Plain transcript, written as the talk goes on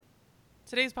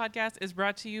Today's podcast is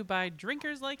brought to you by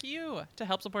drinkers like you. To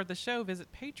help support the show, visit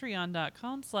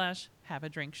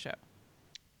patreon.com/haveadrinkshow.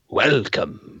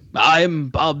 Welcome. I'm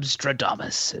Bob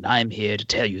Stradamus, and I'm here to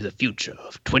tell you the future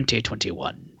of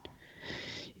 2021.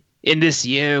 In this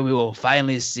year, we will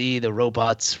finally see the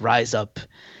robots rise up,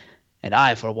 and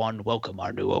I, for one, welcome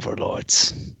our new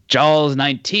overlords. Jaws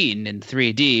 19 in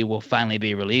 3D will finally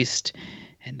be released,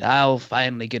 and I'll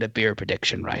finally get a beer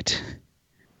prediction right.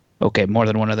 Okay, more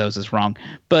than one of those is wrong,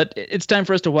 but it's time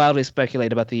for us to wildly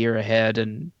speculate about the year ahead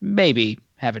and maybe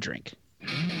have a drink.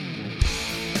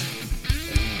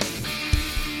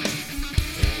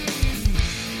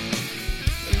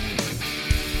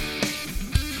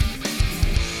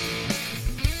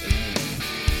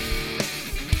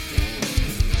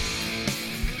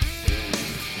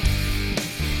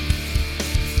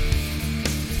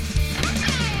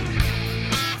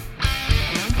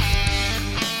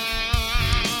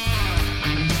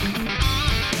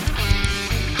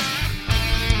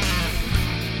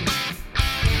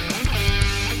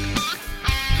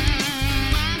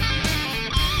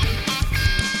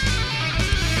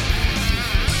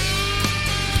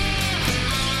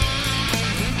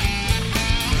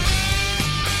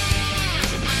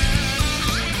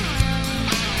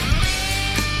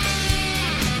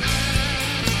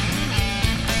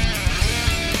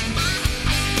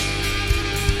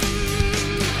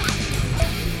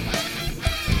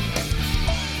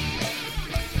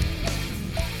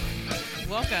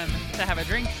 Welcome to Have a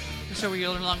Drink, the show where you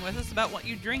learn along with us about what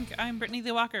you drink. I'm Brittany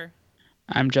Lee Walker.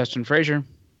 I'm Justin Frazier.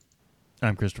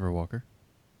 I'm Christopher Walker.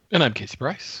 And I'm Casey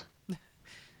Bryce.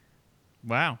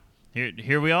 Wow.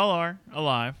 Here we all are,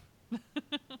 alive.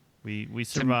 We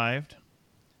survived.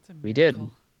 We did.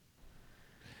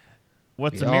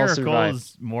 What's We a all miracle survived.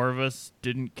 is more of us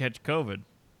didn't catch COVID.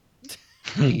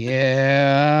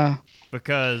 Yeah.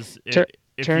 Because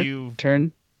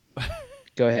Turn.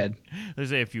 Go ahead. let's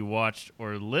say if you watched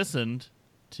or listened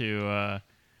to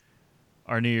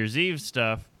our New Year's Eve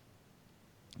stuff,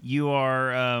 you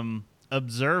are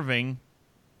observing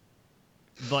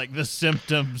like the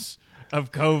symptoms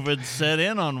of COVID set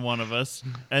in on one of us,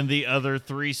 and the other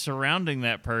three surrounding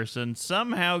that person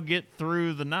somehow get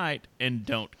through the night and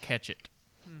don't catch it.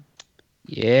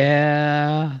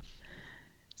 Yeah.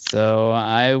 So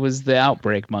I was the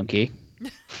outbreak monkey.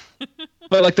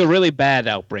 But like the really bad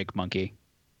outbreak monkey.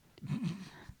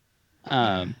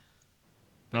 Not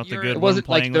the you're- good It one wasn't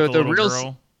like playing the with a little real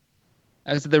girl.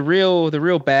 The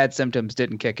real bad symptoms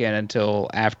didn't kick in until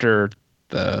after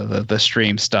the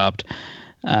stream stopped.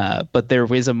 But there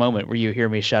was a moment where you hear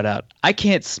me shout out, "I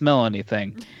can't smell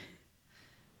anything."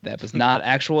 That was not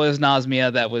actual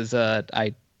anosmia. That was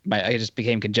I just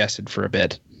became congested for a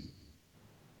bit.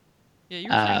 Yeah, you were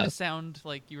trying to sound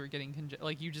like you were getting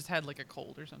like you just had like a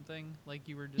cold or something. Like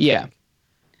you were just Yeah.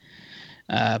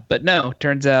 like, But no,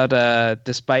 turns out,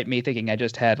 despite me thinking I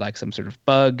just had like some sort of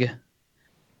bug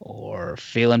or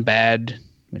feeling bad,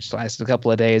 which lasted a couple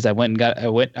of days, I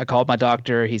called my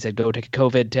doctor. He said, go take a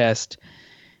COVID test.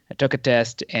 I took a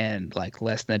test, and like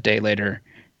less than a day later,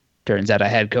 turns out I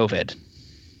had COVID.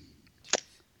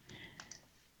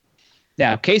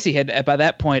 Now, Casey had by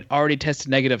that point already tested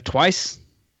negative twice,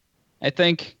 I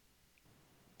think.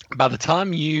 By the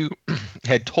time you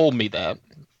had told me that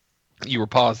you were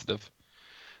positive,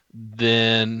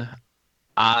 then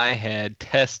I had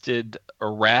tested a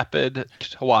rapid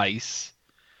twice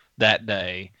that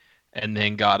day, and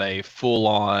then got a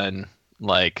full-on,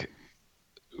 like,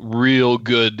 real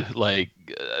good, like,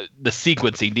 the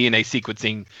DNA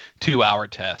sequencing 2-hour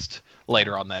test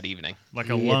later on that evening. Like a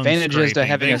The lung advantages to scraping.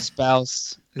 having a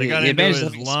spouse. they The got into advantages his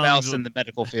of having a lungs spouse with- in the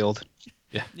medical field.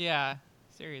 yeah,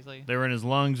 seriously. They were in his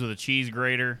lungs with a cheese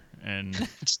grater, and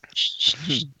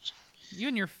You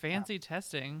and your fancy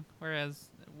testing, whereas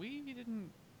we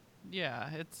didn't. Yeah,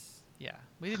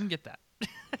 we didn't get that.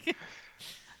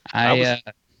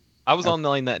 I was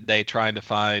online that day trying to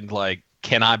find, like,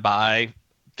 can I buy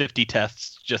 50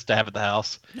 tests just to have at the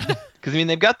house? Because, I mean,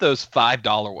 they've got those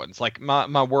 $5 ones. Like,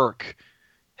 my work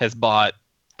has bought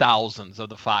thousands of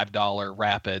the $5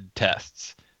 rapid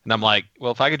tests. And I'm like,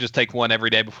 well, if I could just take one every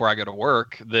day before I go to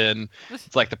work, then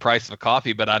it's like the price of a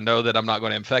coffee, but I know that I'm not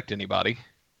going to infect anybody.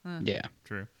 yeah.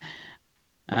 true.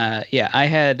 I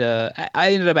had.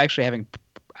 I ended up actually having.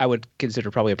 I would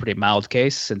consider probably a pretty mild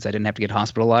case since I didn't have to get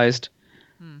hospitalized.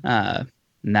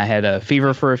 And I had a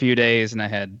fever for a few days, and I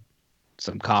had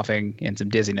some coughing and some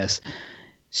dizziness.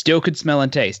 Still could smell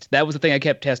and taste. That was the thing I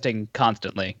kept testing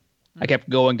constantly. I kept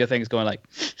going to things, going like,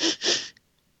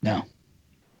 no,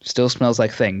 still smells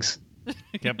like things.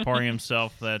 Kept pouring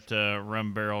himself that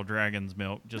rum barrel dragon's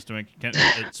milk just to make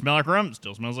it smell like rum. It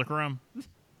still smells like rum.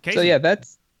 Casey, So yeah,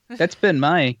 that's been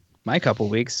my couple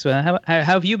weeks. How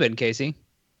have you been, Casey?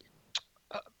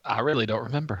 I really don't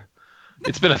remember.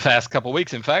 It's been a fast couple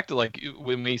weeks. In fact, like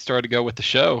when we started to go with the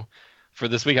show for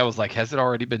this week, I was like, has it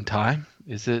already been time?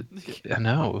 Is it? I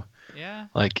know. Yeah.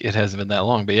 Like it hasn't been that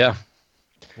long, but yeah,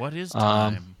 what is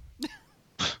time?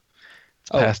 it's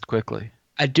Oh. passed quickly.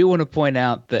 I do want to point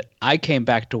out that I came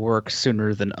back to work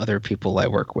sooner than other people I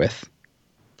work with.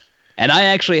 And I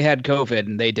actually had COVID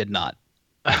and they did not.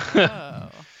 Oh.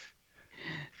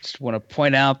 Just want to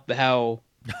point out how,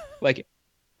 like,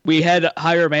 we had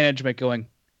higher management going,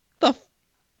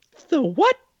 the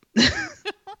what? Yeah,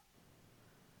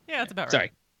 that's about right.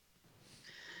 Sorry.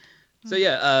 So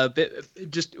yeah,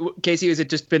 just Casey, has it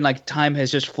just been like time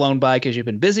has just flown by because you've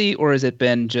been busy, or has it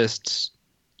been just,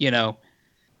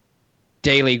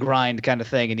 daily grind kind of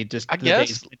thing, and you just I the guess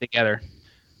days get together?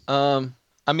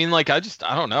 I mean, like I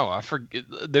don't know. I forget.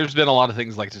 There's been a lot of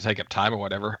things like to take up time or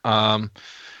whatever.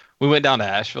 We went down to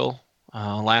Asheville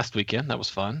last weekend. That was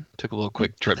fun. Took a little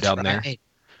quick trip down there.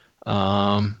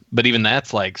 But even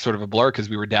that's like sort of a blur because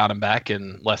we were down and back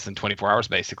in less than 24 hours,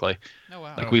 basically. Oh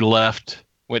wow. Like we left,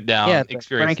 went down, Yeah,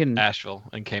 experienced Asheville,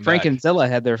 and came Frank back. and Zilla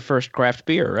had their first craft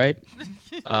beer, right?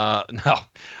 No,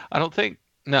 I don't think.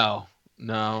 No.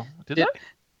 Did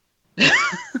they?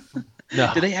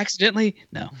 No. Did they accidentally?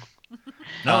 No.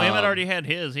 No, Emmett already had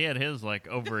his. He had his like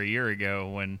over a year ago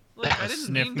when Look, I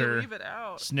didn't mean to leave it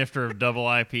out. snifter of double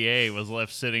IPA was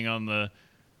left sitting on the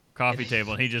coffee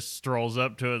table, and he just strolls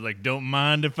up to it like, "Don't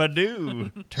mind if I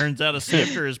do." Turns out a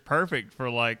snifter is perfect for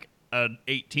like an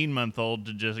 18-month-old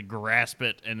to just grasp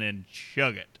it and then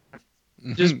chug it.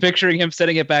 Just picturing him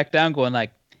setting it back down, going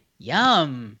like,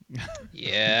 "Yum."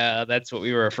 Yeah, that's what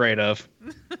we were afraid of.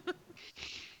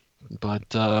 But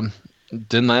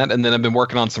did that, and then I've been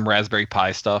working on some Raspberry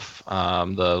Pi stuff.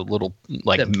 The little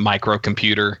like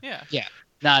microcomputer. Yeah.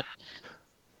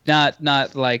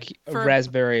 Not like a For-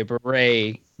 Raspberry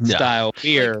Beret style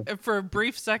beer. Like, for a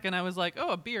brief second, I was like, "Oh,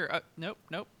 a beer." Nope.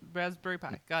 Raspberry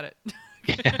Pi. Got it.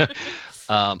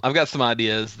 I've got some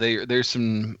ideas. There's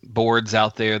some boards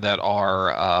out there that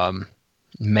are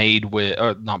made with,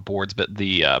 or not boards, but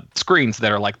the screens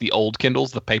that are like the old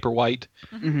Kindles, the Paperwhite.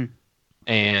 Mm-hmm.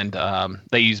 And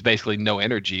they use basically no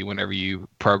energy whenever you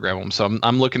program them. So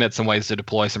I'm looking at some ways to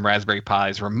deploy some Raspberry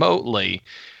Pis remotely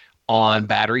on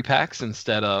battery packs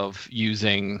instead of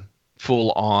using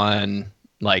full on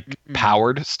like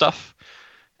powered stuff,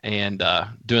 and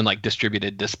doing like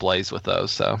distributed displays with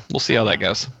those. So we'll see how that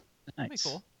goes. That'd be Nice.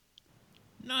 cool.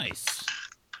 Nice.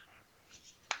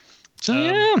 So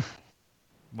yeah.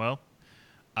 Well,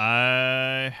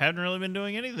 I hadn't really been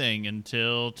doing anything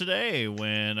until today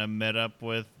when I met up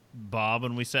with Bob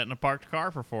and we sat in a parked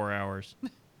car for 4 hours.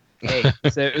 Hey,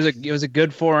 so it was a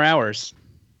good 4 hours.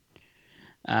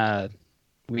 It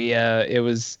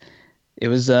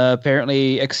was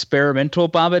apparently experimental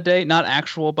Baba Day, not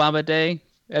actual Baba Day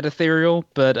at Ethereal,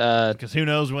 but Because who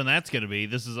knows when that's going to be.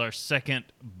 This is our second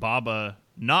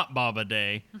not Baba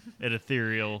Day at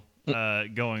Ethereal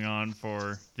going on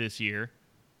for this year.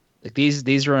 like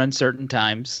these are uncertain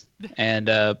times. And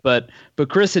but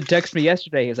Chris had texted me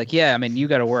yesterday. He was like, "Yeah, I mean, you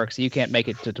got to work, so you can't make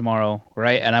it to tomorrow,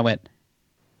 right?" And I went,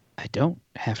 "I don't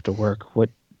have to work. What,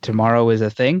 tomorrow is a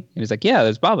thing?" He was like, "Yeah,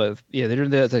 there's Baba. Yeah, they're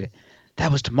doing that." Like,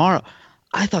 that was tomorrow.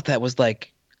 I thought that was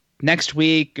like next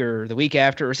week or the week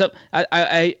after or something.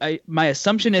 I my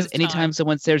assumption is It's anytime time.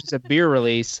 someone says a beer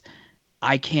release,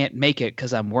 I can't make it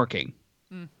because I'm working.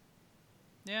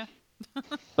 Yeah.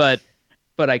 But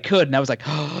I could, and I was like,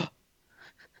 "Oh,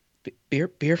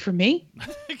 beer for me?"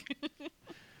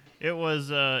 It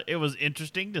was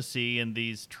interesting to see in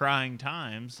these trying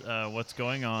times what's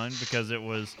going on, because it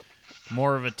was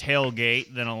more of a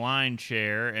tailgate than a line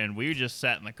chair, and we just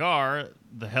sat in the car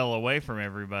the hell away from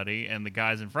everybody, and the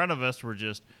guys in front of us were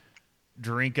just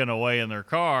drinking away in their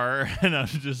car, and I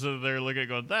was just sitting there looking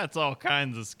going, that's all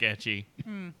kinds of sketchy.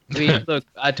 Look,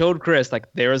 I told Chris,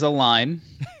 like, there is a line,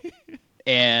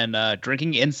 and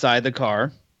drinking inside the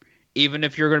car, even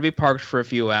if you're going to be parked for a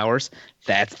few hours,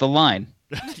 that's the line.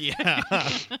 Yeah.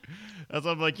 That's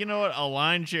why I'm like, you know what? A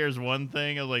line chair is one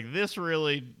thing. I was like, this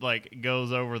really like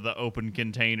goes over the open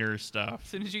container stuff. As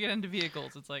soon as you get into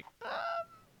vehicles, it's like,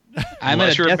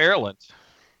 Unless you're in Maryland.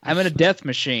 I'm in a death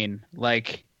machine.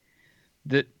 Like,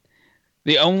 the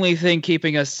only thing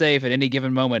keeping us safe at any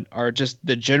given moment are just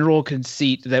the general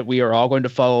conceit that we are all going to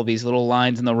follow these little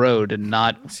lines in the road and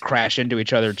not crash into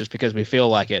each other just because we feel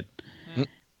like it.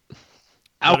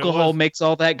 Alcohol makes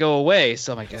all that go away,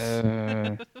 so I'm like,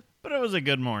 But it was a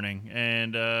good morning,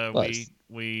 and Was.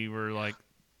 we were like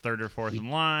third or fourth in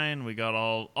line. We got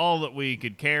all that we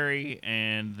could carry,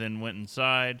 and then went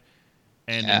inside.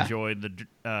 and Yeah. enjoyed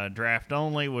the draft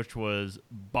only, which was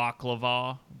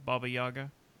Baklava, Baba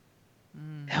Yaga.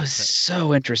 That was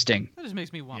so interesting. That just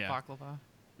makes me want Yeah. baklava.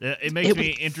 It makes It me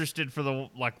was- interested for the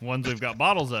ones we've got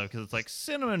bottles of, because it's like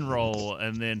cinnamon roll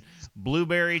and then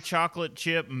blueberry chocolate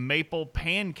chip maple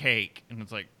pancake, and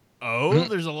it's like, oh,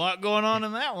 there's a lot going on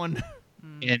in that one.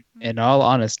 In all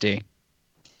honesty,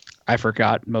 I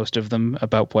forgot most of them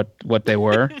about what they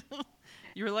were.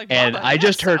 You were like, And Baba, I yes,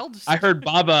 just heard I'll just- I heard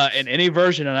Baba in any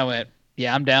version, and I went,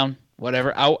 "Yeah, I'm down.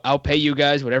 Whatever. I'll pay you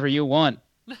guys whatever you want."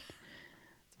 That's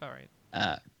about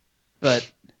right.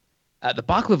 But the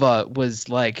baklava was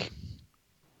like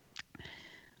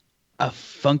a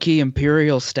funky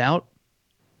imperial stout.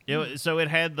 So it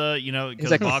had the,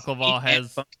 because like baklava sweet and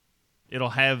has, it'll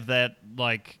have that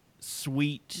like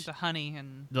sweet, The honey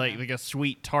and like a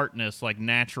sweet tartness, like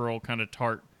natural kind of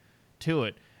tart to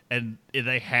it, and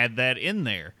they had that in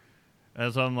there.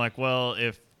 And so I'm like, well,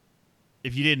 if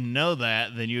you didn't know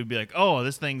that, then you would be like, oh,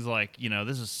 this thing's like,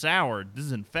 this is soured, this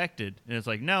is infected, and it's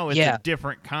like, no, it's Yeah. a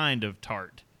different kind of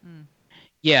tart.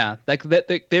 Yeah, like that.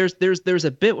 There's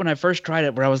a bit when I first tried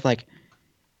it where I was like,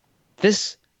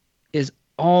 "This is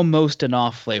almost an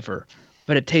off flavor,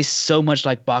 but it tastes so much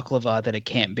like baklava that it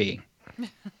can't be."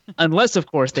 Unless, of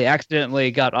course, they accidentally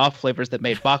got off flavors that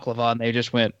made baklava, and they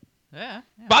just went yeah.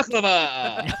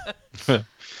 baklava.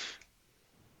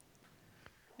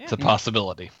 It's a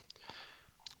possibility.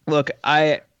 Look,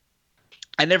 I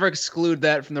never exclude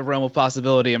that from the realm of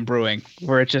possibility in brewing,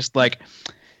 where it's just like,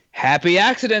 happy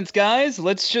accidents, guys.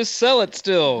 Let's just sell it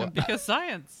still. Because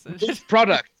science.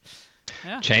 Product.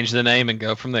 Yeah. Change the name and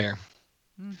go from there.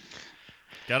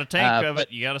 Got a tank of but-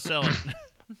 it, you got to sell it.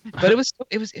 But it was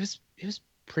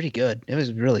pretty good. It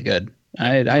was really good.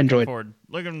 I enjoyed it.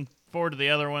 Looking forward to the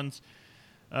other ones.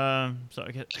 So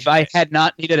I guess, If I had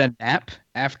not needed a nap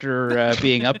after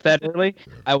being up that early,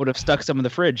 I would have stuck some in the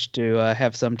fridge to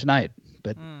have some tonight.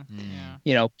 But,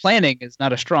 Yeah. planning is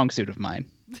not a strong suit of mine.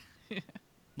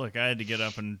 look, I had to get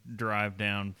up and drive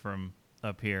down from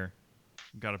up here.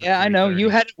 Got up at Yeah, I know. 3:30. You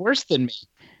had it worse than me.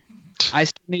 I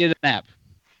still needed a nap.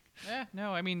 Yeah,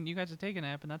 no, I mean, you got to take a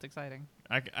nap, and that's exciting.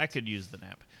 I could use the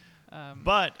nap.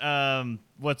 But But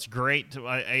what's great,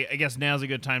 I guess now's a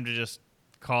good time to just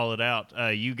call it out.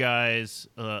 You guys,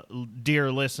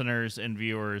 dear listeners and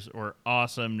viewers, were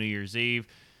awesome New Year's Eve.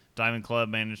 Diamond Club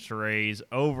managed to raise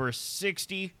over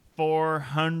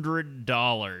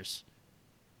 $6,400.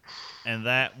 And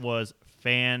that was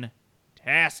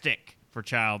fantastic for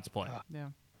Child's Play. yeah.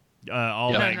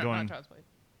 All No, that no, going. not Child's Play.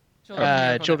 Children's Miracle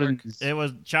Network. Children's. It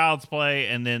was Child's Play,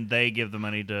 and then they give the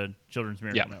money to Children's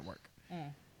Miracle Yeah. Network.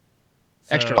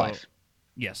 Extra So- Life.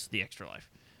 Yes, the Extra Life.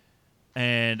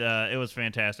 And it was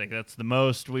fantastic. That's the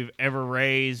most we've ever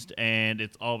raised, and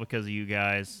it's all because of you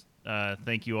guys.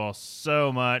 Thank you all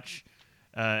so much.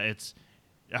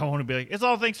 I want to be like, it's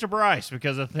all thanks to Bryce,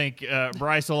 because I think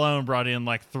Bryce alone brought in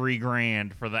like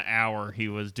 $3,000 for the hour he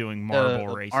was doing marble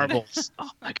racing. Marbles. Oh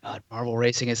my god, marble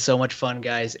racing is so much fun,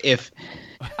 guys. If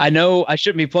I know I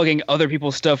shouldn't be plugging other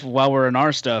people's stuff while we're in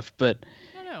our stuff, but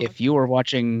No, if you are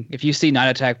watching, if you see Night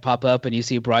Attack pop up and you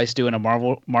see Bryce doing a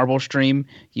marble stream,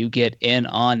 you get in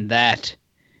on that.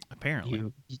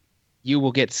 Apparently. You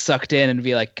will get sucked in and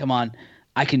be like, "Come on,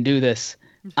 I can do this.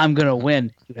 I'm gonna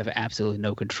win." You have absolutely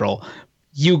no control.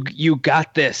 You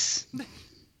got this.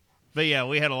 But yeah,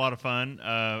 we had a lot of fun.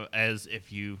 As if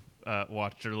you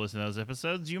watched or listened to those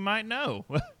episodes, you might know.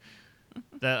 I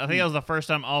think that was the first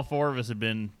time all four of us had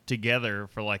been together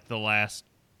for like the last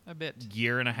a bit.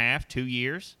 year and a half, 2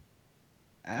 years.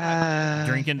 Uh,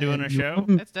 Drinking, doing a show.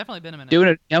 It's definitely been a minute. Doing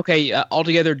it. Okay,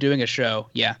 altogether doing a show.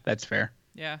 Yeah, that's fair.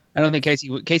 Yeah. I don't think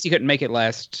Casey couldn't make it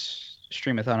last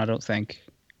streamathon. I don't think.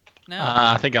 No.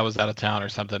 I think I was out of town or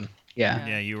something. Yeah.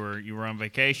 Yeah, you were on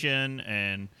vacation,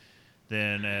 and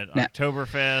then at Nah.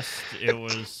 Oktoberfest, it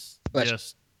was Bless you.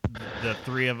 just the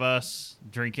three of us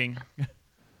drinking.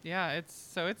 Yeah. It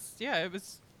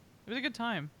was a good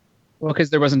time. Well, because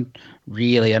there wasn't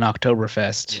really an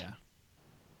Oktoberfest. Yeah,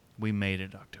 we made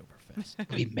it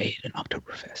Oktoberfest. We made an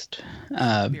Oktoberfest. Spirit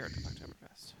of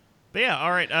Oktoberfest. But yeah,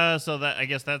 all right. So that, I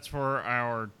guess that's for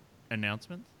our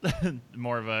announcement.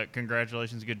 More of a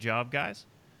congratulations, good job, guys.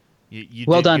 You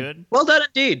Well did done. good. Well done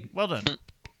indeed. Well done.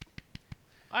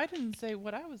 I didn't say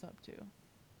what I was up to.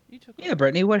 You took. Yeah,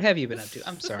 Brittany, what have you been up to?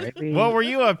 I'm sorry. What were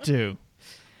you up to?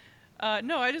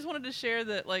 No, I just wanted to share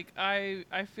that like I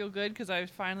feel good because I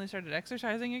finally started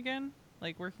exercising again,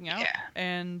 like working out. Yeah.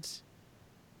 And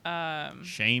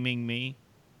Shaming me.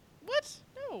 what?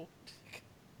 No.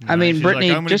 I mean, she's Brittany,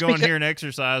 like, I'm going to just go in because- here and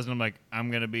exercise, and I'm like,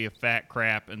 I'm going to be a fat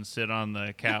crap and sit on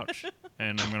the couch,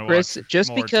 and I'm going to Chris, watch just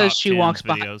more because Top she 10s walks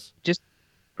behind- videos.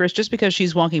 Chris, just because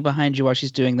she's walking behind you while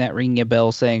she's doing that, ringing a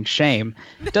bell saying shame,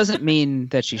 doesn't mean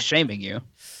that she's shaming you.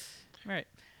 Right.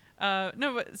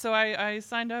 No, but so I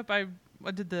signed up. I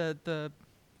did the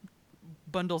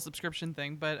bundle subscription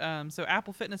thing, but so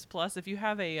Apple Fitness Plus, if you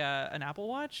have an Apple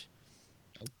Watch,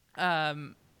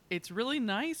 it's really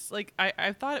nice. Like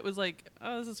I thought it was like,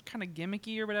 oh, this is kind of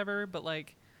gimmicky or whatever, but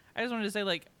like I just wanted to say,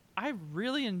 like, I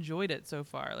really enjoyed it so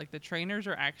far. Like the trainers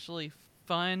are actually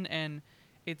fun, and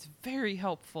it's very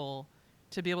helpful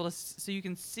to be able to so you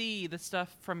can see the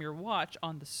stuff from your watch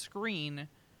on the screen.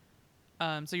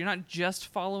 So you're not just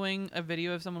following a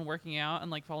video of someone working out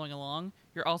and like following along.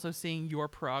 You're also seeing your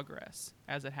progress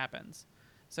as it happens.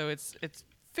 So it's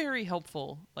very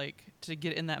helpful, like, to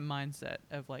get in that mindset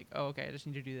of like, oh, okay, I just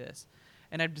need to do this.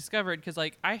 And I've discovered, because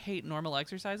like I hate normal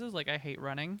exercises, like I hate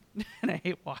running, and I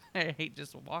hate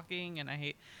just walking, and I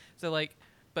hate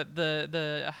but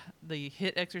the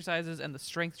HIIT exercises and the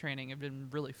strength training have been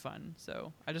really fun.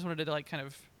 So I just wanted to like kind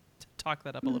of talk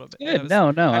that up a little bit. Good.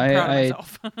 I'm proud of I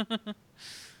myself.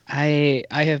 I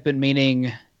have been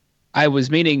meaning. I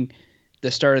was meaning the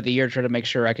start of the year to try to make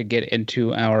sure I could get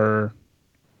into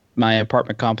my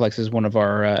apartment complex as one of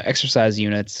our exercise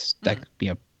units that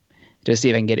to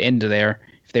see if I can get into there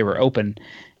if they were open,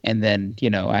 and then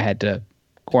I had to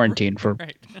quarantine for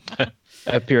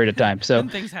a period of time. So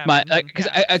things happen.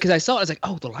 Because I saw it, I was like,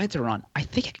 oh, the lights are on. I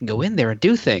think I can go in there and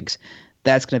do things.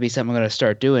 That's going to be something I'm going to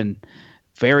start doing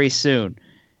very soon.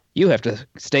 You have to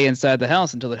stay inside the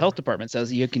house until the health department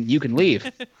says you can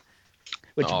leave.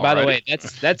 Which, by the way,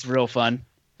 that's real fun.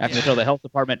 I have to tell the health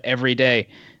department every day,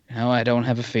 no, I don't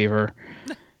have a fever.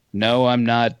 No, I'm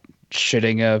not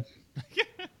shitting a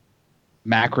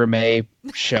macrame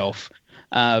shelf.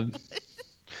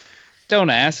 Don't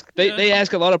ask. They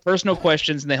ask a lot of personal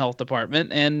questions in the health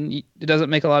department, and it doesn't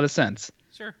make a lot of sense.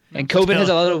 Sure. And COVID has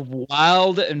a lot of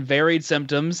wild and varied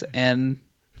symptoms, and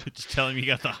just tell him you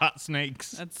got the hot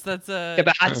snakes. That's got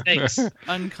the hot snakes.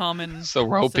 Uncommon so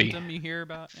ropey symptom you hear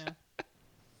about. Yeah.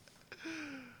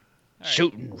 Right.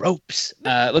 Shooting ropes.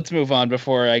 Let's move on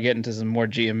before I get into some more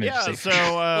GM. Yeah, so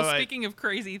well, speaking of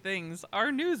crazy things,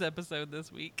 our news episode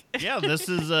this week. Yeah, this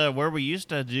is where we used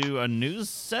to do a news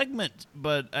segment,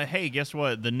 but hey, guess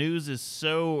what? The news is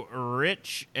so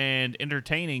rich and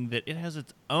entertaining that it has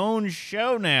its own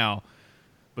show now,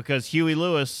 because Huey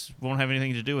Lewis won't have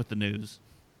anything to do with the news.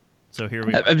 So here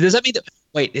we go. Does that mean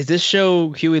wait, is this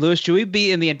show Huey Lewis? Should we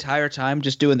be in the entire time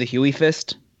just doing the Huey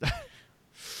fist?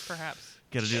 Perhaps.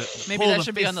 Gotta do it. Maybe that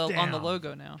should be on the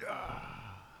logo now.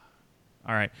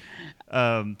 All right.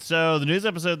 So the news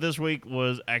episode this week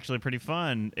was actually pretty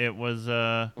fun. It was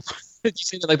You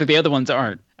say that like the other ones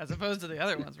aren't. As opposed to the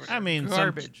other ones were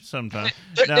garbage. Sometimes.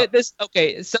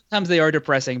 Sometimes they are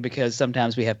depressing because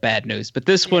sometimes we have bad news, but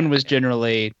this one was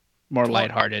generally more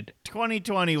lighthearted.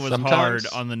 2020 was hard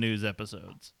on the news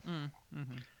episodes.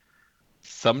 Mm-hmm.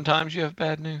 Sometimes you have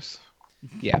bad news.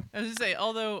 Yeah. I was going to say,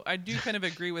 although I do kind of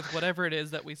agree with whatever it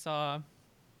is that we saw,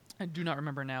 I do not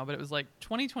remember now, but it was like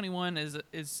 2021 is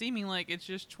seeming like it's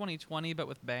just 2020 but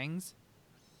with bangs.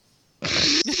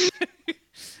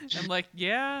 I'm like,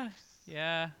 yeah.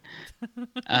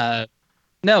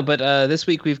 No, but this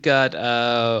week we've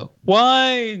got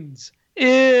Wines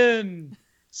in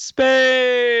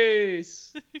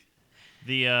Space.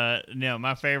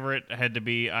 My favorite had to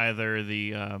be either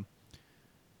the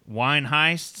Wine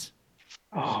Heists.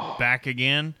 Back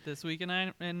again this week in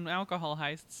alcohol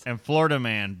heists, Oh. and Florida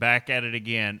Man back at it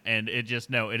again, and it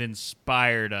it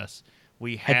inspired us.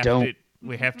 We have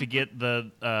to get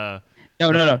the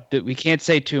No. We can't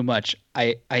say too much.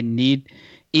 I need,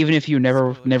 even if you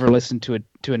never listen to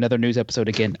another news episode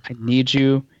again, I need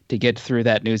you to get through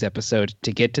that news episode,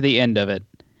 to get to the end of it,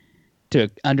 to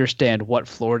understand what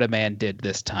Florida Man did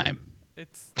this time.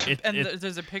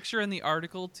 There's a picture in the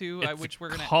article too, which we're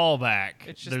gonna callback.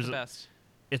 It's just the best.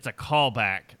 It's a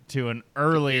callback to an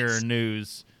earlier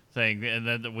news thing, and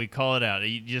then we call it out.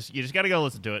 You just got to go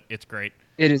listen to it. It's great.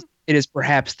 It is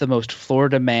perhaps the most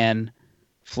Florida Man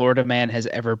has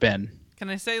ever been. Can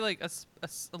I say like a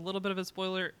little bit of a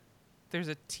spoiler? There's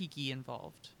a tiki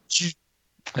involved. Tiki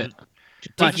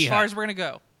as far as we're gonna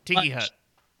go. Tiki Hut.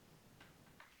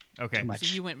 Okay. So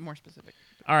you went more specific.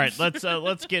 All right,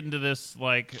 let's get into this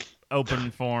like open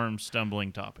form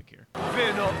stumbling topic here.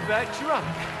 We're not that drunk,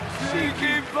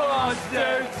 cheeky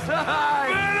bastards! We're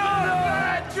not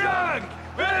that drunk!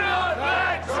 We're not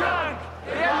that drunk!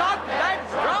 We're not that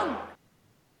drunk!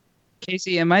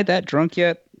 Casey, am I that drunk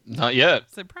yet? Not yet.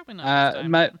 So probably not.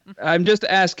 This time. I'm just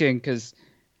asking because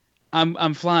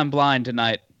I'm flying blind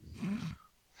tonight.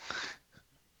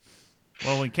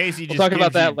 Well, when Casey we'll talk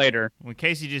about that later. When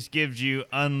Casey just gives you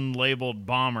unlabeled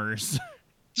bombers,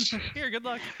 Here, good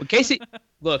luck. Well, Casey,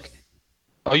 look.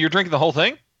 Oh, you're drinking the whole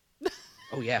thing?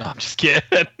 Oh No, yeah. I'm just kidding.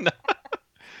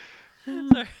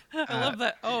 Sorry. I love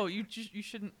that. Oh, you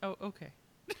shouldn't. Oh, okay.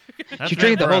 That's You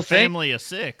drink meant the for whole a thing? family of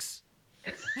 6.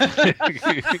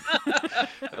 That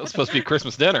was supposed to be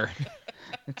Christmas dinner.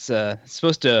 It's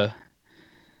supposed to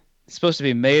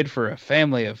be made for a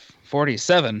family of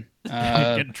 47.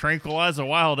 Can tranquilize a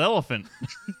wild elephant.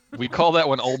 We call that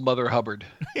one Old Mother Hubbard.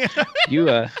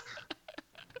 You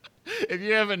If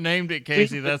you haven't named it,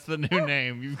 Casey, that's the new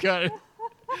name. You've got it.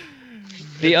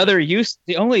 the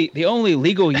only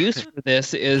legal use for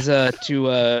this is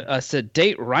to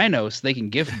sedate rhinos so they can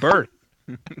give birth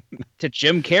to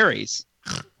Jim Carrey's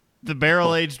The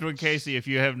barrel-aged one, Casey, if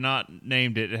you have not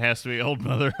named it, it has to be Old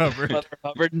Mother Hubbard. Mother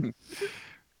Hubbard.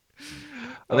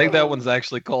 I think that one's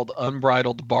actually called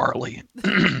Unbridled Barley.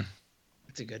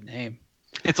 That's a good name.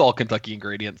 It's all Kentucky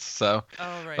ingredients, so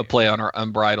Oh, right. a play on our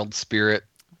unbridled spirit,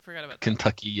 Forgot about that.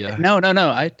 Kentucky. No.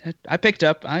 I picked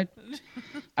up.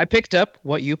 I picked up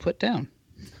what you put down.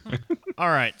 All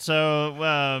right, so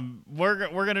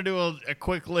we're gonna do a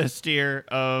quick list here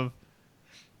of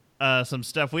some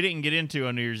stuff we didn't get into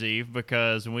on New Year's Eve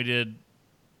because when we did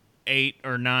 8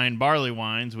 or 9 barley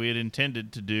wines, we had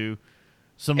intended to do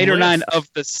some 8 or 9 lists. of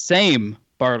the same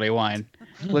barley wine.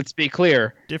 Let's be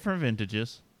clear. Different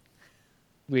vintages.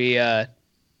 We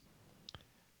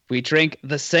drank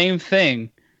the same thing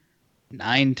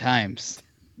 9 times.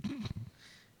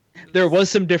 There was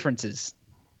some differences.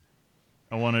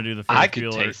 I want to do the I Ferris could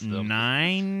Bueller taste them.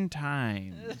 9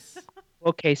 times.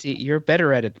 Well, Casey, you're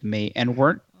better at it than me, and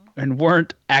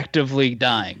weren't actively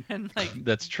dying. And like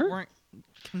That's true. weren't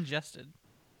congested.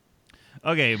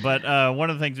 Okay, but one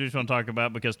of the things we just want to talk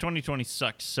about because 2020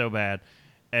 sucked so bad,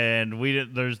 and we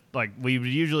would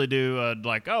usually do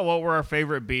what were our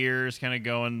favorite beers, kind of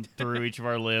going through each of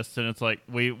our lists, and it's like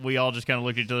we all just kind of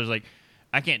looked at each other like,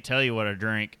 I can't tell you what I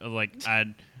drank. Like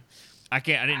I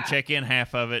didn't check in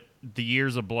half of it. The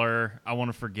year's a blur. I want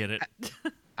to forget it.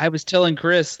 I was telling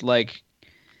Chris, like,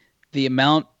 the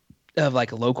amount of,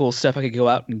 like, local stuff I could go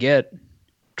out and get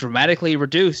dramatically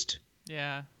reduced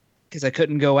Yeah. because I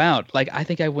couldn't go out. Like, I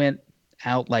think I went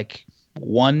out, like,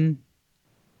 1,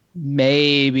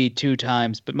 maybe 2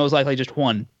 times, but most likely just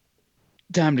 1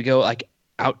 time to go, like,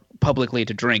 out publicly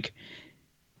to drink.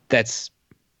 That's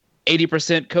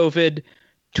 80% COVID,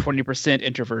 20%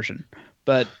 introversion.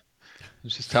 But,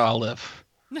 It's just how I live.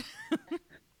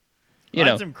 you I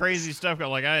know, had some crazy stuff.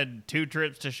 Like I had 2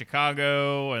 trips to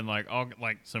Chicago, and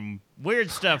some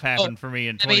weird stuff happened for me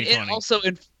in I mean, 2020.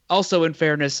 and also in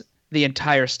fairness, the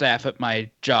entire staff at my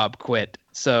job quit.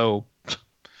 So,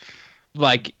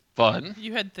 like, Fun.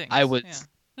 You had things. I was,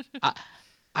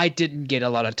 I didn't get a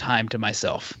lot of time to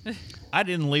myself. I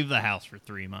didn't leave the house for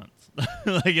 3 months.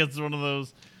 Like it's one of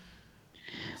those.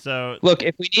 So, Look,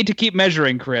 if we need to keep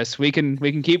measuring, Chris, we can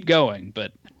keep going.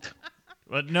 But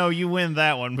but no, you win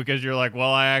that one because you're like,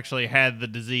 well, I actually had the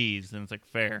disease, and it's like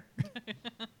fair.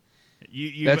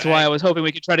 You that's why I was hoping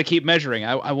we could try to keep measuring.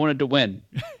 I wanted to win.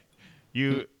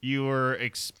 you were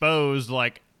exposed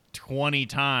like 20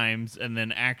 times and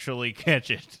then actually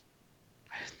catch it.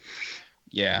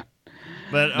 Yeah.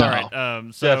 But No, all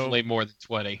right, so Definitely more than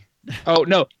 20. Oh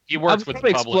no, He I works was with the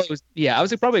probably public. exposed. Yeah, I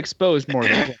was probably exposed more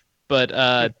than 20.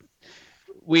 But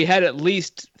we had at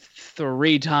least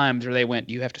 3 times where they went,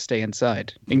 "You have to stay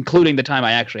inside," including the time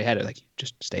I actually had it. Like,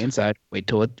 just stay inside. Wait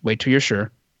till you're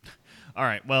sure. all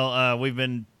right, well, we've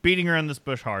been beating around this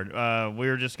bush hard. We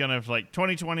were just gonna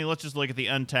 2020. Let's just look at the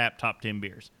untapped top 10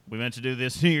 beers. We meant to do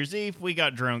this New Year's Eve. We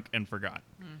got drunk and forgot.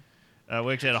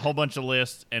 We actually had a whole bunch of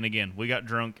lists, and again, we got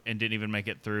drunk and didn't even make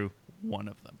it through one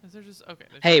of them. Is there just okay?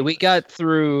 there's Hey, just we this. got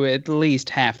through at least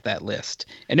half that list,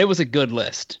 and it was a good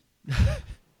list.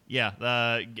 Yeah,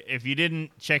 if you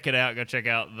didn't check it out, go check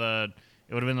out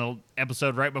it would have been the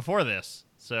episode right before this.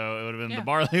 So it would have been Yeah. the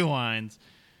barley wines.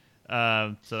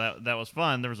 So that was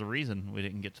fun. There was a reason we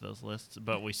didn't get to those lists,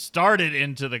 but we started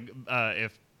into the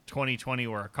if 2020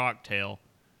 were a cocktail.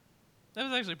 That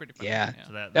was actually pretty fun. Yeah.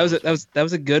 So that That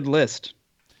was a good list.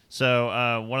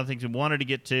 So one of the things we wanted to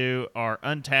get to are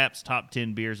Untapped's top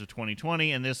 10 beers of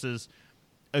 2020, and this is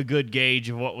a good gauge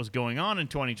of what was going on in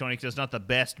 2020 because it's not the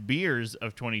best beers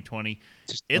of 2020.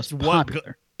 Just It's most what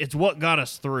popular. it's what got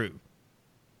us through.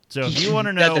 So if you want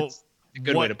to know, That's a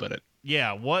good way what- to put it.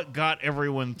 yeah, what got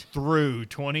everyone through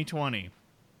 2020,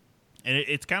 and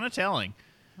it's kind of telling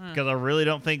because I really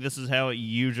don't think this is how it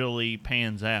usually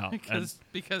pans out. because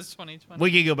 2020.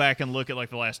 We could go back and look at like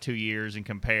the last 2 years and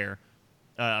compare.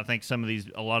 I think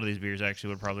a lot of these beers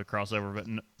actually would probably cross over, but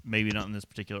maybe not in this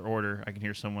particular order. I can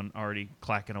hear someone already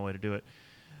clacking away to do it.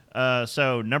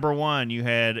 So number 1, you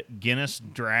had Guinness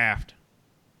Draft.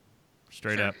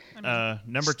 Straight Sure. up. I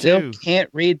mean, Number Still 2. can't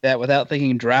read that without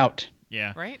thinking drought.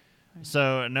 Yeah. right?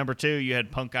 So number 2, you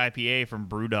had Punk IPA from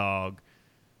BrewDog.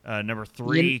 Number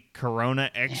 3, Corona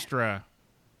Extra.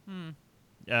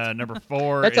 Number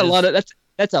 4 That's is a lot of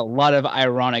that's a lot of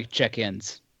ironic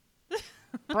check-ins.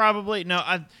 probably no.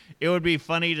 It would be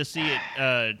funny to see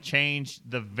it change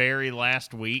the very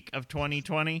last week of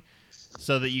 2020,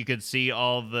 so that you could see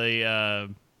all the.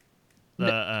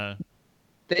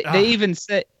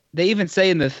 They even say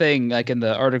in the thing, like in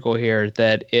the article here,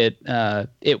 that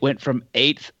it went from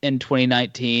 8th in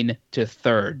 2019 to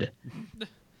 3rd.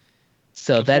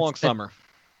 So It's a long summer.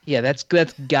 Yeah, that's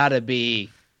gotta be.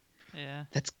 Yeah.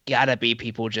 That's gotta be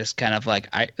people just kind of like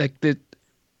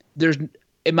there's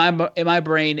in my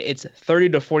brain it's 30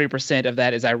 to 40% of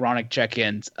that is ironic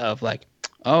check-ins of like,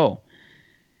 oh,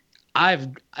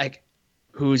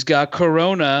 who's got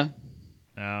Corona?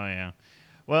 Oh yeah.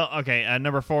 Well, okay.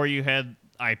 Number 4, you had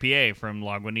IPA from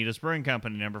Lagunitas Brewing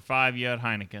Company. Number 5, you had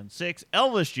Heineken. 6,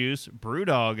 Elvis Juice,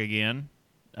 BrewDog again.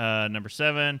 Number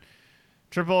 7,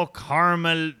 Triple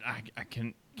Caramel. I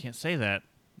can't say that.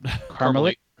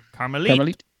 Carmelite.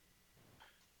 Carmelite.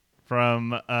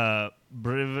 From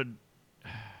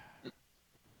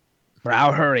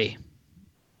Brauerei.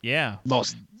 yeah,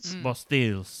 Most.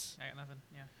 Bostils. I got nothing.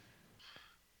 Yeah.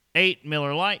 8,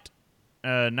 Miller Lite.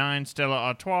 9, Stella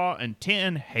Artois. And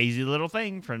 10, Hazy Little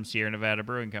Thing from Sierra Nevada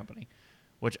Brewing Company,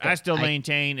 which I still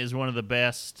maintain is one of the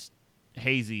best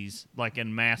hazies, like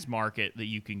in mass market, that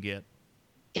you can get.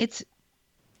 Is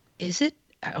it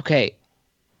okay?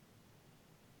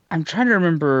 I'm trying to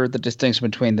remember the distinction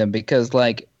between them because,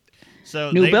 like,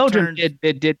 So New they've Belgium turned-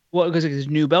 did well because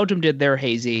New Belgium did their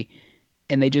hazy,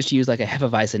 and they just used like a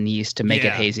Hefeweizen yeast to make it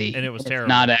Yeah, hazy, and it was it's terrible.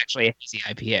 not actually a hazy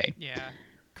IPA. Yeah.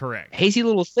 correct. Hazy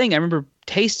little thing. I remember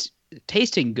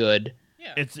tasting good,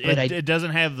 Yeah. It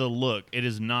doesn't have the look. It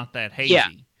is not that hazy. Yeah,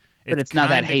 but it's not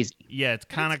that kinda- hazy. Yeah, it's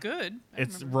But kind it's of good. I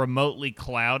It's remember. remotely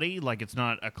cloudy, like it's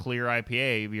not a clear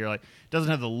IPA. But you're like, it doesn't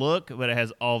have the look, but it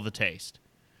has all the taste.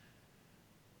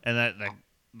 And that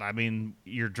I mean,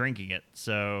 you're drinking it,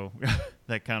 so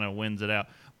that kind of wins it out.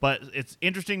 But it's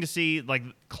interesting to see, like,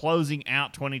 closing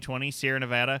out 2020, Sierra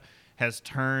Nevada has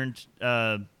turned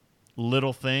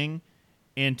Little Thing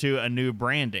into a new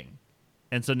branding.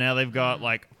 And so now they've got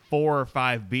like 4 or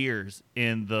 5 beers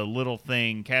in the Little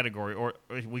Thing category, or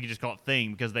we could just call it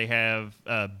Thing, because they have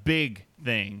Big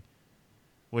Thing,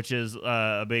 which is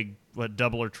a big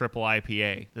double or triple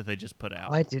IPA that they just put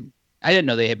out. I didn't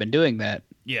know they had been doing that.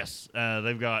 Yes,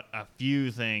 they've got a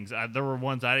few things. There were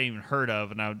ones I didn't even heard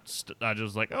of, and I just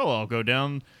was like, oh, I'll go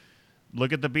down,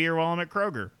 look at the beer while I'm at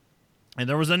Kroger, and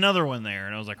there was another one there,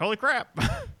 and I was like, holy crap,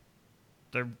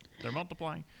 they're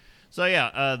multiplying. So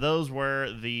yeah, those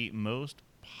were the most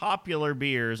popular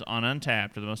beers on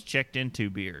Untapped, or the most checked into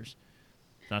beers.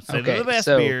 Not to say they're Okay, the best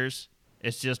so- beers.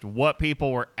 It's just what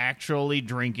people were actually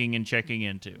drinking and checking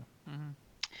into.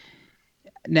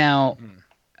 Now,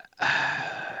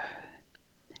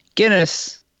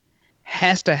 Guinness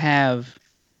has to have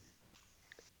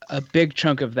a big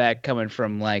chunk of that coming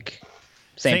from like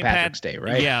St. Patrick's Day,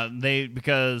 right? Yeah,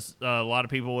 because a lot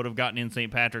of people would have gotten in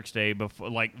St. Patrick's Day before,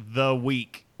 like the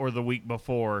week or the week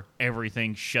before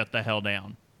everything shut the hell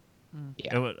down.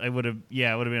 Yeah. It would have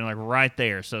been like right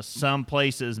there. So some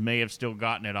places may have still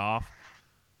gotten it off,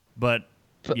 but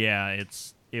yeah,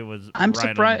 it was. I'm right on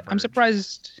the surprised. I'm verge.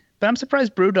 surprised, but I'm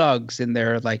surprised BrewDog's in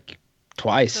there like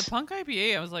twice. The Punk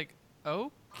IPA, I was like,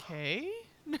 okay,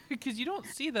 because you don't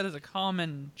see that as a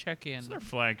common check-in. It's their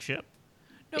flagship.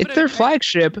 No, It's but their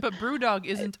flagship. But BrewDog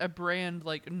isn't a brand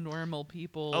like normal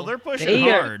people. Oh, they're pushing They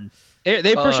are- hard. They're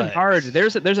pushing But- hard.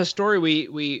 There's a story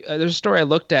there's a story I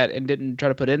looked at and didn't try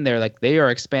to put in there. Like they are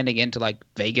expanding into like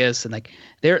Vegas and like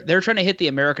they're trying to hit the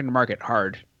American market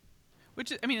hard.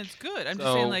 Which I mean, it's good. I'm just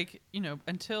So- saying, like,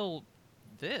 until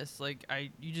this, like,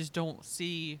 you just don't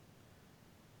see.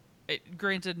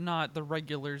 Granted, not the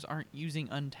regulars aren't using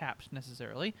Untapped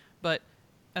necessarily, but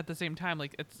at the same time,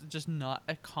 like, it's just not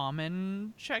a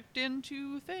common checked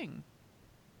into thing.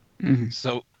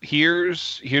 So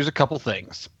here's a couple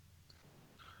things.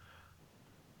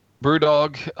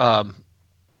 BrewDog,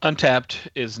 Untapped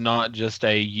is not just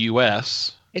a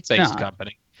U.S. It's based not.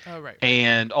 company, Oh right.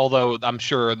 and although I'm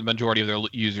sure the majority of their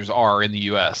users are in the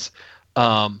U.S.,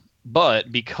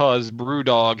 but because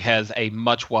BrewDog has a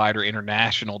much wider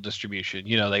international distribution,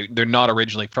 they're not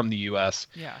originally from the U.S.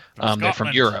 Yeah. They're from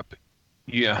Scotland. Europe.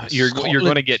 Yeah, you're Scotland.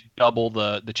 going to get double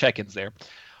the check-ins there.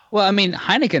 Well, I mean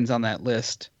Heineken's on that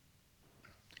list,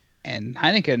 and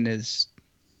Heineken is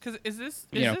Because is this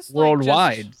you know like,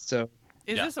 worldwide. So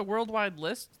Is Yeah. this a worldwide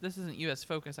list? This isn't U.S.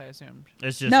 focus, I assumed.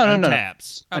 It's just No.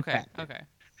 taps. Okay. Okay. Okay.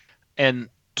 And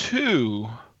 2,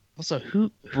 Also,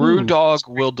 who BrewDog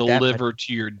will that much? deliver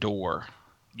to your door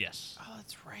Yes. Oh,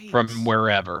 that's right. from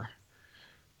wherever.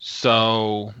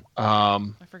 So, I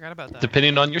forgot about that.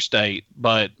 depending on your state,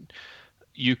 but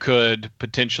you could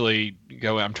potentially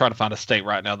go. I'm trying to find a state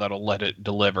right now that'll let it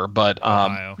deliver, but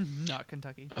Ohio. Not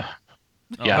Kentucky.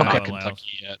 yeah, Ohio not allows.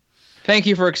 Kentucky yet. Thank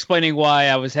you for explaining why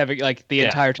I was having like the Yeah.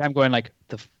 entire time going like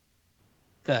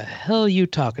the hell are you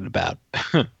talking about?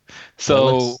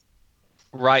 So let's-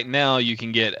 right now you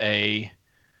can get a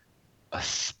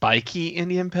spiky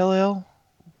Indian Pale Ale.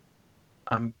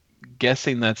 I'm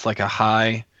guessing that's like a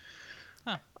high.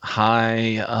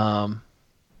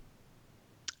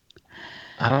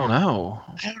 I don't know.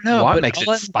 I don't know. What but makes all it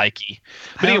I'm- spiky? I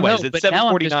But don't anyways, know, it's but now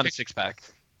I'm just $7.49 a 6-pack.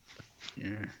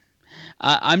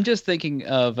 I'm just thinking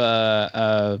of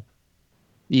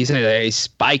you said a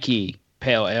spiky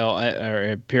pale ale or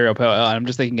imperial pale ale. I'm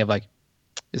just thinking of like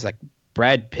is like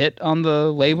Brad Pitt on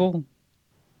the label,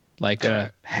 like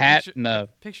a hat and a.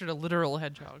 Pictured a literal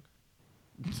hedgehog.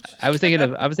 I was thinking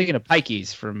of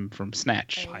Pikeys from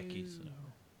Snatch. Pikeys.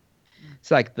 It's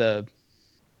like the.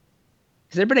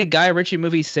 Has there been a Guy Ritchie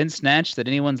movie since Snatch that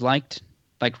anyone's liked,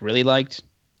 like really liked?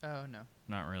 Oh no.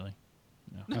 Not really.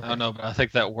 I don't know, but I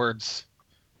think that word's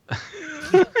I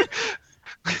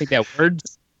think that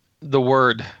words.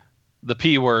 the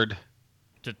P word.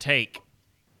 To take.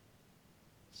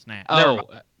 Snap. Oh,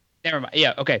 never mind.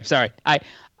 Yeah. Okay. Sorry.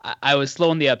 I was slow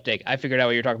on the uptake. I figured out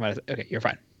what you're talking about. Okay, you're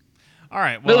fine. All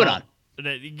right. Well, Moving on.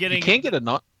 Getting You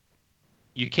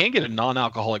can't get a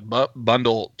non-alcoholic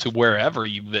bundle to wherever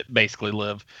you basically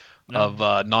live of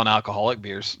non-alcoholic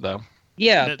beers, though.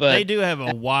 Yeah, but they do have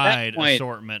a wide point-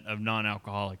 assortment of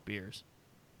non-alcoholic beers.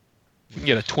 You can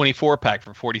get a 24-pack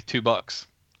for $42.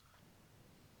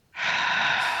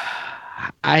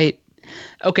 I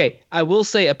will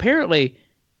say apparently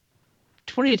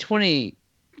 2020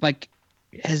 like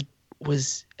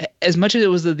was as much as it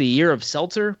was the year of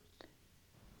seltzer,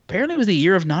 apparently it was the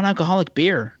year of non-alcoholic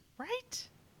beer. Right?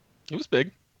 It was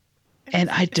big. And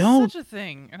I It's don't- such a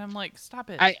thing, and I'm like, stop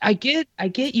it. I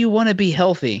get you want to be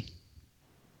healthy.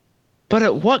 But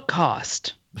at what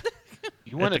cost?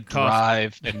 You want to the cost-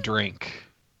 drive and drink.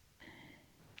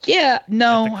 Yeah,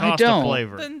 no, At the I cost of don't.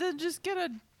 flavor. Then just get a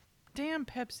damn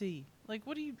Pepsi. Like,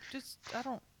 what do you just? I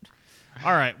don't.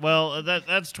 All right. Well,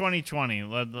 that's 2020.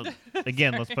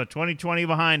 Again, let's put 2020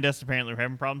 behind us. Apparently, we're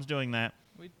having problems doing that.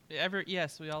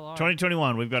 Yes, we all are.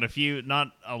 2021, we've got not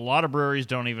a lot of breweries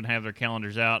don't even have their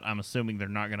calendars out. I'm assuming they're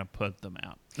not going to put them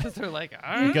out Because they're like,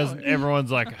 I don't because know. everyone's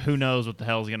like, who knows what the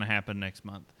hell is going to happen next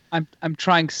month. I'm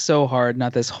trying so hard,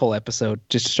 not this whole episode,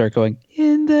 just to start going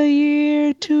in the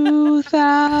year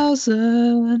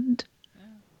 2000.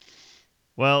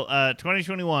 Well,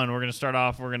 2021, we're going to start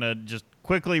off. We're going to just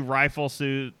quickly rifle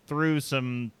through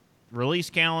some release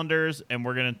calendars, and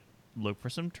we're going to look for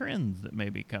some trends that may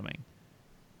be coming.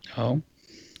 Oh,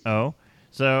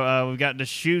 So we've got the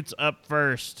shoots up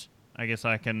first. I guess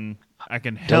I can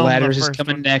the helm ladders the is first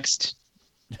coming one. next.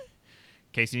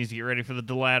 Casey needs to get ready for the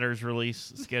Deladders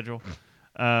release schedule.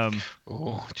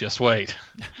 Oh, just wait.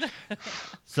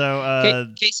 So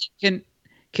Casey,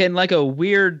 can like a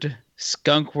weird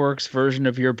Skunkworks version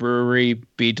of your brewery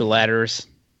be Deladders?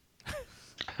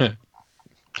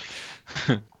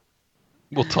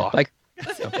 We'll talk. Like-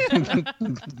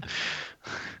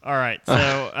 all right.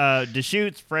 So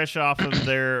Deschutes, fresh off of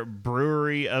their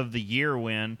Brewery of the Year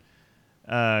win,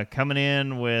 coming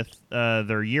in with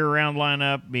their year-round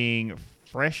lineup being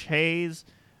Fresh Haze,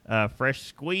 Fresh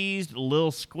Squeezed,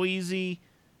 Lil Squeezy,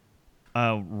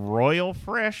 Royal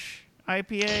Fresh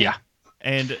IPA, Yeah.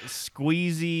 and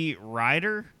Squeezy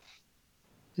Rider.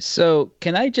 So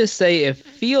can I just say it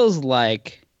feels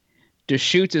like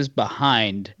Deschutes is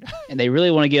behind, and they really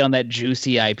want to get on that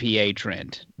juicy IPA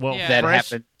trend Well, Yeah. that fresh,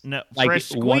 happened no, like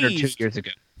Fresh 1 or 2 Squeezed- years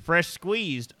ago. Fresh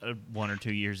Squeezed 1 or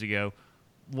 2 years ago,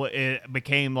 it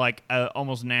became like a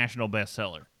almost national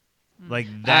bestseller. Like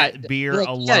that beer look,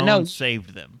 alone yeah, no.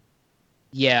 saved them.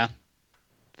 Yeah,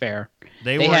 fair.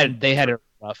 They They were had it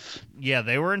rough. yeah,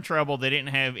 they were in trouble. They didn't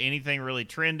have anything really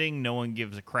trending. No one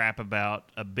gives a crap about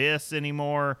Abyss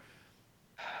anymore.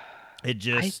 It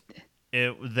just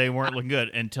they weren't looking good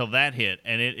until that hit,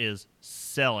 and it is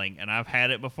selling. And I've had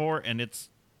it before, and it's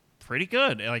pretty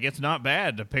good. Like it's not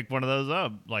bad to pick one of those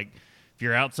up. Like if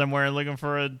you're out somewhere and looking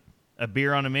for a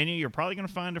beer on a menu, you're probably going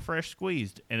to find a Fresh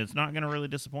Squeezed, and it's not going to really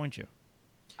disappoint you.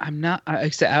 I'm not.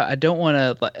 I don't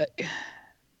want to.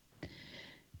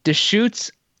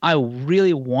 Deschutes, I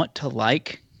really want to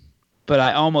like, but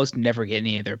I almost never get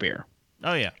any of their beer.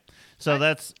 Oh yeah. So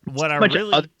that's what I Bunch really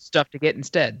of other stuff to get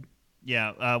instead.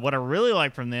 Yeah, what I really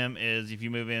like from them is if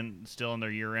you move in still in their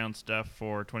year-round stuff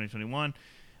for 2021,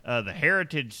 the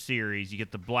Heritage Series, you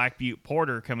get the Black Butte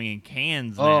Porter coming in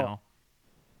cans now.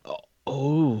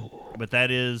 Oh, But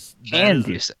that is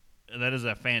Kansas. that is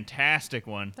a fantastic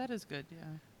one. That is good.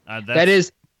 Yeah. That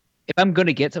is, if I'm going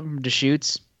to get something from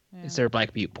Deschutes, Yeah. it's their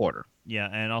Black Butte Porter. Yeah,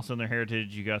 and also in their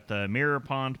Heritage, you got the Mirror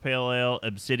Pond Pale Ale,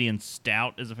 Obsidian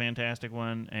Stout is a fantastic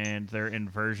one, and their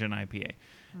Inversion IPA.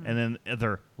 And then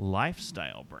their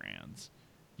lifestyle brands,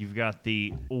 you've got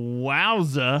the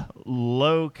Wowza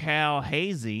Low Cal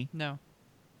Hazy, No.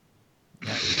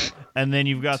 and then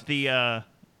you've got the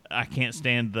I can't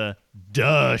stand the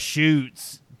Duh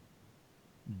Shoots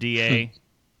DA.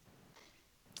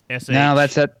 SH. No,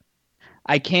 that's it.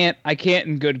 I can't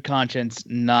in good conscience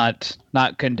not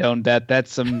condone that.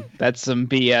 That's some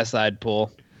BS I'd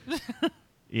pull.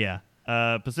 Yeah.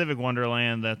 Pacific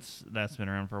Wonderland, that's been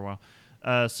around for a while.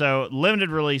 So limited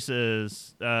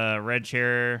releases, Red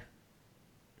Chair.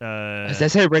 Did I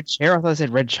say Red Chair? I thought I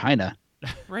said Red China.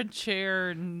 Red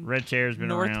Chair. Red Chair's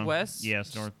been around. Northwest?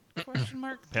 Yes, North Question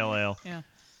mark. Pale Ale.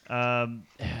 Yeah.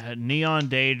 Neon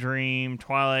Daydream,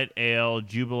 Twilight Ale,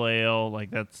 Jubilale, like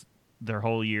that's their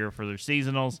whole year for their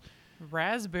seasonals.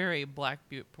 Raspberry Black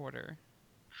Butte Porter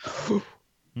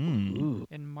Ooh.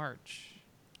 in March.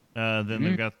 Then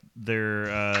they've got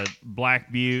their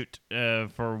Black Butte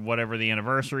for whatever the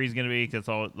anniversary is going to be. 'Cause it's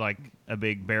all like a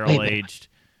big barrel aged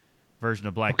version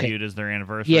of Black Butte is their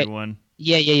anniversary one.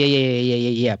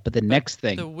 Yeah. But the next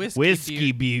thing. The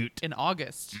Whiskey Butte. in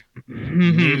August.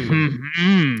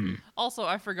 Mm. Also,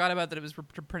 I forgot about that it was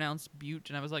pronounced Butte,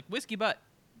 and I was like, whiskey butt.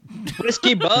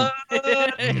 Whiskey Bud.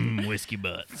 Whiskey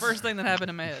Butts. First thing that happened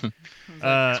in my head.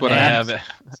 That's what I have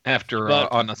after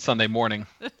on a Sunday morning.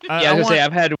 I was gonna say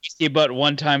I've had whiskey butt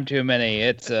one time too many.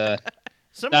 It's not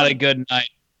a good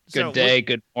night, good day,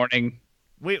 good morning.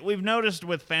 We've noticed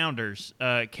with founders,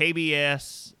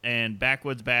 KBS and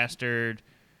Backwoods Bastard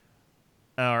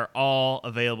are all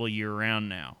available year round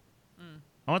now.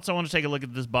 I want someone to take a look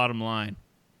at this bottom line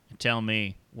and tell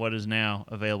me what is now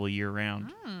available year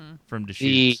round from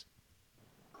Deschutes.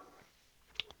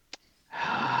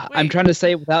 I'm trying to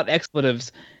say it without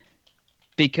expletives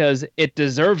because it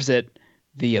deserves it.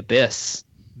 The Abyss.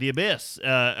 The Abyss,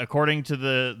 according to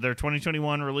their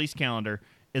 2021 release calendar,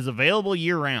 is available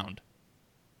year round.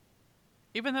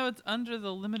 Even though it's under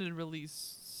the limited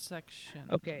release section.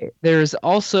 Okay. There's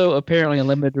also apparently a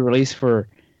limited release for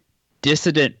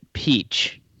Dissident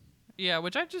Peach. Yeah,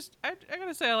 which I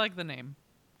gotta say I like the name.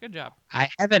 Good job. I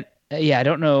haven't. I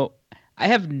don't know. I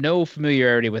have no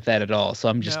familiarity with that at all, so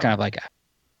I'm just kind of like.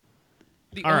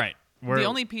 All right. The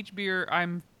only peach beer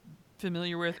I'm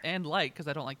familiar with and like, because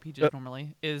I don't like peaches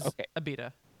normally, is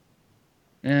Abita.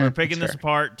 We're picking this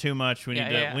apart too much. We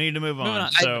need to move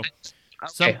on. So,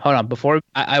 okay, hold on. Before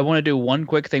I want to do one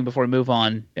quick thing before we move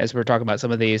on, as we're talking about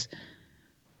some of these.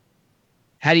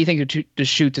 How do you think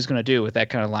Deschutes is going to do with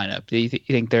that kind of lineup? Do you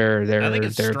think they're I think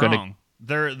it's they're strong.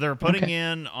 They're putting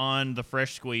in on the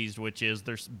fresh squeezed, which is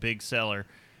their big seller,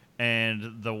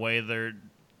 and the way they're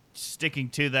sticking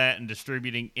to that and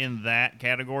distributing in that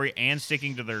category, and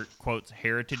sticking to their quotes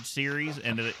heritage series.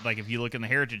 And like if you look in the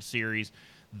heritage series,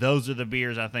 those are the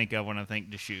beers I think of when I think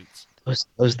Deschutes. Those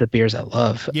are the beers I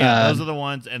love. Yeah, those are the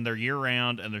ones, and they're year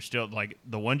round, and they're still like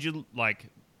the ones you like.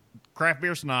 Craft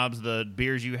beer snobs, the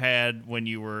beers you had when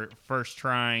you were first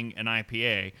trying an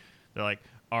IPA, they're like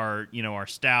our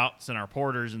stouts and our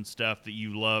porters and stuff that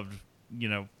you loved,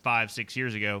 5-6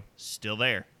 years ago, still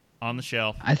there on the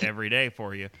shelf every day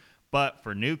for you. But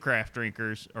for new craft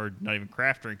drinkers, or not even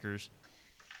craft drinkers,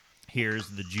 here's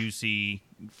the juicy,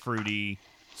 fruity,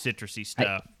 citrusy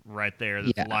stuff right there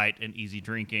that's light and easy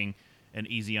drinking and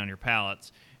easy on your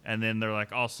palates. And then they're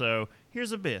like, also,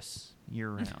 here's Abyss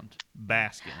year-round.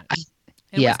 Bask in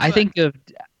it. I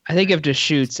think of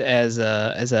Deschutes as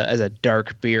a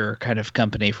dark beer kind of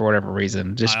company for whatever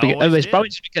reason. It's probably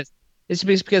just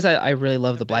because I really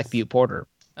love the Black Butte Porter.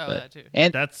 Oh, that too.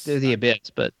 And that's the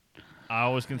Abyss, but I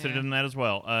always considered them that as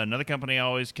well. Another company I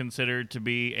always considered to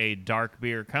be a dark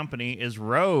beer company is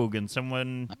Rogue, and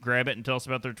someone grab it and tell us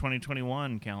about their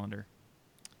 2021 calendar.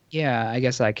 Yeah, I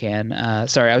guess I can.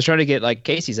 Sorry, I was trying to get like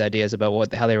Casey's ideas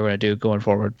about how they were going to do going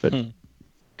forward, but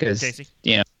because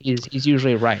he's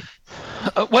usually right.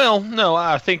 Well, no,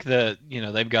 I think that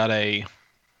they've got a.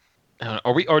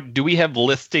 Do we have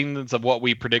listings of what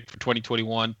we predict for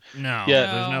 2021? No,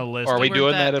 yeah, there's no list. Are we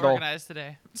doing that at all? Organized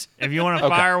today. If you want to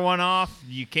fire one off,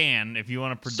 you can. If you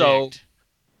want to predict.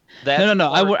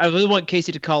 No. I really want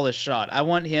Casey to call this shot. I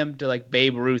want him to like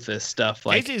Babe Ruth this stuff.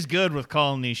 Like Casey's good with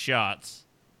calling these shots.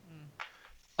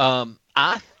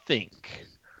 I think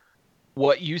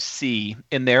what you see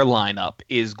in their lineup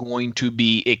is going to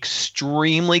be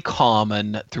extremely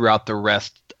common throughout the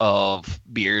rest of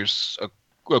beers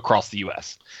across the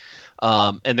U.S.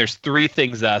 And there's three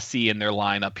things that I see in their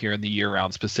lineup here in the year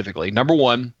round specifically. Number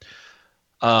one,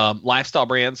 lifestyle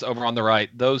brands over on the right,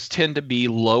 those tend to be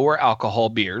lower alcohol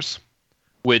beers,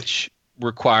 which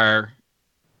require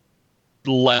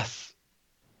less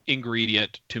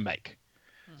ingredient to make.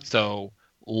 So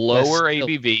lower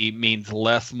ABV means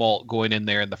less malt going in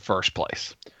there in the first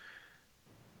place.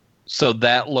 So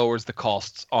that lowers the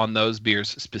costs on those beers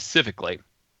specifically.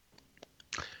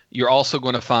 You're also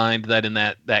going to find that in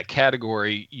that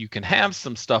category, you can have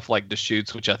some stuff like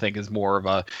Deschutes, which I think is more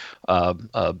of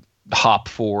a hop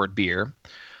forward beer.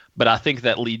 But I think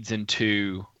that leads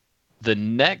into the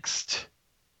next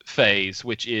phase,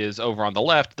 which is over on the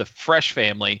left, the fresh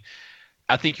family.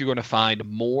 I think you're going to find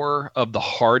more of the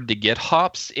hard to get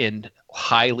hops in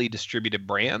highly distributed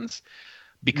brands,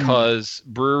 because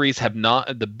breweries have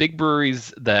not, the big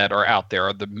breweries that are out there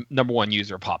are the number one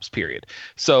user of hops, period.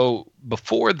 So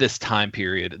before this time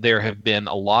period, there's been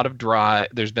a lot of drive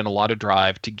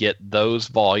to get those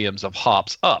volumes of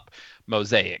hops up.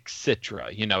 Mosaic, Citra,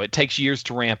 it takes years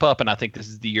to ramp up. And I think this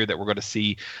is the year that we're going to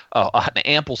see an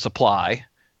ample supply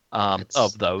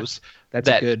of those. That's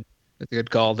a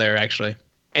good call there, actually.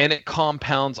 And it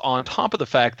compounds on top of the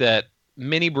fact that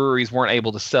many breweries weren't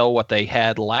able to sell what they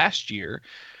had last year.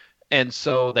 And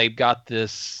so they've got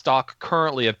this stock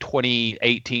currently of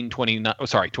 2019,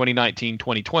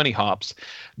 2020 hops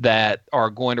that are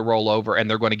going to roll over, and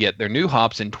they're going to get their new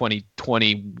hops in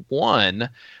 2021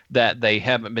 that they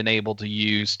haven't been able to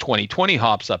use 2020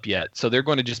 hops up yet. So they're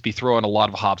going to just be throwing a lot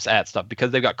of hops at stuff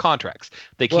because they've got contracts.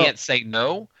 They can't say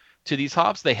no to these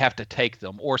hops. They have to take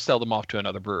them or sell them off to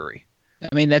another brewery.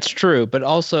 I mean, that's true, but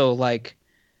also like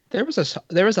there was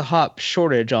a hop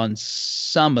shortage on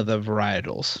some of the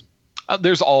varietals.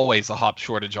 There's always a hop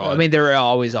shortage on. I mean, there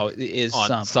always is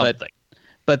on something.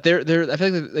 But there I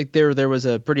feel like there was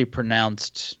a pretty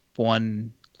pronounced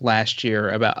one last year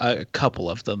about a couple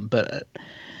of them, but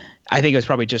I think it was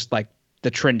probably just like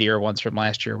the trendier ones from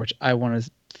last year, which I want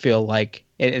to feel like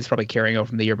it's probably carrying over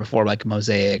from the year before, like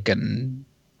Mosaic and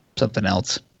something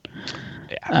else.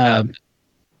 Yeah.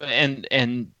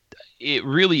 And it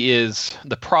really is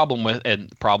the problem and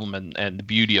the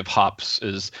beauty of hops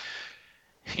is,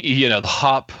 the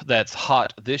hop that's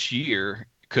hot this year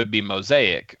could be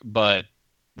Mosaic, but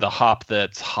the hop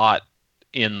that's hot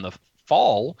in the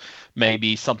fall may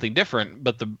be something different.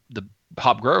 But the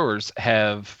hop growers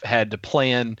have had to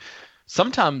plan,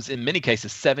 sometimes in many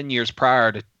cases 7 years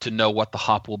prior to know what the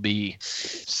hop will be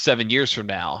 7 years from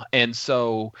now. And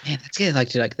so that's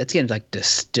getting like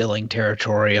distilling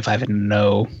territory if I even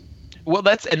know. Well,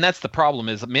 that's the problem,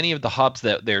 is many of the hops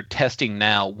that they're testing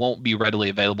now won't be readily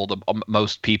available to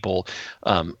most people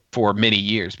for many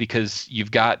years, because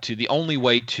the only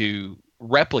way to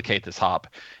replicate this hop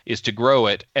is to grow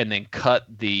it and then cut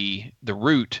the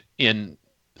root in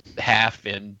half,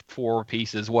 in 4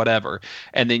 pieces, whatever,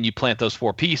 and then you plant those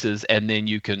 4 pieces, and then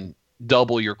you can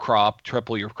double your crop,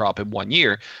 triple your crop in 1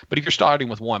 year. But if you're starting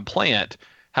with one plant,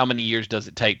 how many years does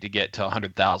it take to get to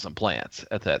 100,000 plants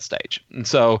at that stage? And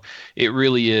so it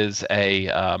really is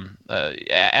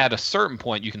at a certain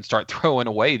point you can start throwing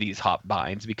away these hop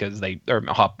bines because or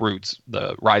hop roots,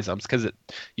 the rhizomes, because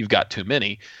you've got too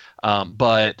many.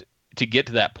 But to get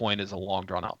to that point is a long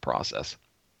drawn out process,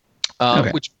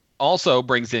 which also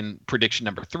brings in prediction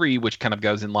number 3, which kind of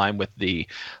goes in line with the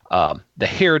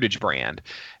Heritage brand.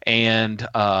 And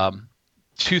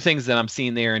two things that I'm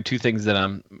seeing there, and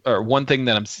one thing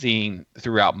that I'm seeing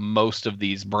throughout most of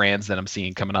these brands that I'm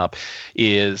seeing coming up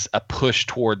is a push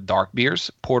toward dark beers,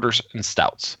 porters, and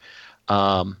stouts.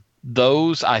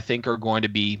 Those I think are going to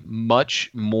be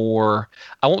much more,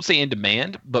 I won't say in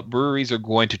demand, but breweries are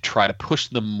going to try to push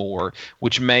them more,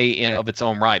 which may in of its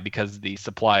own right, because the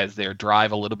supply is there,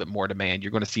 drive a little bit more demand.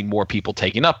 You're going to see more people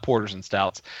taking up porters and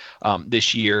stouts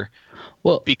this year,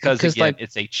 because again,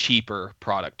 it's a cheaper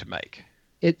product to make.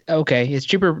 It's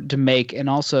cheaper to make, and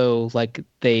also like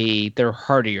they're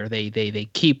hardier. They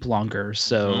keep longer.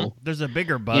 So there's a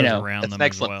bigger buzz around them. That's an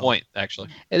excellent point, actually.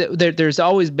 There's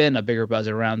always been a bigger buzz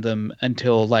around them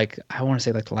until like I want to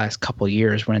say like the last couple of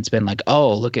years, when it's been like,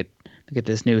 oh, look at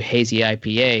this new hazy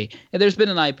IPA. And there's been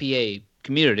an IPA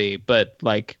community, but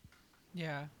like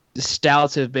the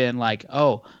stouts have been like,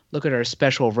 oh, look at our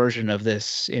special version of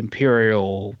this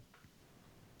imperial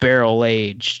barrel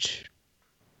aged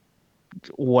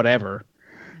whatever,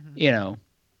 and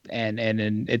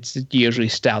it's usually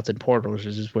stouts and porters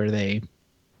is where they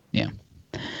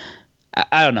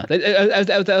I don't know.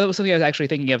 That was something I was actually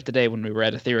thinking of today when we were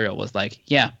at Ethereal. Was like,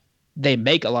 yeah, they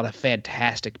make a lot of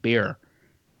fantastic beer,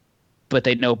 but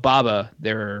they know Baba,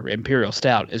 their imperial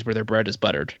stout, is where their bread is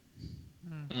buttered.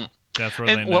 That's where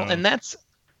they And know. well, and that's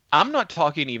I'm not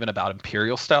talking even about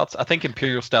imperial stouts. I think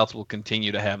imperial stouts will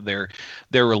continue to have their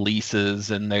releases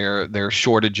and their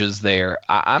shortages there.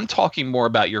 I'm talking more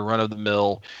about your run of the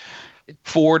mill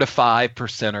 4 to 5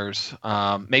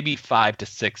 percenters, maybe 5 to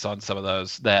 6 on some of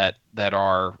those that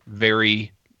are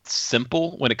very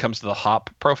simple when it comes to the hop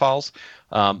profiles,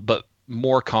 but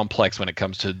more complex when it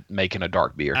comes to making a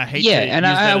dark beer. I hate Yeah, to and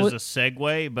use I that would- as a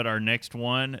segue, but our next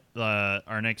one,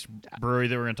 our next brewery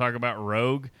that we're going to talk about,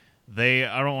 Rogue, I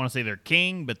don't want to say they're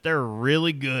king, but they're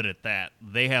really good at that.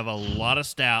 They have a lot of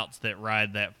stouts that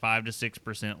ride that 5 to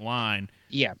 6% line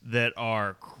Yeah. that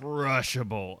are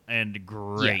crushable and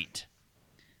great.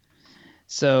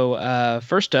 So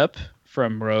first up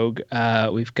from Rogue,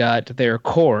 we've got their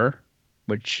core,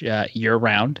 which year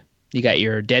round. You got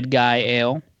your Dead Guy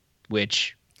Ale,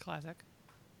 which, Classic.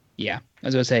 yeah, I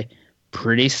was gonna say,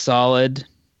 pretty solid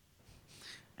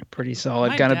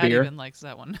My kind of dad beer. even likes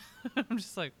that one. I'm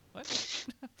just like, what?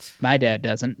 My dad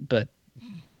doesn't, but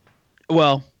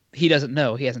well, he doesn't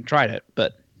know. He hasn't tried it.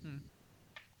 But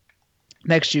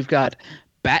next, you've got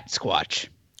Bat Squatch,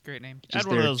 Great name. which is Had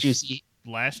one of their those juicy.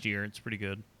 last year. It's pretty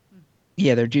good.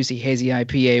 Yeah, their juicy hazy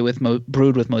IPA with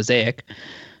brewed with Mosaic.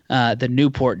 The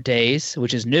Newport Days,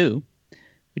 which is new,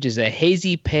 which is a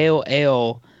hazy pale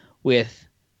ale with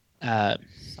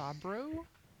Sabro?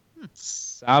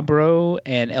 Sabro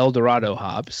and El Dorado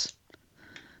hops.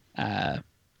 I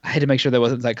had to make sure there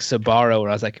wasn't like Sabaro, where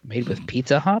I was like, made with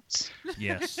pizza hops.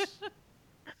 Yes.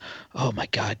 Oh my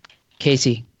God,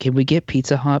 Casey, can we get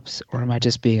pizza hops, or am I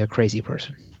just being a crazy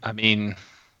person? I mean,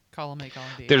 Column A, column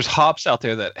B. there's hops out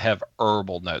there that have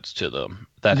herbal notes to them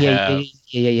that Yeah.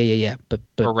 have But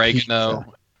oregano,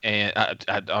 pizza. and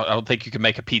I don't think you can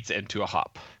make a pizza into a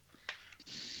hop.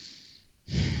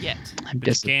 Yet. But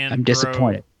you can I'm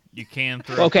disappointed. You can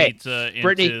throw Okay, pizza into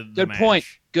Brittany, the good mash. point.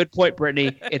 Good point,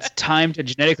 Brittany. It's time to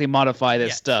genetically modify this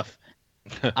Yes. stuff.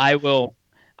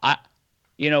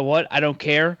 You know what? I don't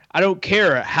care. I don't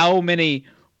care how many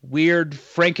weird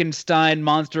Frankenstein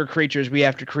monster creatures we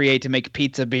have to create to make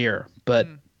pizza beer. But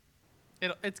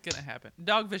It's going to happen.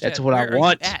 Dogfish That's Head, what I where are you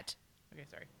want. at? Okay,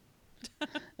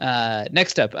 sorry.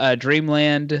 next up,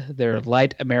 Dreamland, their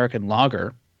light American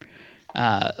lager.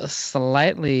 A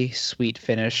slightly sweet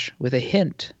finish with a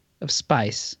hint of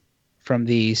spice from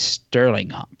the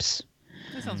Sterling hops.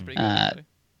 That sounds pretty good. Uh, actually.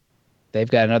 They've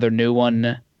got another new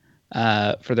one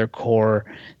for their core,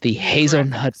 the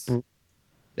hazelnut,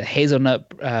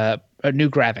 graphics. new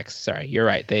graphics. Sorry, you're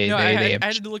right. They No, I have.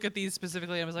 had to look at these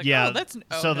specifically. I was like, Yeah. oh, that's.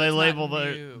 Oh, so no, they it's not label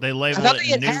new. they I label thought it they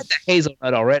had new. had the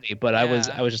hazelnut already, but I was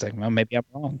Yeah. just like, well, maybe I'm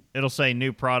wrong. It'll say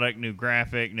new product, new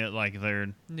graphic, like they're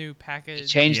New They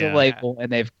package. changed Yeah. the label,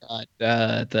 and they've got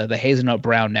the hazelnut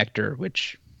brown nectar,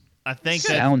 which I think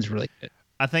that sounds really good.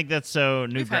 I think that's so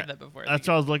new. We've had that before. That's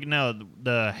what I was looking now.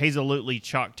 The Hazelutely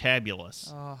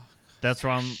Chalktabulous. Oh, That's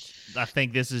where I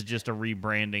think this is just a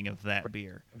rebranding of that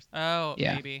beer.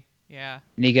 Yeah. Maybe. Yeah.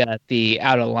 And you got the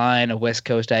Out of Line, a West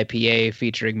Coast IPA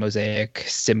featuring Mosaic,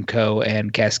 Simcoe,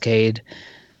 and Cascade.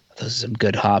 Those are some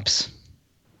good hops.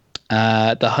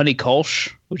 The Honey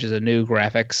Kolsch, which is a new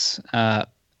graphics. I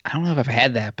don't know if I've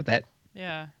had that, but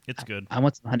Yeah. It's good. I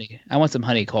want some honey. I want some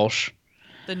Honey Kolsch.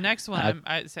 The next one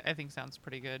I think sounds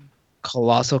pretty good.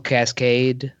 Colossal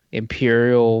Cascade,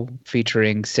 Imperial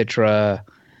featuring Citra,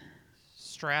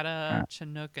 Strata,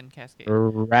 Chinook, and Cascade.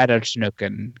 Rada Chinook,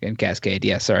 and Cascade.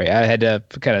 Yeah, sorry. I had to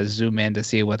kind of zoom in to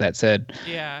see what that said.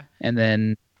 Yeah. And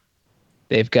then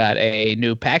they've got a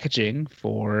new packaging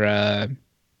for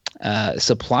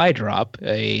Supply Drop,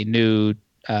 a new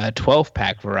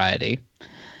 12-pack variety.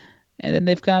 And then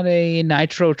they've got a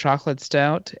Nitro Chocolate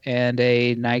Stout and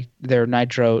their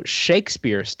Nitro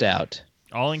Shakespeare Stout.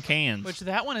 All in cans. Which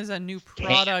that one is a new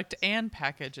product and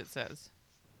package, it says.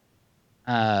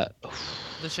 Uh,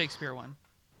 The Shakespeare one.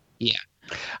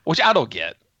 Which I don't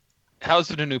get. How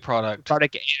is it a new product?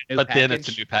 product and a new But then it's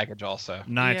package. a new package also.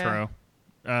 Nitro.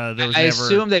 There was I never.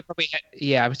 assume they probably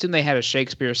I assume they had a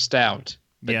Shakespeare Stout,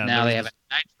 but Yeah, now there they have was-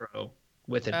 a Nitro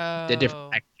with the different Oh.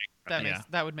 packaging. Yeah.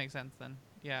 That would make sense then.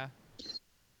 Yeah.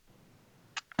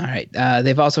 All right.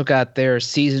 They've also got their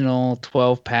seasonal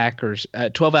 12-pack or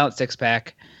 12-ounce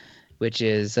 6-pack, which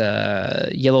is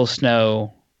Yellow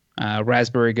Snow,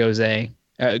 Raspberry Goza,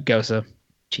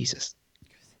 Jesus,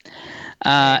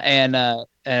 and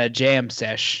Jam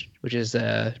Sesh, which is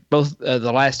both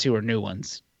the last two are new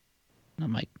ones.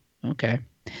 I'm like, okay.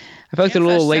 I feel like they're a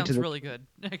little late to sounds the really good,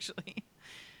 actually.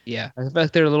 Yeah, I feel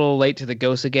like they're a little late to the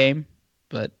Gosa game,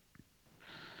 but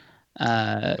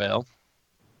Well,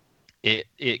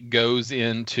 it goes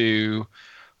into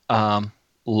low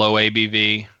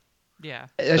ABV. Yeah.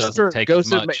 that's Doesn't true. take as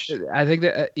Gosa, much. I think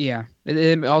that yeah.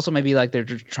 It also maybe like they're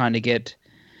just trying to get.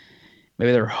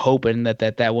 Maybe they're hoping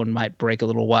that one might break a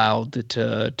little while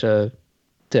to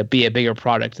be a bigger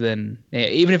product than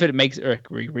even if it makes or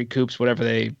recoups whatever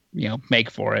they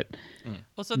make for it.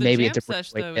 Well, so the Maybe Jam it's a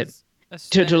Sesh, way though, to- is a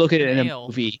To look at it an in a ale.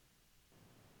 movie.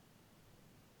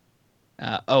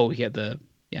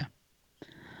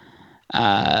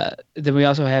 Then we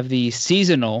also have the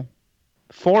seasonal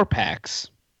 4-packs,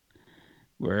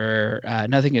 where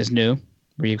nothing is new.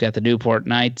 Where you've got the Newport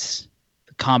Knights,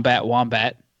 the Combat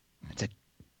Wombat.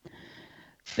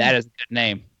 That is a good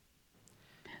name.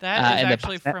 That is and the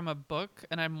actually pi- from a book,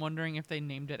 and I'm wondering if they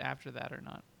named it after that or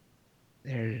not.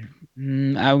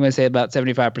 I'm going to say about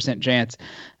 75% chance.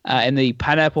 And the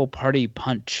Pineapple Party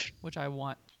Punch. Which I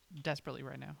want desperately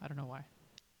right now. I don't know why.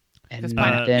 And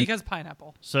Because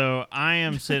pineapple. So I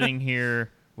am sitting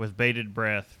here with bated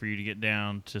breath for you to get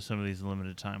down to some of these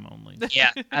limited time only.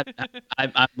 yeah,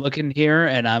 I'm looking here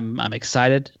and I'm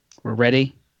excited. We're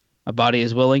ready. My body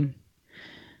is willing.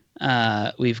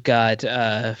 We've got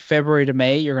February to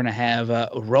May. You're going to have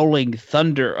Rolling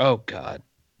Thunder. Oh, God.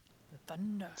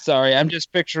 Thunder. Sorry, I'm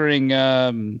just picturing,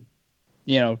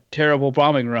 terrible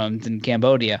bombing runs in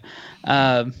Cambodia.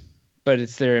 But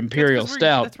it's their Imperial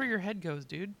Stout. That's where your head goes,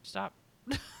 dude. Stop.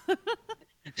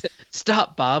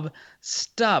 Stop, Bob.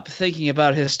 Stop thinking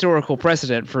about historical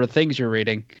precedent for things you're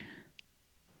reading.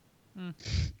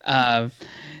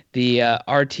 The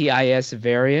RTIS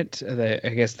variant,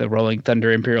 the Rolling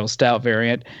Thunder Imperial Stout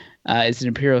variant, is an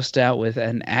Imperial Stout with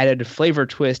an added flavor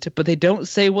twist, but they don't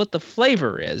say what the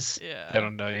flavor is. Yeah. I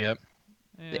don't know yet.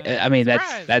 Yeah. I mean,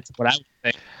 Surprise. that's what I would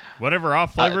think. Whatever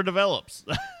off flavor develops.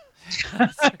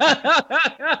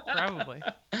 Probably.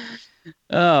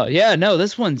 Oh yeah, no,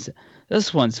 this one's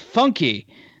funky.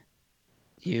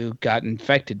 You got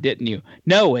infected, didn't you?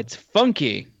 No, it's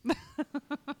funky.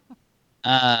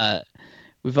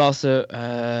 We've also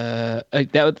let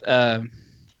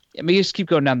me just keep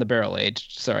going down the barrel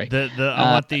age. Sorry.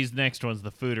 I want these next ones,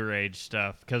 the Fooder Age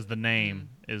stuff, because the name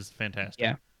is fantastic.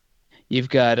 Yeah. You've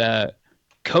got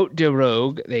Côte de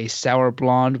Rogue, a sour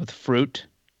blonde with fruit.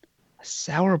 A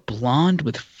sour blonde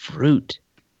with fruit.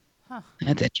 Huh.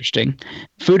 That's interesting.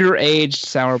 Fooder aged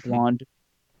sour blonde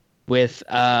with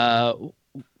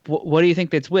what do you think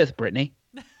that's with, Brittany?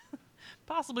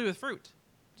 Possibly with fruit.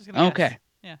 Just gonna Okay. guess.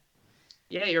 Yeah.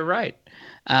 Yeah, you're right.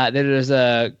 Then there's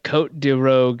a Côte de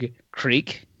Rogue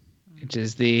Creek, which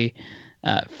is the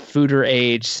Fooder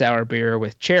aged sour beer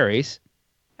with cherries.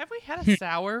 Have we had a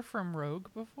sour from Rogue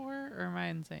before, or am I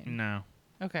insane? No.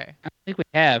 Okay. I think we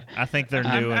have. I think they're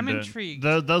I'm- new. I'm into, intrigued.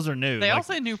 Those are new. They like- all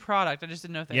say new product. I just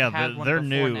didn't know if they yeah, had one they're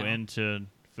before new now. into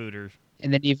Fooders.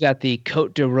 And then you've got the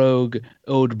Côte de Rogue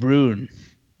Ode Brune,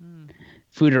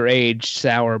 Fooder aged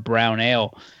sour brown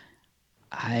ale.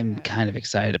 I'm kind of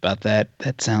excited about that.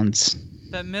 That sounds.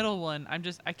 That middle one, I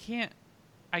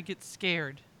get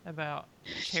scared about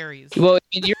cherries. Well, I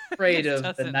mean, you're afraid It's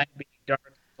of the tussin. night being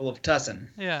dark, full of tussin.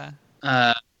 Yeah.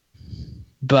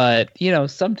 But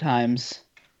sometimes,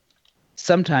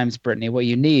 Brittany, what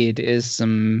you need is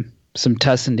some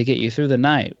tussin to get you through the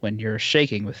night when you're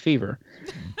shaking with fever.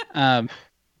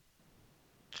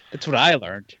 That's what I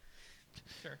learned.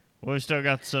 Sure. Well, we've still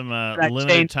got some Right,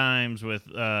 limited Shane. times with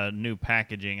new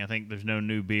packaging. I think there's no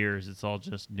new beers. It's all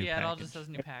just new Yeah, it all package. just says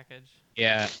new package.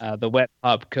 Yeah, the Wet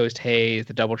Pop Coast Haze,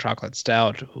 the Double Chocolate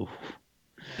Stout. Ooh.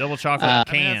 Double chocolate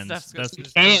I mean, cans. that stuff's That's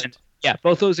good. Cans. Yeah,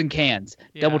 both those in cans.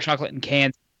 Yeah. Double chocolate in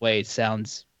cans. Wait,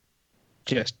 sounds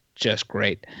just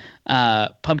great.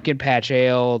 Pumpkin Patch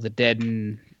Ale, the Dead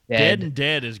and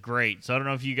Dead is great. So I don't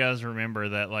know if you guys remember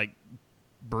that, like,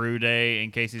 brew day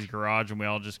in Casey's garage, and we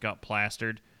all just got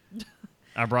plastered.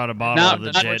 I brought a bottle Not of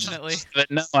the Dead. unfortunately.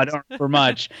 But no, I don't remember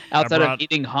much outside brought- of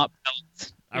eating hot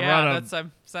pellets. I yeah, brought a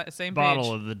that's same bottle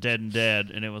page. of the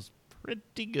Dead, and it was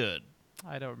pretty good.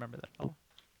 I don't remember that at all.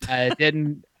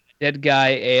 Dead Guy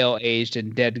Ale aged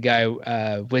in Dead Guy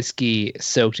whiskey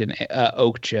soaked in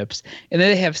oak chips, and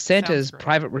then they have Santa's Sounds great.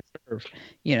 Private Reserve.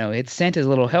 It's Santa's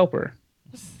little helper.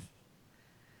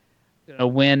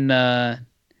 When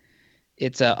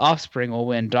its offspring will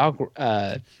win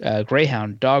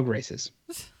greyhound dog races.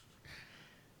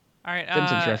 All right.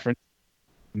 Simpsons reference.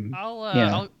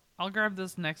 I'll grab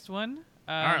this next one.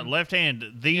 All right, Left Hand,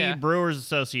 the yeah. Brewers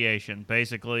Association,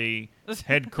 basically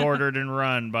headquartered and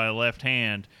run by Left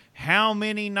Hand. How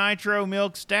many Nitro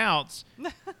Milk Stouts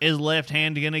is Left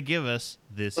Hand going to give us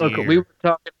this Look, year? we were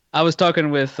talking I was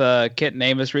talking with Kent and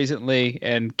Amos recently,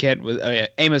 and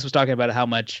Amos was talking about how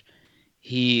much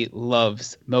he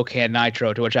loves Mocan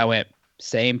Nitro, to which I went,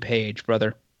 same page,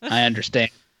 brother. I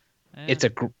understand. Yeah.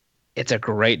 It's a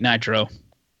great nitro.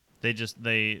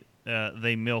 They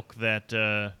milk that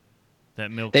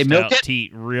milk They milk stout it?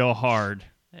 teat real hard.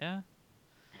 Yeah,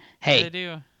 Hey, they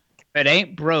do. if it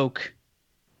ain't broke,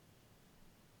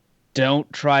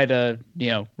 don't try to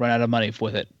run out of money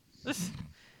with it.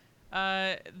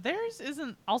 Theirs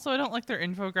isn't. Also, I don't like their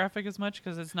infographic as much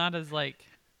because it's not as like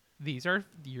these are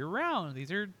year round.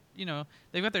 These are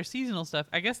they've got their seasonal stuff.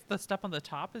 I guess the stuff on the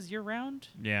top is year round.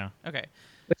 Yeah. Okay.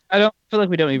 I don't feel like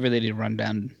we don't really need to run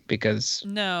down because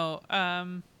No.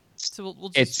 So we'll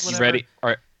just It's You whatever. ready?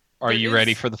 Are There you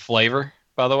ready is- for the flavor?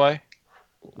 By the way,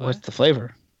 what's the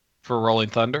flavor? for Rolling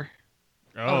Thunder.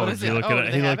 what is he it? looked Oh, at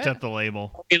do he they have looked it? at the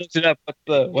label. He looked it up. What's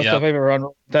the Yep. flavor on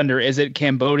Thunder? Is it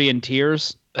Cambodian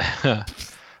tears? A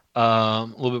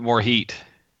little bit more heat.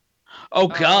 Oh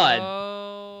God!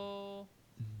 Oh.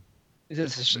 Is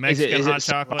it Mexican hot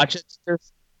chocolate? Rochester?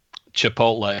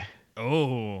 Chipotle.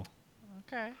 Oh,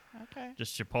 Okay. Okay.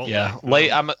 just Chipotle. Yeah,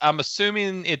 Oh. I'm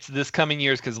assuming it's this coming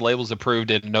year's because the label's approved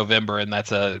in November, and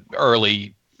that's a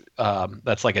early.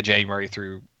 That's like a January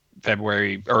through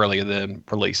February earlier than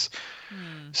release.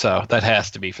 Hmm. So that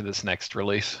has to be for this next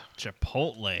release.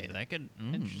 Chipotle. That could.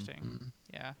 Interesting.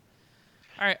 Yeah.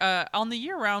 All right. On the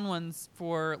year-round ones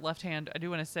for Left Hand, I do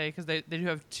want to say because they do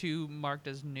have 2 marked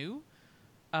as new.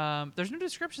 There's no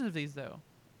descriptions of these though,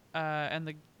 and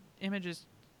the image is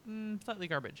slightly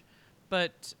garbage.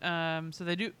 But so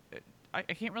they do. I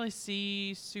can't really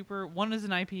see super. One is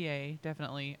an IPA,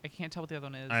 definitely. I can't tell what the other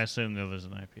one is. I assume the other's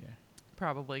an IPA.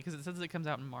 Probably because it says it comes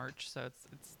out in March, so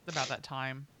it's about that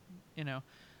time,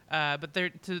 But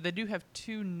they do have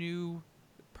 2 new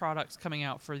products coming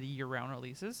out for the year-round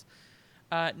releases.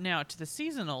 Now to the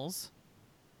seasonals,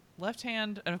 Left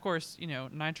Hand, and of course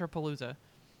Nitropalooza.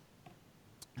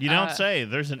 You don't say.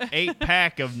 There's an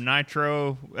 8-pack of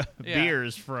nitro Yeah.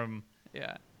 beers from.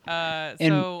 Yeah.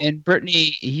 And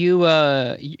Brittany,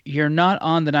 you're not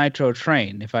on the Nitro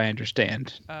train, if I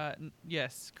understand.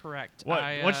 Yes, correct. What?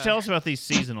 Why don't you tell us about these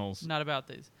seasonals? Not about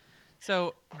these.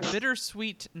 So,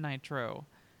 Bittersweet Nitro.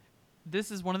 This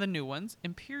is one of the new ones.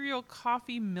 Imperial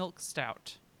Coffee Milk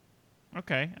Stout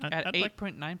Okay, at I'd like-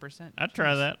 8.9%. I'd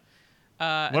try that.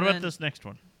 And What about then this next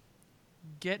one?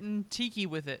 Getting tiki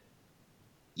with it.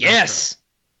 Yes.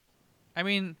 I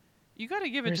mean, you got to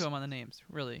give it to Where's- him on the names,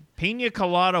 really. Pina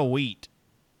colada wheat.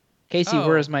 Casey, Oh.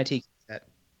 where is my tiki set?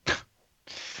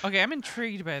 Okay, I'm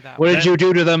intrigued by that. What one. did you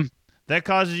do to them? That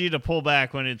causes you to pull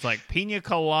back when it's like pina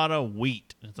colada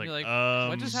wheat. It's like, You're like,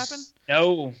 what just happened?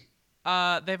 No.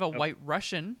 They have a White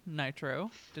Russian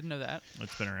Nitro. Didn't know that.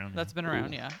 It's been around. That's been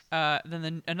around, yeah.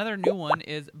 Then another new one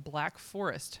is Black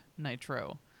Forest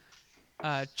Nitro.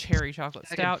 Cherry chocolate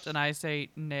stout, and I say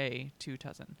nay to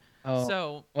Tussen. Oh.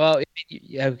 So Well,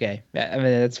 okay. I mean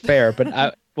that's fair,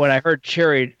 but when I heard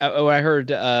cherry, when I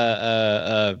heard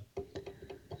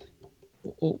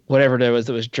whatever it was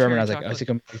that was German, Cherry I was like, chocolate.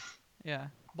 thinking, yeah,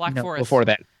 Black no, Forest. before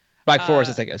that, Black Forest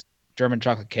Uh, is like a German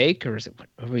chocolate cake, or is it? What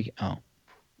are we? Oh,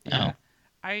 Yeah.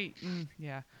 oh.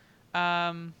 Yeah.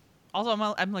 Also,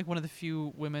 I'm like one of the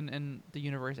few women in the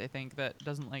universe, I think, that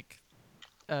doesn't like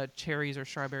cherries or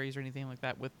strawberries or anything like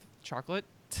that with chocolate.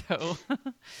 So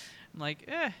I'm like,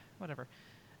 whatever.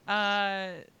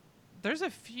 There's a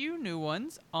few new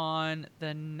ones on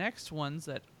the next ones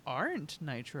that aren't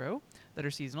Nitro that are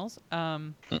seasonals.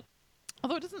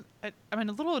 Although it doesn't, I'm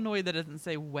a little annoyed that it doesn't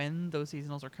say when those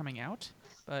seasonals are coming out,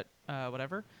 but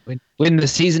whatever. When the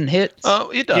season hits, Oh,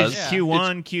 it does. Yeah.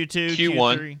 Q1, Q2,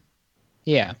 Q1. Q3.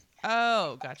 yeah.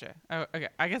 Oh, gotcha. Oh, okay.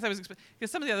 I guess I was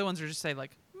because some of the other ones are just say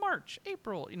like March,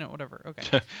 April, whatever.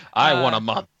 Okay. I want a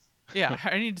month. Yeah,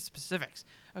 I need specifics.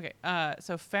 Okay.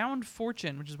 So Found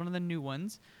Fortune, which is one of the new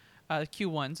ones,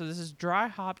 Q1. So this is dry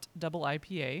hopped double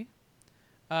IPA.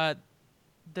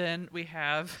 Then we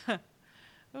have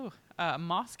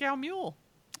Moscow Mule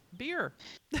beer.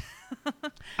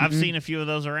 I've seen a few of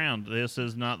those around. This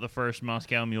is not the first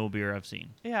Moscow Mule beer I've seen.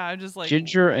 Yeah, I'm just like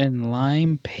Ginger and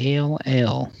lime pale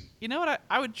ale. You know what?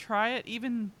 I would try it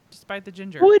even despite the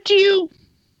ginger. Would you?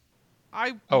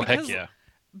 Oh, heck because- yeah.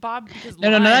 Bob. Because No,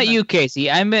 lime, not you, Casey.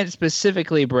 I meant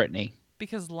specifically Brittany.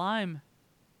 Because lime.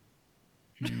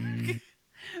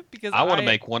 Because I want to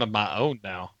make one of my own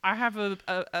now. I have a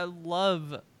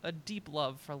deep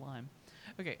love for lime.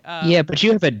 Okay. Yeah, but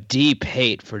you have a deep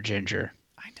hate for ginger.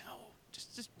 I know.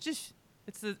 Just.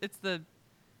 It's the.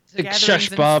 Like, gatherings shush,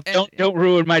 and- Bob. and- Don't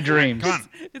ruin my dreams. Come on.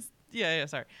 It's yeah.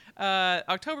 Sorry.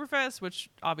 Oktoberfest, which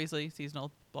obviously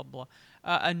seasonal. Blah blah.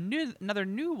 Another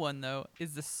new one though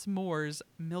is the S'mores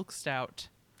Milk Stout.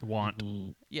 Want.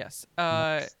 Yes.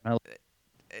 Smell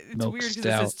It's Milk weird because it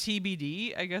stout. says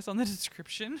TBD, I guess, on the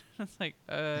description. It's like,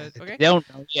 okay. They don't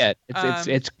know yet. It's Um,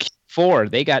 Q4.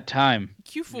 They got time.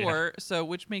 Q4, so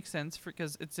which makes sense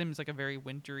because it seems like a very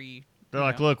wintry. They're you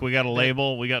like, know. look, we got a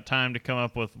label. We got time to come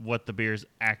up with what the beer's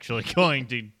actually going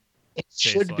to. It Tastes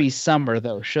should be like. summer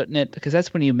though, shouldn't it? Because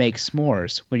that's when you make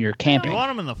s'mores when you're You camping. want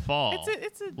them in the fall.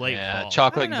 It's a late Yeah, fall.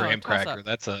 chocolate I and don't know, graham toss-up. cracker.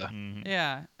 That's a Mhm.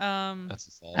 yeah. that's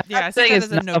a fall. Yeah, I'm I see saying that it's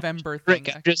as a not November drink.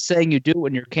 thing. I'm just saying you do it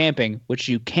when you're camping, which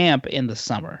you camp in the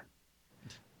summer.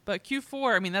 But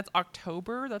Q4, I mean, that's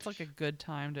October. That's like a good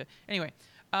time to. Anyway,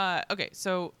 okay.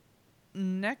 So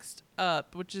next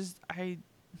up, which is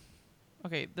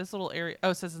Okay, this little area.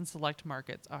 Oh, it says in select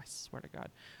markets. Oh, I swear to God.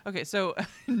 Okay, so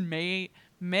in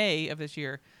May of this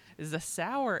year is the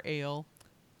sour ale,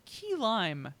 key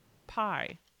lime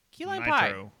pie, key lime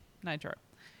pie, nitro,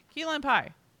 key lime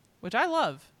pie, which I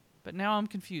love. But now I'm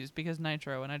confused because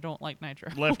nitro, and I don't like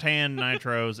nitro. Left hand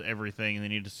nitros everything, and they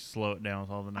need to slow it down with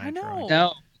all the nitro. I know.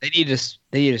 No, they need to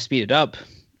speed it up.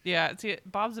 Yeah, see,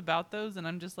 Bob's about those, and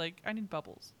I'm just like, I need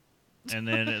bubbles. And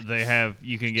then they have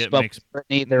you can get But mixed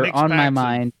Brittany, they're mixed on my packs of-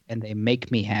 mind and they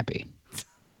make me happy.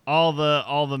 all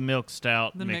the milk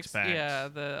stout The mixed packs.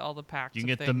 yeah, all the packs. You can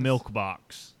of get the things. milk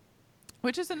box.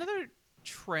 Which is another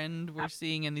trend we're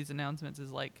seeing in these announcements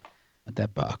is like With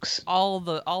that box. all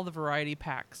the variety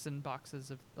packs and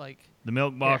boxes of like The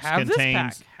milk box have this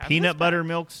contains pack, have peanut this butter pack.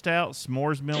 milk stout,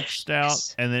 s'mores milk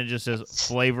stout, and then it just says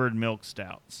flavored milk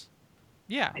stouts.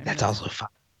 yeah. I mean, That's also fine.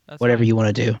 that's Whatever fine. you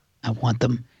want to do. I want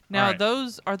them. Now Alright.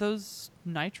 are those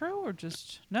nitro or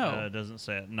just no? It doesn't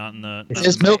say it. Not in the. It not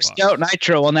says in the Milk box. Stout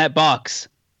Nitro on that box.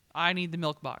 I need the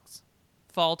milk box.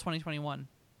 Fall 2021.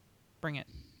 Bring it.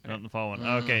 Not in the fall one.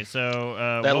 Okay,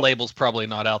 so That what- label's probably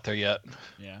not out there yet.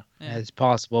 Yeah. Yeah. It's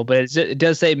possible, but it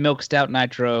does say Milk Stout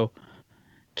Nitro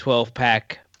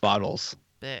 12-pack bottles.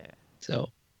 Bleh.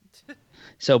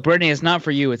 So Brittany, it's not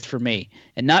for you, it's for me.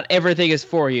 And not everything is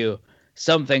for you.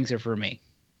 Some things are for me.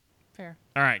 Fair.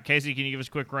 All right, Casey, can you give us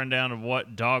a quick rundown of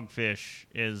what Dogfish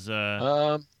is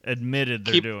Um, admitted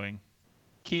they're keep- doing?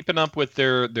 keeping up with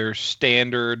their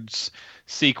standards,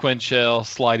 sequential,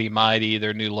 slidey mighty,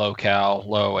 their new low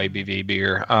ABV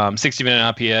beer,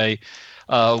 60-minute IPA.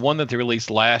 One that they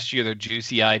released last year, their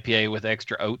juicy IPA with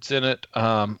extra oats in it,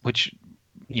 which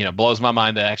blows my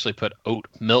mind. They actually put oat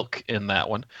milk in that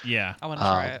one. Yeah, I want to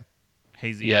try it.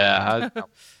 hazy. Yeah,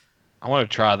 I want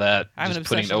to try that. I have an Just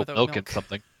putting obsession oat with oat milk in milk.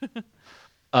 something.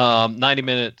 90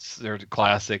 minutes. There's a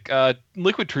classic.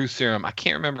 Liquid Truth Serum. I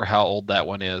can't remember how old that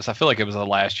one is. I feel like it was a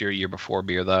last year before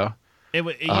beer though. It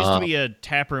used to be a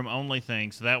taproom only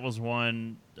thing, so that was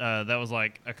one that was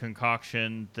like a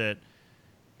concoction that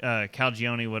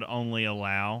Calgione would only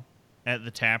allow at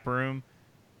the taproom,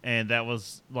 and that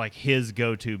was like his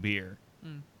go-to beer.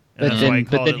 And But that's then- why he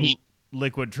but called then it he-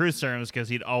 Liquid Truth Serums, because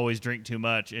he'd always drink too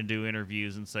much and do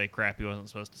interviews and say crap he wasn't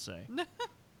supposed to say.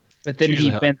 But then Usually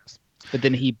he how- bent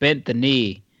the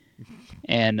knee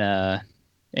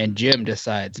and Jim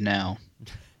decides now.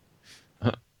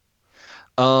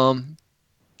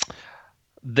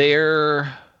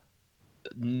 Their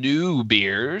new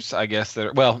beers, I guess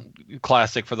they're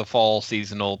classic for the fall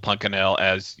seasonal pumpkin ale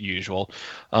as usual.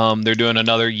 They're doing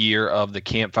another year of the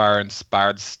campfire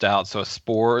inspired stout, so a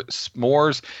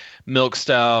s'mores milk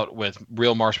stout with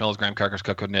real marshmallows, graham crackers,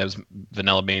 cocoa nibs,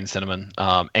 vanilla bean, cinnamon,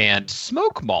 and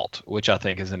smoke malt, which I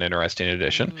think is an interesting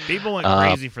addition. People went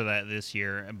crazy for that this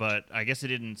year, but I guess it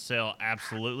didn't sell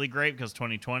absolutely great because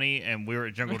 2020, and we were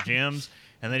at Jungle Gyms,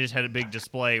 and they just had a big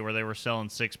display where they were selling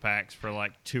 6-packs for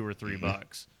like $2 or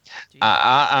 $3.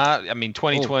 I mean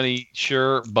 2020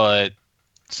 sure, but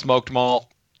smoked malt,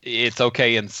 it's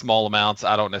okay in small amounts.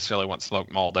 I don't necessarily want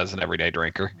smoked malt as an everyday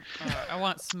drinker. I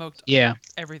want smoked Yeah.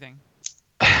 everything.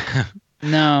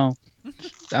 No.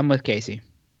 I'm with Casey.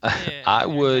 I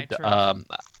would nitro.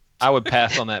 I would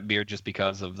pass on that beer just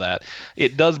because of that.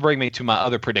 It does bring me to my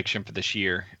other prediction for this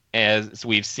year, as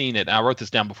we've seen it. And I wrote this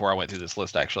down before I went through this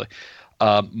list actually.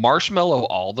 Marshmallow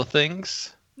all the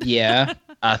things. Yeah.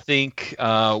 I think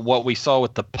what we saw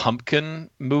with the pumpkin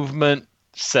movement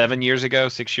 6 years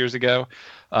ago,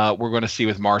 we're going to see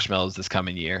with marshmallows this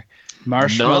coming year.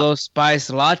 Marshmallow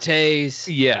spice lattes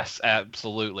Yes,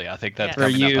 absolutely. I think that's Yes.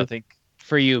 coming For up. you. I think,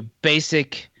 for you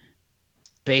basic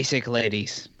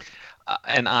ladies.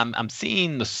 and I'm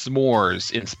seeing the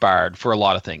s'mores inspired for a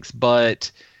lot of things,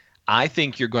 but I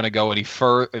think you're going to go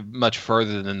much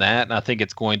further than that, and I think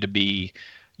it's going to be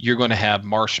you're going to have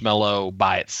marshmallow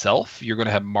by itself. You're going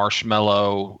to have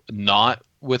marshmallow not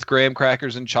with graham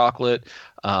crackers and chocolate.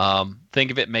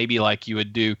 Think of it maybe like you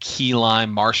would do key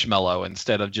lime marshmallow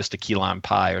instead of just a key lime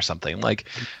pie or something, like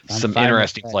I'm some fine with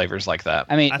interesting that. flavors like that.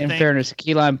 I mean, I in think- fairness,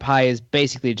 key lime pie is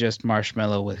basically just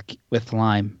marshmallow with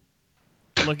lime.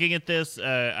 Looking at this,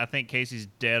 I think Casey's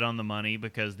dead on the money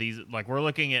because these, like, we're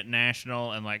looking at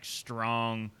national and like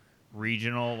strong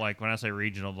regional. Like when I say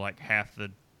regional, like half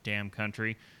the damn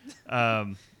country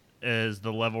is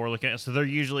the level we're looking at. So they're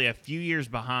usually a few years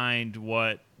behind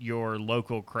what your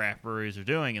local craft breweries are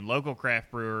doing, and local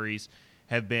craft breweries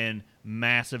have been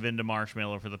massive into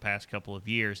marshmallow for the past couple of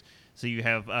years. So you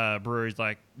have breweries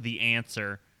like The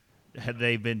Answer.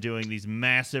 They've been doing these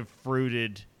massive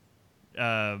fruited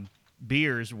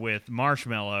beers with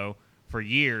marshmallow for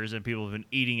years, and people have been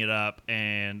eating it up.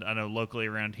 And I know locally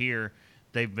around here,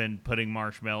 they've been putting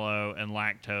marshmallow and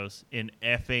lactose in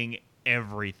effing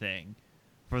everything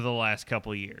for the last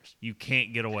couple of years. You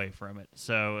can't get away from it.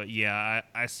 So, yeah,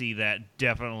 I see that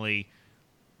definitely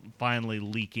finally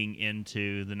leaking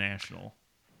into the national.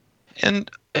 And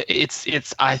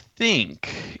it's I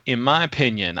think, in my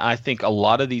opinion, I think a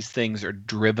lot of these things are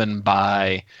driven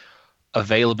by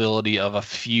availability of a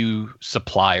few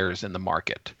suppliers in the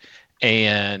market,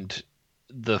 and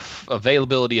the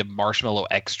availability of marshmallow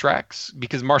extracts,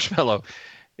 because marshmallow,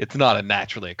 it's not a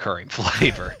naturally occurring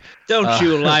flavor. Don't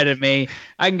you lie to me.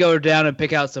 I can go down and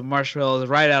pick out some marshmallows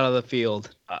right out of the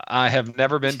field. I have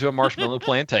never been to a marshmallow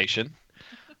plantation.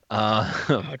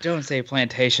 Oh, don't say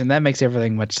plantation. That makes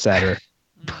everything much sadder.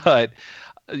 But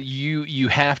you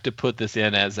have to put this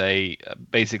in as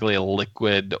basically a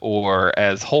liquid or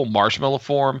as whole marshmallow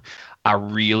form. I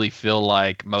really feel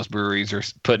like most breweries are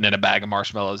putting in a bag of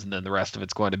marshmallows and then the rest of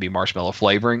it's going to be marshmallow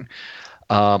flavoring.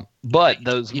 But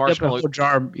those You dump a marshmallow, whole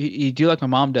jar. You do like my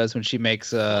mom does when she makes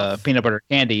peanut butter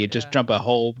candy. You just Yeah. dump a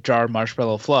whole jar of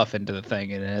marshmallow fluff into the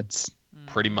thing, and it's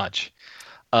pretty much.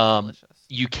 Delicious.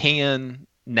 You can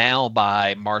now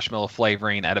buy marshmallow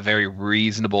flavoring at a very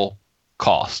reasonable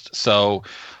cost. So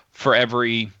for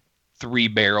every 3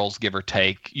 barrels, give or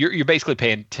take, you're basically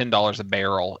paying $10 a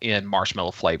barrel in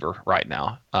marshmallow flavor right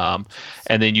now.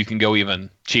 And then you can go even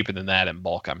cheaper than that in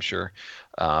bulk, I'm sure.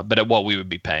 But at what we would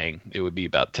be paying, it would be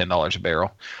about $10 a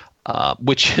barrel,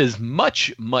 which is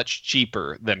much, much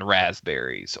cheaper than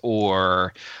raspberries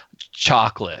or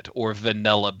chocolate or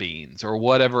vanilla beans or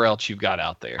whatever else you've got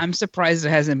out there. I'm surprised it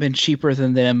hasn't been cheaper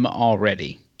than them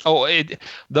already. Oh,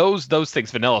 those things,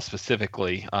 vanilla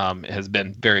specifically, has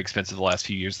been very expensive the last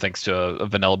few years thanks to a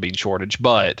vanilla bean shortage,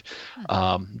 but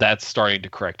that's starting to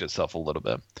correct itself a little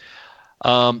bit.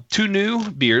 2 new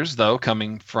beers, though,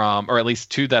 coming from, or at least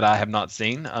 2 that I have not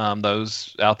seen.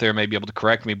 Those out there may be able to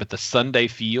correct me, but the Sunday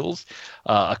Feels,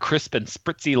 a crisp and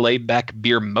spritzy laid-back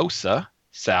beer mosa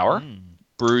sour,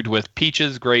 brewed with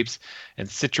peaches, grapes, and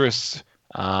citrus.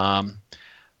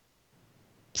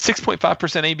 6.5%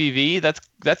 ABV.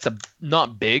 That's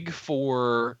not big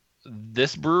for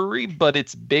this brewery, but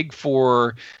it's big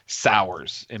for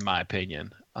sours, in my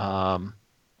opinion.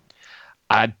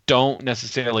 I don't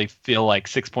necessarily feel like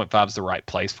 6.5 is the right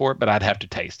place for it, but I'd have to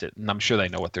taste it, and I'm sure they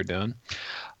know what they're doing.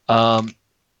 I'd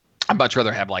much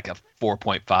rather have like a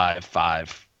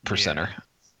 4.55 percenter.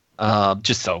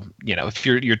 Just so, if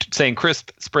you're saying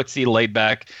crisp, spritzy, laid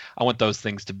back, I want those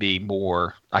things to be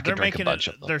more, I can drink a bunch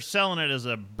of them. They're selling it as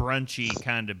a brunchy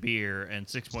kind of beer, and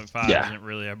 6.5 Yeah. isn't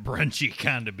really a brunchy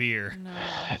kind of beer. No.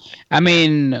 I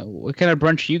mean, what kind of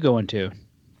brunch are you going to?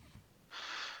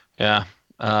 Yeah.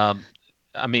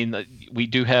 I mean, we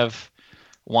do have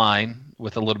wine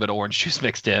with a little bit of orange juice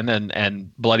mixed in,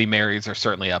 and Bloody Marys are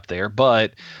certainly up there,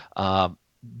 but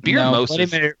beer No,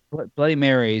 mosas, Bloody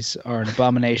Marys are an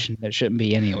abomination that shouldn't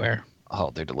be anywhere.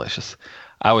 oh, they're delicious.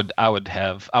 I want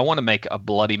to make a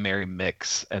Bloody Mary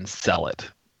mix and sell it,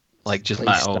 like just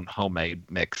my Please own homemade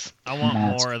mix. I want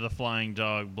Nasty. more of the Flying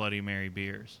Dog Bloody Mary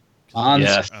beers. 'Cause On they're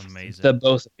Yes. amazing. The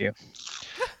both of you.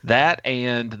 That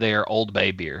and their Old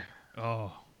Bay beer.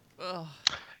 Oh, Ugh.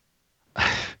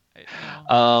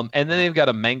 No. And then they've got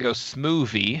a mango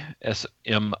smoothie,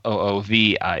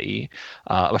 SMOOVIE,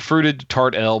 a fruited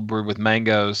tart ale brewed with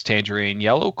mangoes, tangerine,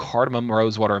 yellow cardamom,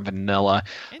 rosewater, and vanilla.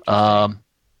 Interesting.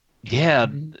 Yeah,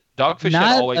 Dogfish Not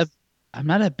had always. I'm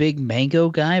not a big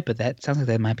mango guy, but that sounds like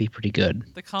that might be pretty good.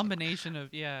 The combination of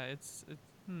it's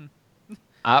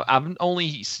I've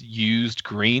only used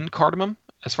green cardamom,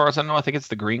 as far as I know. I think it's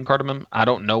the green cardamom. I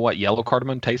don't know what yellow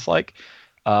cardamom tastes like.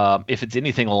 If it's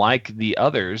anything like the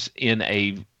others in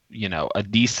a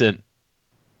decent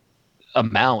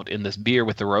amount in this beer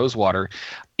with the rosewater,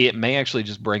 it may actually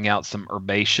just bring out some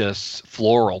herbaceous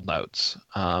floral notes.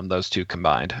 Those two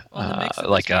combined, well, the mix of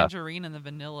like the tangerine and the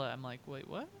vanilla. I'm like, wait,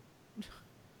 what?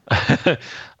 I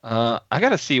got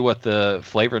to see what the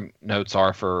flavor notes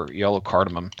are for yellow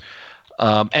cardamom.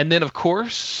 And then, of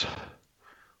course,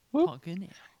 Pumpkin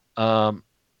um,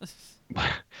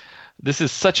 this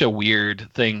is such a weird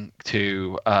thing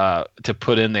to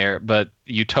put in there, but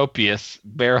Utopias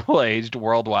Barrel Aged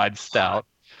Worldwide Stout.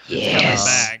 Coming Yes.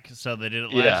 back. So they did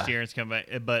it Yeah. last year. It's coming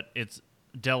back, but it's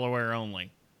Delaware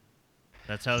only.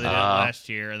 That's how they did it last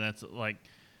year, and that's like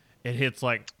it hits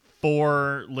like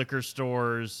 4 liquor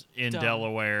stores in Dumb.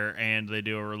 Delaware, and they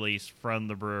do a release from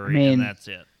the brewery, I mean- and that's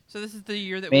it. So this is the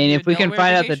year that I mean, we do if we can Delaware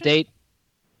find out the vacation?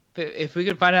 date, if we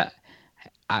can find out, They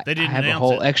I didn't have a announce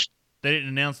whole it. extra. They didn't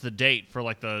announce the date for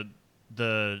like the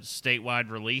statewide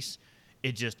release.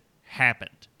 It just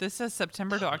happened. This says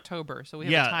September to October, so we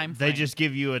have Yeah, a time they frame. just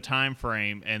give you a time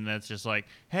frame, and that's just like,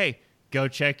 hey, go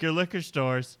check your liquor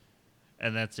stores,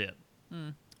 and that's it.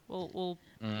 We'll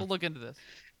look into this.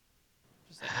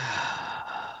 Just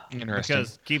saying. Interesting.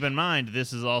 Because keep in mind,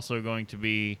 this is also going to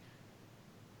be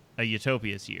a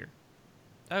Utopias year.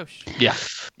 Oh, Yeah,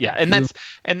 and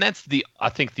that's the I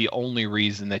think the only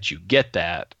reason that you get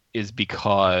that is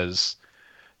because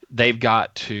they've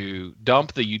got to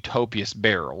dump the Utopias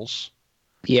barrels,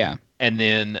 Yeah. and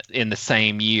then in the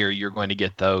same year you're going to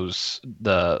get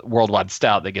the worldwide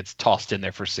stout that gets tossed in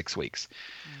there for 6 weeks.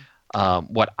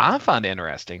 What I find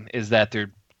interesting is that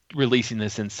they're releasing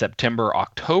this in September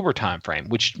October timeframe,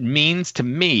 which means to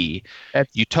me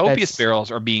Utopias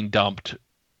barrels are being dumped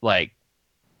like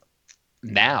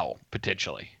now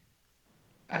potentially,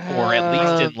 or at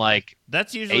least in like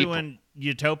That's usually April. when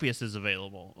Utopias is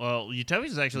available. Well,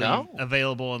 Utopias is actually No.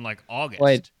 available in like August.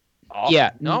 Wait.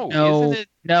 Yeah. no, No. isn't it?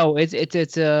 No.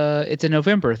 It's a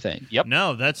November thing. Yep.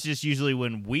 No, that's just usually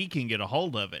when we can get a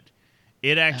hold of it.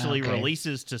 It actually Okay.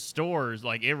 releases to stores,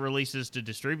 like it releases to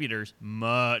distributors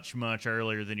much, much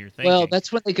earlier than you're thinking. Well,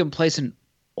 that's when they can place an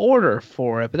order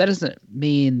for it, but that doesn't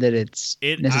mean that it's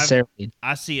necessarily.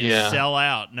 I see it Yeah. sell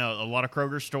out. No, a lot of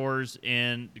Kroger stores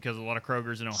because a lot of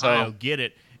Krogers in Ohio So- get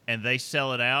it, and they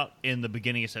sell it out in the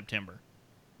beginning of September.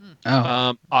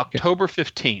 Oh, October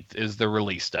 15th is the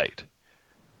release date.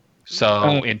 So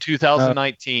Uh, in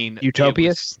 2019,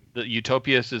 Utopias? the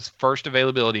Utopias' first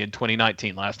availability in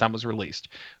 2019, last time it was released,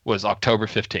 was October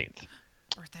 15th.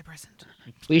 birthday present.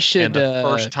 we should. And the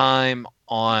first time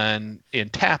in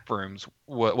tap rooms,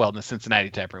 well, in the Cincinnati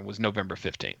tap room, was November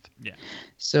 15th.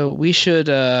 So we should.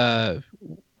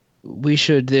 We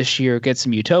should this year get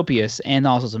some Utopias and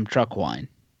also some truck wine,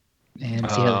 and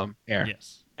see how they Um, compare.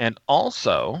 Yes. And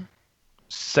also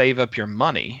save up your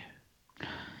money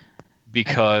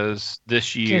because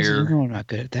this You year know I'm not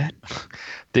good at that.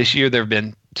 there have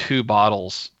been two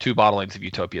bottlings of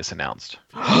Utopias announced.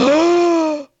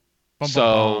 Bum,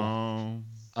 So- bum,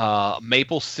 bum.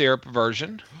 Maple syrup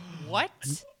version. What?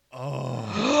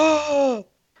 Oh,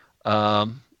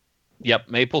 Yep,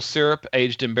 maple syrup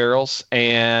aged in barrels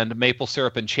and maple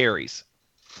syrup and cherries.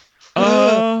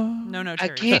 No, I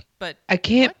cherries. can't- But I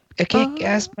can't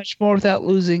ask much more without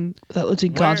losing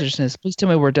consciousness. Please tell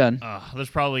me we're done.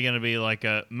 there's probably going to be like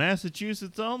a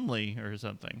Massachusetts only or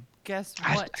something. guess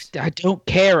I, what? I don't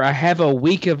care. I have a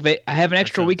week of I have an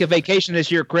extra sounds- week of vacation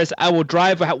this year, Chris. I will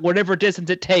drive whatever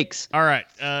distance it takes. All right,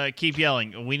 keep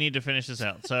yelling. We need to finish this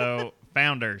out. So,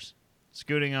 founders,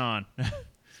 scooting on.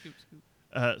 Scoop,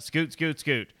 scoop. Scoot, scoot,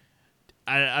 scoot.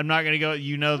 I'm not going to go.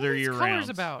 You know What they're are these year colors round.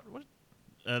 about? What?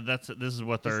 This is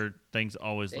what their things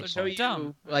always They look show like. you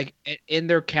Dumb. like in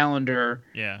their calendar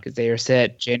Yeah. because they are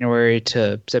set January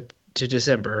to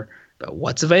December, but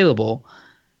what's available,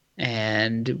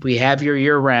 and we have your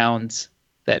year rounds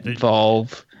that They-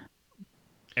 involve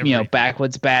Every-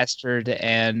 Backwoods Bastard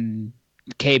and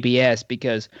KBS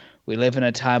because we live in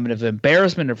a time of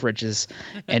embarrassment of riches,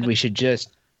 and we should just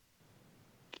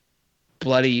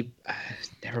bloody.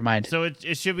 Never mind. So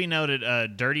it should be noted,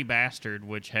 Dirty Bastard,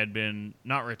 which had been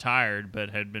not retired but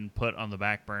had been put on the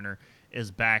back burner, is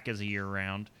back as a year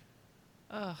round,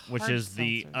 Ugh, which hard is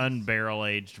the seltzers. unbarrel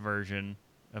aged version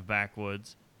of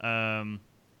Backwoods.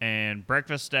 And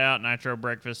Breakfast Stout, Nitro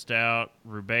Breakfast Stout,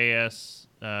 Rubaeus,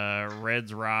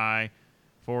 Red's Rye,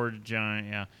 Ford Giant.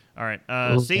 Yeah. All right.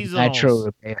 Ooh, the Seasonals.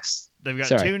 Nitro Rubaeus. They've got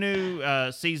Sorry. 2 new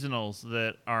seasonals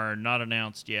that are not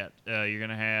announced yet. You're going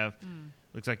to have,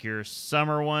 looks like your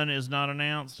summer one is not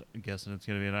announced. I'm guessing it's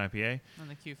going to be an IPA. on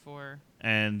the Q4.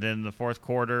 And then the fourth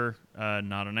quarter,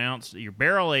 not announced. Your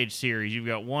barrel age series, you've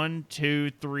got 1,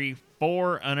 2, 3,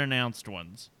 4 unannounced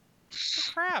ones.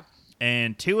 Oh, crap.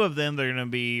 And 2 of them, they're going to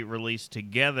be released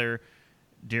together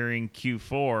during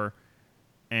Q4.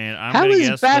 And I'm How going to is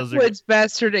guess those are. Backwoods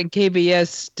Bastard and KBS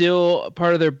still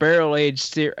part of their barrel age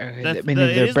series? I That's mean,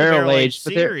 it they're is the barrel aged, aged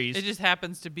but they're series. It just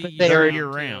happens to be But they're year too.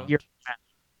 round. year-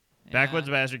 Backwoods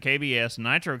Bastard KBS,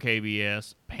 Nitro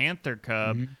KBS, Panther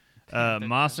Cup,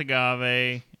 Mas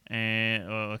Agave, and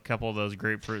a couple of those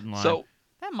grapefruit and lime. So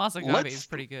That Masagave is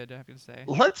pretty good, I have to say.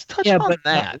 let's touch Yeah, on but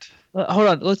that. Hold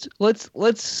on. Let's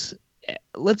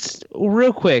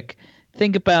real quick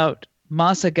think about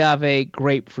Masagave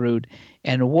grapefruit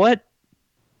and what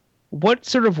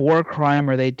sort of war crime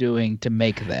are they doing to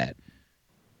make that?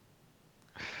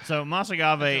 So Mas I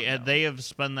don't Agave, know. they have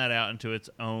spun that out into its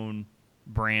own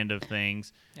brand of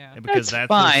things Yeah. because That's that's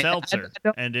fine. the seltzer, I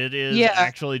don't- and it is Yeah,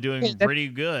 actually doing yeah, that- pretty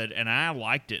good. And I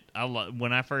liked it.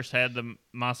 When I first had the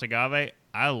Mas Agave,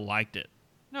 I liked it.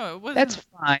 No, it wasn't. That's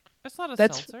fine. It's not a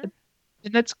That's seltzer.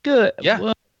 and that's good. Yeah.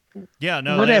 Well, Yeah,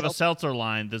 no, they have Whatever. a seltzer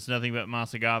line that's nothing but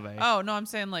Mas Agave. Oh no, I'm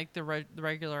saying like the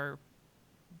regular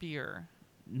beer.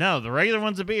 No, the regular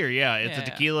one's a beer. Yeah, it's Yeah. a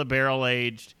tequila barrel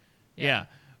aged. Yeah.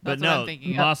 But That's what I'm no,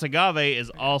 thinking of. Mas Agave is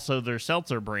also their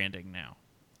seltzer branding now.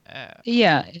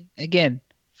 yeah. Again,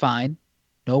 fine.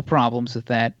 No problems with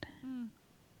that. Hmm.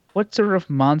 What sort of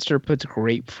monster puts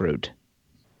grapefruit?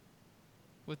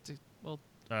 With the, well,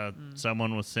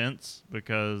 Someone with sense,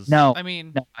 because No, I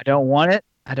mean, no, I don't want it.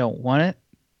 I don't want it.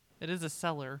 it is a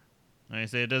cellar. like I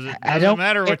say, it doesn't I don't-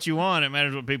 matter what you want. It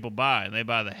matters what people buy, and they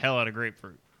buy the hell out of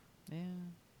grapefruit. Yeah.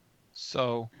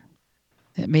 So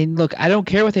I mean, look, I don't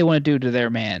care what they want to do to their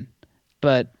man,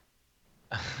 but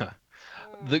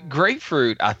the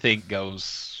grapefruit, I think,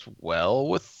 goes well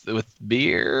with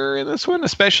beer in this one.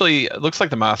 Especially, it looks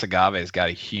like the Mas Agave's got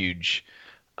a huge,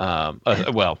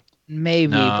 well,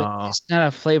 maybe No. but it's not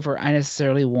a flavor I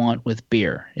necessarily want with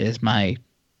beer. Is my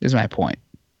point.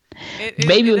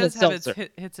 Maybe it with a does have its seltzer.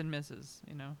 hits and misses,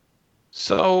 you know.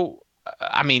 so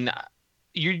I mean,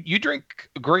 you drink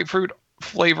grapefruit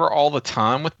flavor all the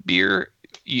time with beer.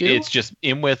 Do? It's just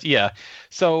in with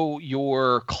So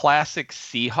your classic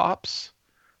sea hops,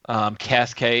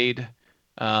 Cascade,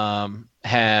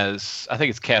 has, I think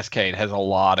it's Cascade, has a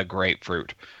lot of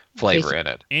grapefruit flavor in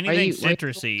it. Anything you- why you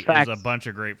citrusy is facts? a bunch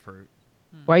of grapefruit.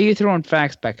 Why are you throwing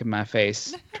facts back in my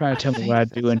face, trying to tell me what I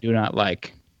do and do not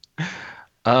like?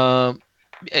 Yeah,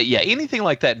 anything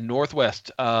like that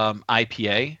Northwest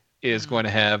IPA is going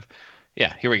to have.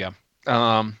 Yeah, here we go.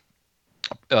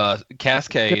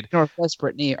 Cascade, Northwest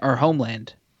Brittany, our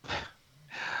homeland.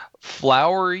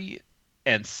 flowery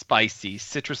and spicy,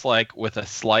 citrus-like with a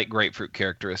slight grapefruit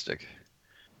characteristic.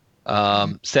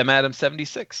 Sam Adams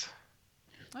 76.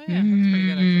 Oh yeah, that's pretty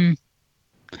good actually.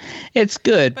 It's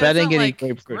good, but I it's didn't not get any like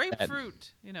grapefruit.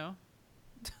 grapefruit, you know.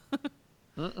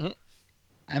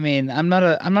 I mean, I'm not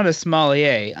a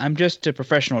sommelier. I'm just a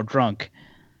professional drunk.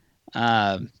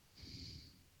 I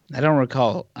don't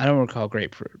recall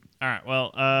grapefruit. All right,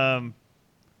 well,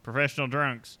 professional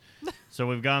drunks. So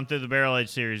we've gone through the barrel age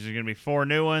series. There's going to be 4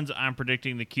 new ones. I'm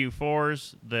predicting the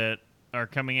Q4s that are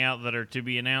coming out that are to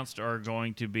be announced are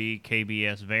going to be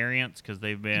KBS variants because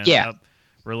they've been up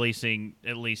releasing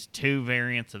at least 2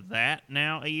 variants of that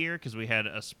now a year because we had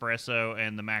espresso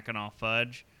and the Mackinac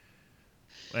fudge.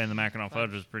 And the Mackinac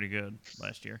fudge was pretty good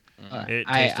last year. It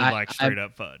tasted like straight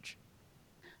up fudge.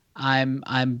 I'm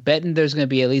betting there's going to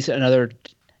be at least another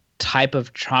type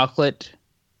of chocolate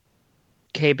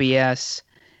KBS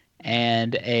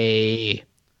and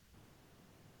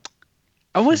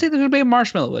I want to say there's going to be a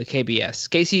marshmallow with KBS.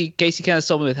 Casey kind of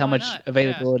sold me with how Why much not?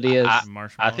 availability is. I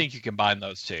Marshmallow. think you combine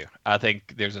those two. I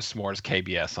think there's a s'mores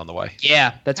KBS on the way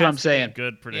Yeah, that's what I'm That's saying.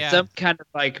 Good prediction. Yeah. Some kind of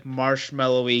like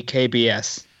marshmallowy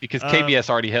KBS. because KBS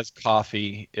already has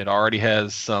coffee. It already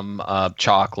has some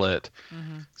chocolate.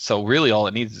 Mhm. So really, all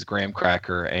it needs is graham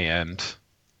cracker and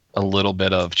a little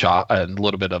bit of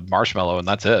marshmallow, and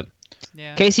that's it.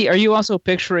 Yeah. Casey, are you also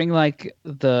picturing like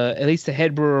at least the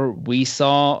head brewer we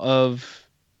saw of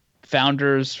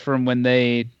Founders from when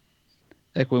we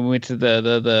went to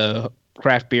the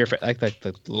craft beer like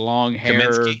the long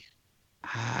hair, Kaminsky.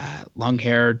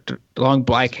 long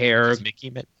black hair. Is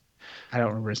Mickey I don't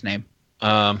remember his name.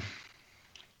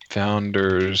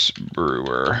 Founders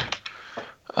Brewer.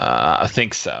 I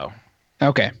think so.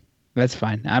 Okay, that's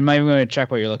fine. I'm not even going to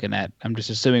check what you're looking at. I'm just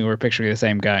assuming we're picturing the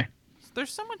same guy.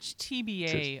 There's so much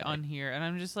TBA on here, and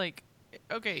I'm just like,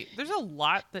 okay, there's a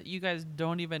lot that you guys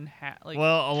don't even have. Like,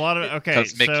 Well, a lot of okay,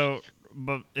 'Cause Mickey- so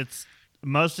but it's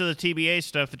most of the TBA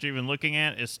stuff that you're even looking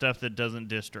at is stuff that doesn't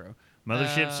distro.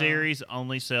 Mothership Oh. series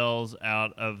only sells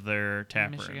out of their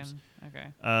tap Michigan. rooms. Okay.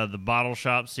 The Bottle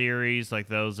Shop series, like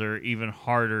those are even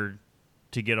harder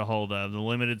to get a hold of. The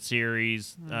limited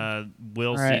series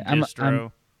will see Alright, I'm-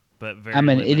 distro, but very I'm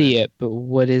an limited. idiot, but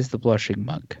what is the blushing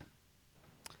monk?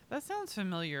 That sounds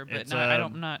familiar, but It's, no, I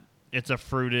don't. Not. It's a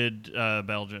fruited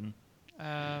Belgian.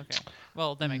 Okay.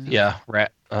 Well, that makes sense. Yeah,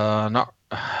 not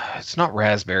it's not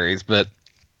raspberries, but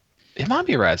It might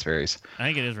be raspberries. I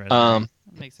think it is raspberry.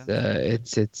 That makes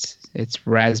sense. It's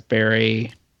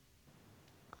raspberry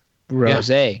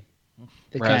rosé.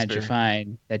 The kind you Raspberry.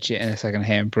 find that you in a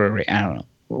secondhand brewery. I don't know.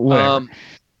 Whatever.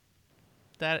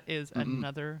 That is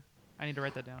another. I need to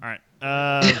write that down. All right.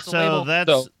 That's a So label. that's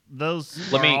So,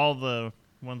 those let are me- all the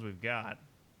ones we've got.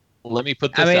 Let me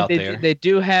put I this mean, out there. they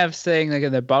do have saying like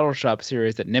in the Bottle Shop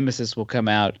series that Nemesis will come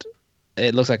out.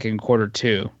 It looks like in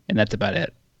Q2, and that's about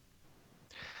it.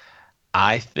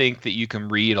 I think that you can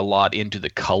read a lot into the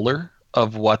color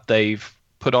of what they've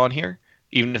put on here,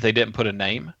 even if they didn't put a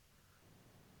name.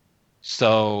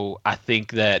 So I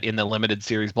think that in the limited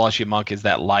series, Blushy Monk is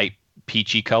that light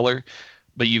peachy color,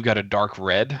 but you've got a dark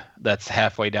red that's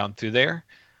halfway down through there.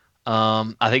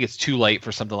 I think it's too late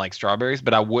for something like strawberries,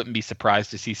 but I wouldn't be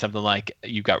surprised to see something like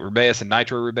you've got Rubeus and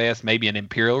Nitro Rubeus, maybe an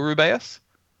Imperial Rubeus.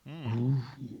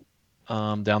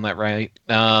 Down that right.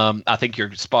 I think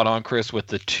you're spot on, Chris, with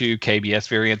the 2 KBS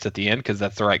variants at the end because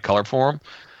that's the right color for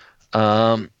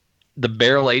them. The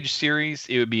Barrel Age series,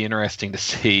 it would be interesting to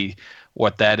see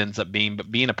what that ends up being.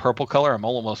 But being a purple color, I'm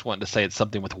almost wanting to say it's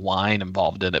something with wine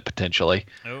involved in it potentially.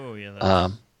 Oh yeah,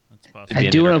 that's possible. It'd be I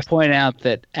do want to interesting. point out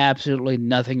that absolutely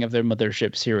nothing of their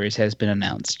Mothership series has been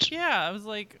announced. Yeah, I was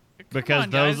like, come Because on,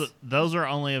 guys. those are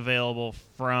only available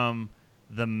from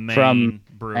the main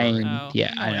brewery. main- Oh,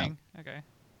 yeah, I know. annoying. Okay.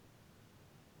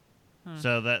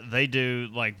 So that they do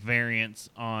like variants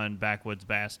on Backwoods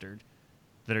Bastard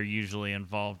that are usually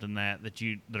involved in that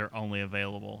are only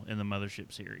available in the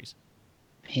Mothership series.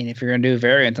 I mean, if you're gonna do a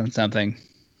variant on something,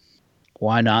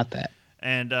 why not that?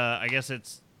 And I guess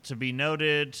it's to be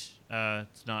noted,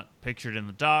 it's not pictured in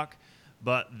the doc,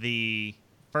 but the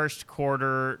first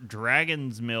quarter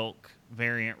Dragon's Milk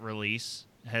variant release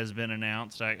has been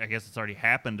announced. I guess it's already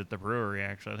happened at the brewery,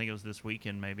 actually. I think it was this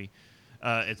weekend, maybe.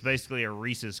 It's basically a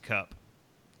Reese's Cup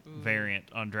variant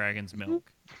on Dragon's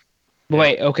Milk.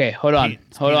 Wait, okay, hold on,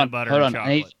 It's hold peanut on, butter hold and on.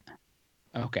 I need,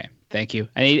 chocolate. okay, thank you.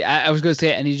 I was gonna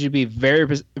say I need you to be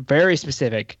very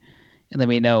specific, and let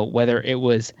me know whether it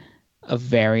was a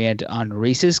variant on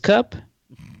Reese's Cup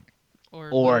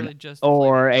or literally just the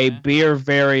or flavor. a Yeah. beer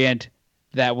variant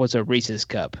that was a Reese's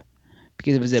Cup.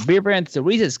 Because if it was a beer variant that's a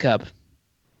Reese's Cup,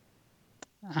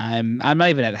 I'm not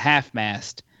even at half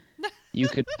mast. You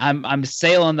could I'm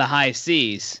sailing the high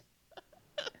seas.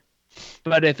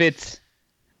 But if it's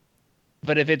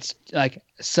like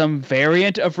some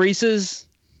variant of Reese's,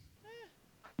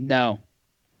 no.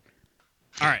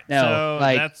 All right, No, so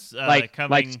like- that's like-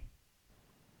 coming.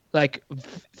 Like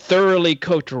thoroughly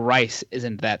cooked rice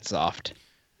isn't that soft.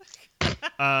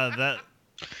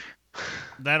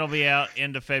 That'll be out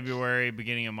end of February,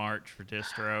 beginning of March for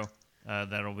distro.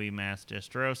 That'll be mass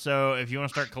distro. So if you want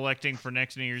to start collecting for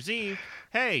next New Year's Eve,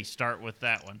 hey, start with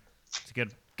that one. It's a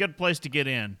good place to get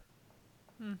in.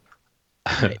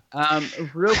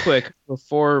 Real quick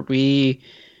before we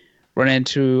run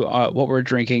into what we're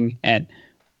drinking, and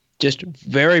just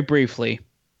very briefly,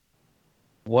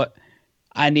 what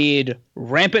I need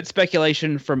rampant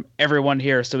speculation from everyone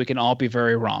here, so we can all be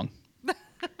very wrong,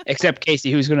 except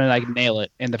Casey, who's gonna like nail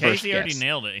it in the first Casey already guess.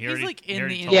 nailed it. He He's already, like he in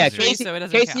already the told Yeah, us. industry, Casey, so it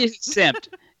doesn't Casey count. is exempt.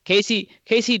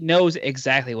 Casey knows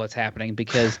exactly what's happening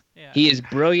because Yeah. he is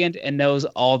brilliant and knows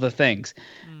all the things.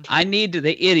 I need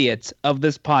the idiots of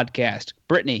this podcast,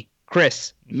 Brittany,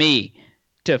 Chris, me,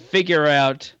 to figure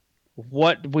out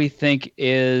what we think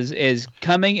is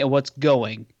coming and what's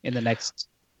going in the next.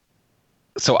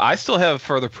 So I still have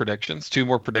further predictions, 2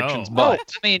 more predictions, Oh.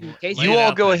 but I mean, Casey, Lay you it all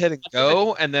out go there. ahead and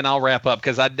go, and then I'll wrap up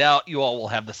because I doubt you all will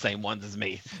have the same ones as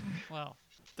me Well,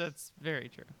 that's very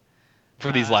true.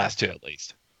 for these last 2 at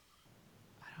least.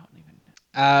 I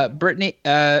don't even. Brittany,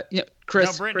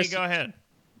 Chris. No, Brittany, Chris, go ahead.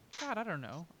 God, I don't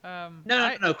know.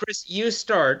 No, Chris, you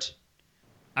start.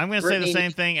 I'm going to say the Brittany-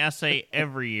 same thing I say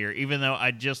every year, even though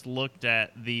I just looked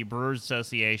at the Brewers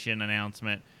Association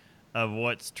announcement of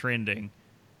what's trending.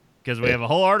 Because we have a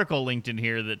whole article linked in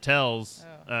here that tells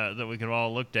that we could have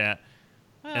all looked at.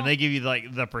 And they give you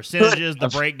like the percentages, the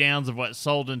breakdowns of what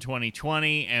sold in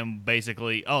 2020, and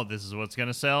basically, this is what's going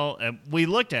to sell. And we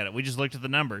looked at it. We just looked at the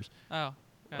numbers. Oh.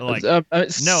 Okay. Like,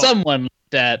 someone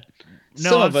looked at. no,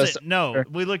 some of us.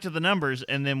 we looked at the numbers,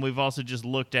 and then we've also just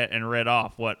looked at and read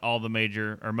off what all the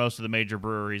major or most of the major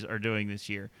breweries are doing this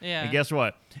year. Yeah. And guess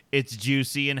what? It's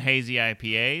juicy and hazy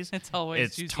IPAs. It's always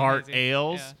it's juicy and tart hazy.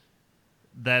 ales. Yeah.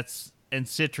 And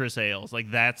citrus ales.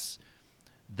 Like that's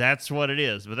what it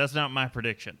is. But that's not my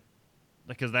prediction.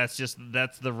 Because that's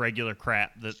the regular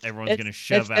crap that everyone's going to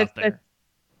shove out there.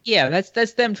 Yeah,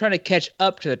 that's them trying to catch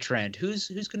up to the trend. Who's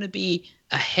going to be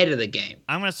ahead of the game?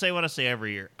 I'm going to say what I say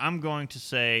every year. I'm going to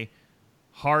say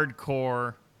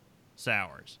hardcore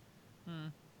sours.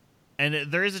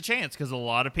 And there is a chance because a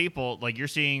lot of people, like you're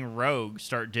seeing Rogue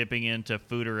start dipping into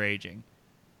foeder aging.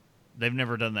 They've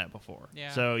never done that before. Yeah.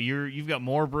 So you've got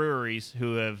more breweries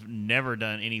who have never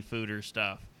done any foeder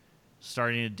stuff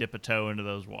starting to dip a toe into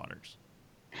those waters.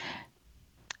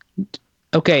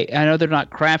 Okay, I know they're not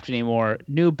craft anymore.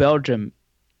 New Belgium,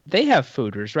 they have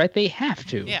fooders, right? They have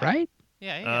to, Yeah. right?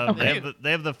 Yeah.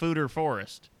 They have the foeder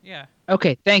forest. Yeah.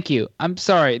 Okay, thank you. I'm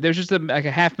sorry. There's just like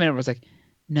a half minute where I was like,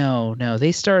 no,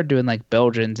 they started doing like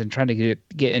Belgians and trying to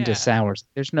get into Yeah. sours.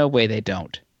 There's no way they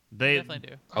don't. They They definitely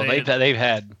do. Oh, They- they've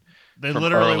had they from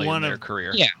literally early in won their a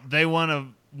career. Yeah. they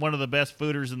won one of the best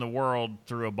foeders in the world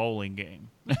through a bowling game.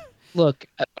 Look,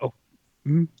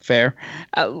 fair.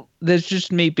 There's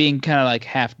just me being kind of like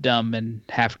half dumb and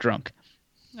half drunk.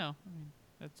 No, I mean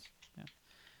that's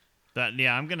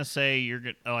I'm gonna say you're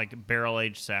like barrel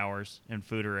aged sours and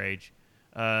foeder age.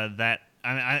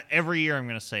 Every year I'm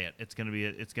gonna say it. It's gonna be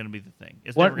the thing.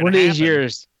 It's never gonna One of these happen.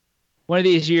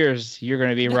 years, you're going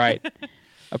to be right.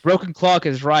 A broken clock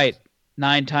is right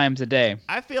 9 times a day.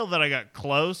 I feel that I got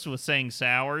close with saying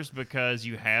sours because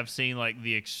you have seen like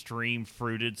the extreme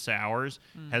fruited sours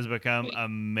has become a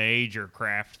major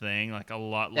craft thing. Like a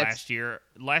lot last year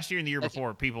and the year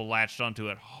before, people latched onto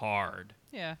it hard.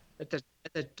 yeah.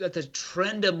 That's a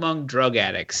trend among drug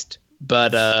addicts.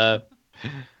 But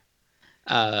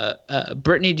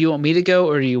Brittany, do you want me to go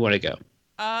or do you want to go?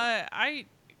 I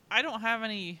don't have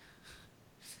any.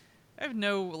 I have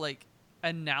no like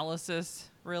analysis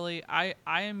really. I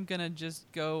am gonna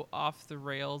just go off the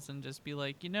rails and just be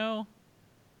like,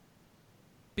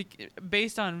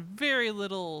 based on very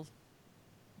little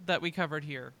that we covered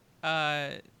here.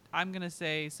 I'm gonna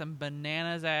say some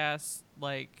bananas ass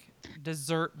like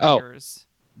dessert beers.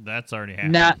 That's already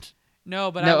happened. Not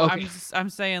No, but No, I'm okay. I'm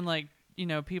saying like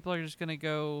people are just gonna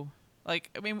go like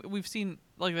I mean we've seen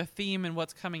like the theme and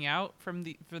what's coming out from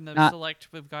the select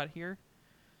we've got here.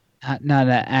 not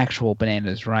actual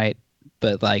bananas, right?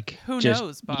 But like Who just,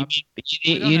 knows, Bob?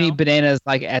 You don't know. need bananas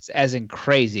like as in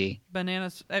crazy.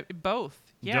 Bananas, both.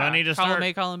 Yeah. I need to column start-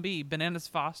 A, column B. Bananas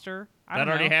Foster. I That don't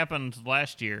already know. happened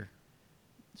last year.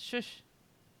 Shush.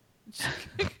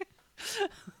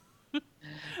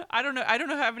 I don't know. I don't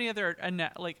know how many other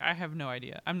like. I have no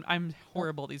idea. I'm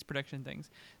horrible at these prediction things.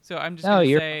 So I'm just No, gonna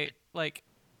you're say like,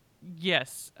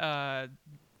 yes.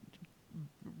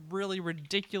 Really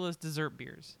ridiculous dessert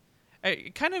beers.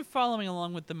 Kind of following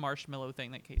along with the marshmallow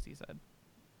thing that Casey said.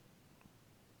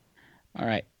 All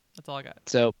right. That's all I got.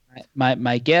 So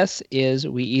my guess is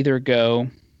we either go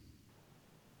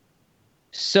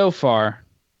so far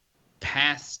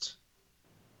past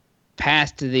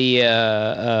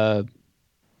the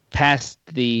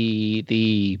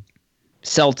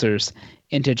seltzers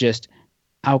into just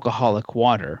alcoholic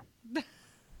water,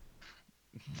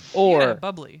 Yeah,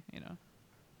 bubbly.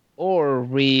 or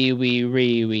we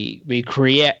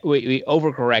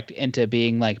overcorrect into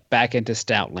being like back into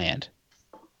stout land.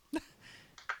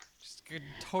 Just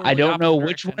totally I don't know opposite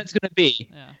which direction. one it's gonna be.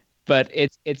 Yeah. But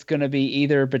it's going to be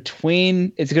either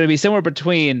between. It's going to be somewhere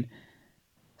between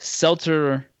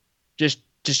seltzer, just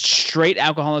straight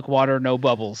alcoholic water, no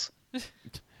bubbles.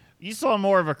 You saw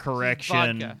more of a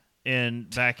correction vodka.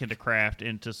 back into craft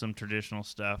into some traditional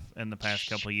stuff in the past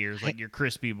couple of years, like your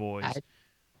crispy boys,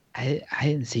 I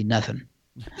didn't see nothing.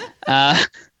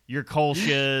 your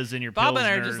Kolsch's, and your Bob and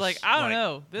I are Pilsners, just like, I don't like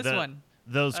know this one.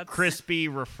 Those That's- crispy,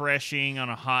 refreshing on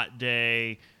a hot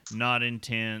day, not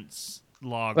intense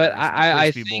lagers. But the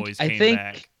I crispy think boys I came think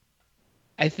back.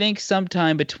 I think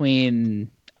sometime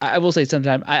between. I will say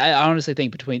sometime. I honestly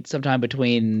think sometime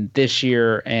between this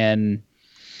year and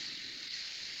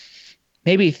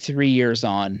maybe 3 years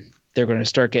on, they're going to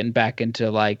start getting back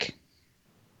into like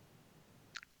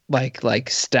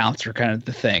stouts are kind of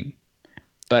the thing.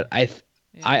 But I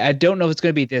don't know if it's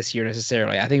going to be this year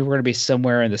necessarily. I think we're going to be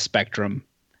somewhere in the spectrum.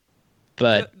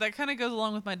 But That kind of goes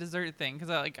along with my dessert thing because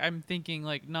I'm thinking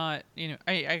like not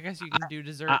I guess you can do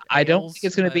dessert. I don't ales, think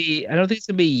it's going to but- be. I don't think it's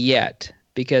going to be yet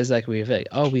because like we've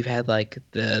had like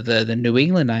the New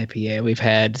England IPA. We've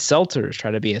had seltzers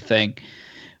try to be a thing.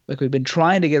 Like we've been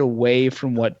trying to get away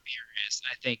from what beer is.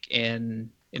 I think in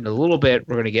a little bit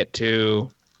we're going to get to.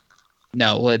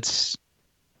 No, let's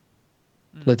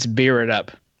beer it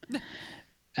up.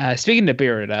 Speaking of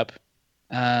beer it up,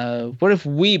 what if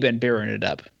we've been beering it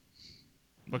up?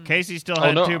 But Casey still Oh,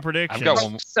 had no, two I've predictions. got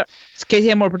one. So, Casey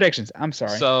had more predictions. I'm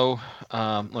sorry. So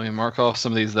let me mark off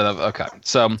some of these that I've. Okay,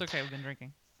 so It's okay. We've been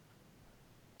drinking.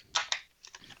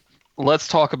 let's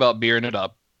talk about beering it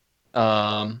up.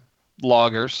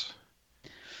 Lagers.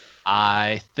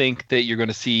 I think that you're going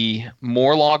to see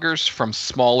more lagers from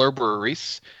smaller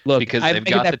breweries Look, because I'm they've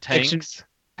making got that the prediction- tanks.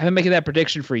 I've been making that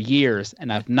prediction for years,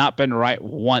 and I've not been right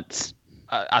once.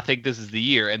 I think this is the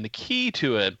year, and the key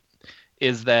to it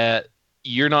is that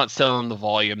you're not selling the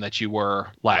volume that you were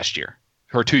last year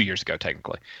or 2 years ago,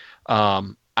 technically.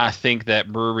 I think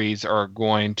that breweries are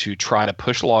going to try to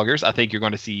push lagers. I think you're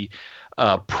going to see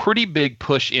a pretty big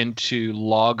push into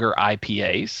lager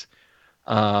IPAs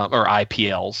or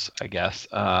IPLs, I guess.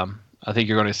 I think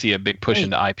you're going to see a big push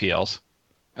into IPLs.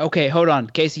 Okay, hold on,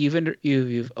 Casey.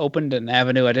 You've opened an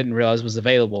avenue I didn't realize was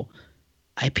available.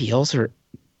 IPLs are.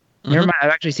 Never mind.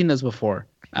 I've actually seen those before.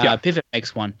 Yeah. Pivot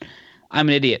makes one. I'm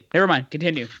an idiot. Never mind.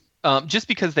 Continue. Just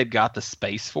because they've got the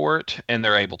space for it and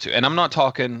they're able to. And I'm not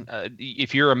talking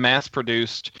if you're a mass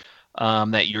produced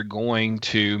that you're going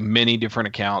to many different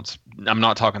accounts. I'm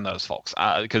not talking those folks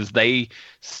because they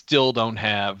still don't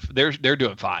have. They're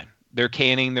doing fine. They're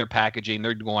canning, they're packaging,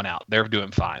 they're going out. They're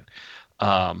doing fine.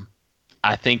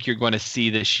 I think you're going to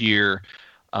see this year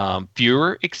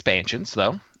fewer expansions,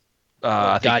 though.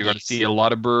 I think you're going to see a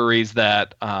lot of breweries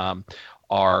that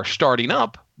are starting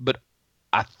up, but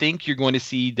I think you're going to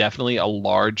see definitely a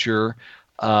larger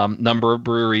number of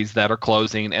breweries that are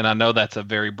closing. And I know that's a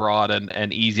very broad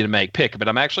and easy to make pick, but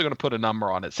I'm actually going to put a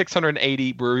number on it: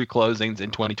 680 brewery closings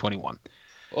in 2021.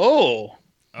 Oh.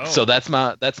 So that's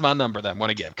my number that I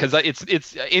want to give, because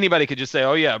it's anybody could just say,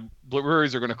 oh yeah,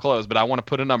 breweries are going to close, but I want to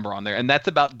put a number on there, and that's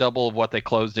about double of what they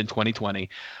closed in 2020.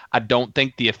 I don't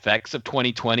think the effects of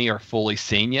 2020 are fully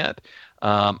seen yet.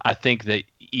 I think that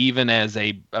even as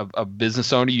a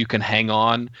business owner, you can hang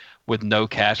on with no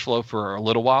cash flow for a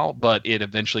little while, but it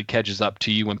eventually catches up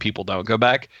to you when people don't go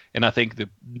back. And I think the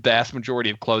vast majority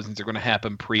of closings are going to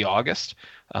happen pre-August,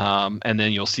 and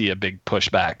then you'll see a big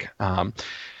pushback.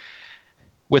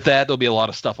 With that, there'll be a lot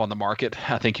of stuff on the market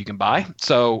I think you can buy.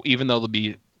 So even though there'll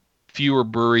be fewer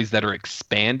breweries that are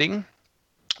expanding,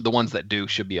 the ones that do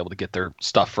should be able to get their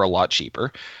stuff for a lot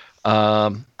cheaper.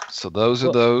 So those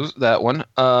are that one.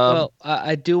 Well,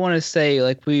 I do want to say,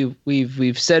 like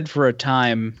we've said for a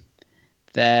time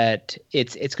that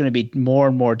it's going to be more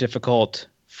and more difficult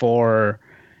for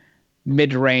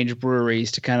mid-range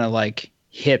breweries to kind of like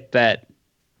hit that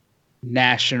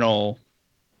national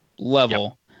level.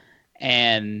 Yep.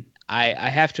 And I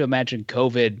have to imagine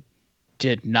COVID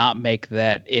did not make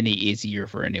that any easier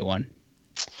for anyone.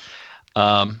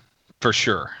 For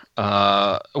sure.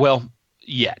 Well,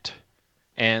 yet.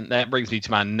 And that brings me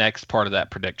to my next part of that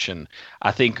prediction.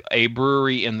 I think a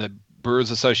brewery in the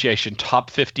Brewers Association top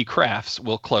 50 crafts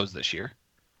will close this year.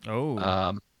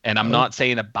 Oh. And I'm not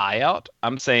saying a buyout.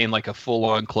 I'm saying like a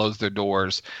full-on close their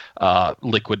doors,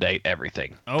 liquidate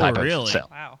everything. Oh, really?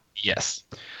 Wow. Yes.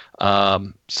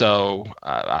 So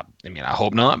I mean, I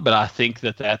hope not, but I think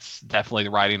that that's definitely the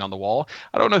writing on the wall.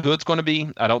 I don't know who it's going to be.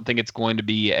 I don't think it's going to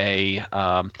be a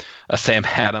Sam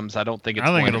Adams. I don't think it's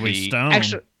going to be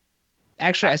Stone.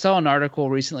 Actually, I saw an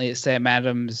article recently that Sam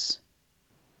Adams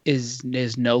is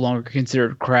no longer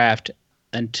considered craft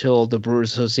until the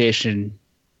Brewers Association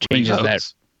changes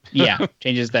that. Yeah,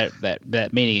 changes that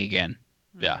meaning again.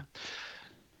 Yeah.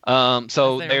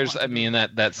 So there's, I mean,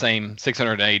 that same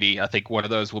 680, I think one of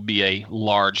those will be a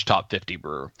large top 50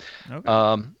 brewer.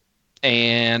 Okay.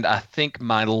 And I think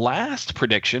my last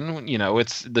prediction,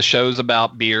 it's the show's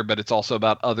about beer, but it's also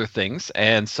about other things.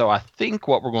 And so I think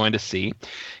what we're going to see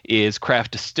is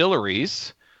craft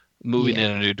distilleries moving in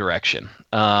a new direction.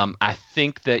 I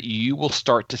think that you will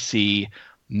start to see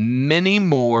many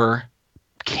more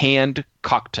canned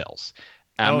cocktails.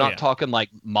 I'm not talking like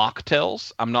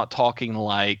mocktails. I'm not talking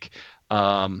like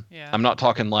I'm not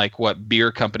talking like what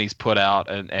beer companies put out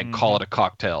and call it a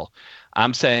cocktail.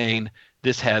 I'm saying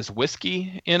this has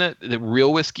whiskey in it, the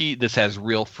real whiskey. This has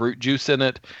real fruit juice in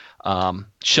it,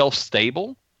 shelf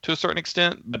stable to a certain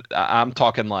extent. But I'm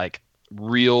talking like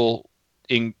real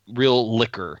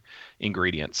liquor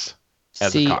ingredients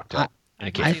as a cocktail.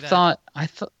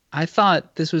 I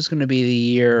thought this was going to be the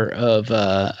year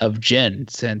of gin,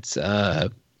 since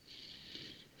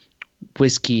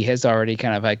whiskey has already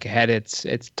kind of like had its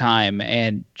time,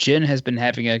 and gin has been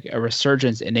having a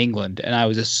resurgence in England, and I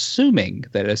was assuming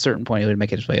that at a certain point it would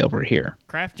make its way over here.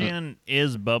 Craft gin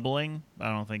is bubbling. I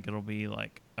don't think it'll be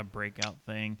like a breakout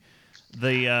thing.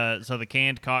 So the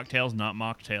canned cocktails, not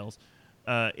mocktails,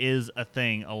 is a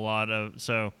thing.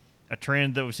 A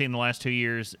trend that we've seen in the last 2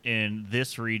 years in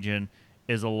this region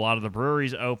is a lot of the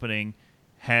breweries opening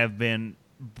have been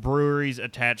breweries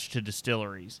attached to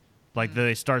distilleries. Like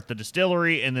they start the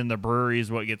distillery, and then the brewery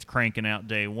is what gets cranking out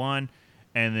day one.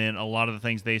 And then a lot of the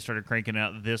things they started cranking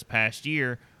out this past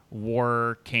year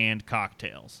were canned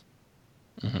cocktails.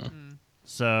 Mm-hmm.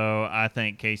 So I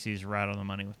think Casey's right on the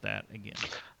money with that again.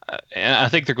 And I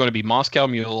think they're going to be Moscow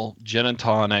Mule, gin and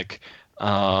tonic,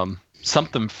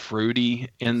 something fruity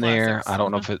in there. Classics. I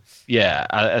don't know if it. Yeah,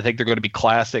 I think they're going to be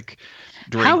classic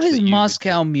drinks. How has that you-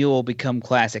 Moscow Mule become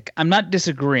classic? I'm not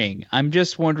disagreeing. I'm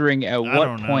just wondering at I what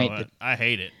don't point know. I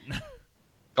hate it.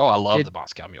 Oh, I love Did- the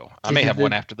Moscow Mule. I did may have the-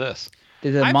 one after this.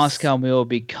 did the I've Moscow Mule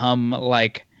become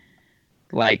like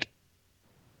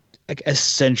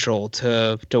essential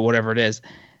to whatever it is?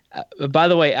 By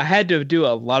the way, I had to do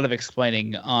a lot of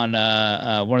explaining on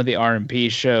one of the R&B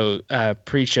show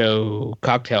pre-show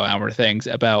cocktail hour things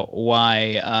about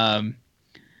why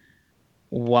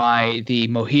the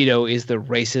mojito is the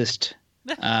racist.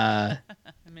 I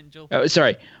mean, Joel.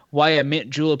 Sorry, why a mint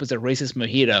julep is a racist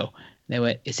mojito. And they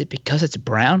went, is it because it's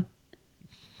brown?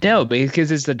 No,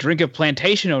 because it's the drink of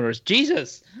plantation owners.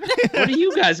 Jesus, what are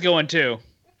you guys going to?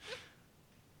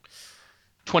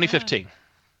 2015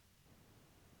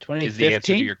 is the answer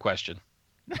to 2015 your question.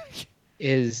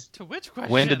 is To which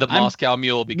question? When did the I'm- Moscow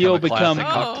Mule become Mule a classic become-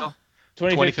 cocktail?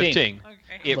 2015. 2015.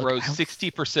 Okay. It Look, rose I-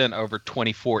 60% over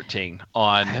 2014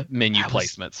 on menu I was-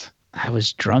 placements. I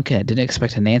was drunk and I didn't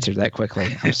expect an answer that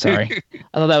quickly. I'm sorry.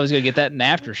 I thought I was going to get that in the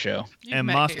after show. You And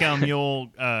may- Moscow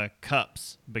Mule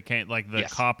cups became like the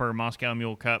Yes. copper Moscow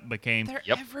Mule cup became They're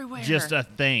Yep. everywhere. just a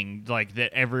thing like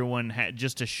that everyone had,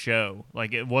 just a show.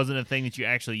 Like it wasn't a thing that you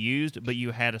actually used, but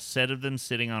you had a set of them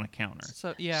sitting on a counter.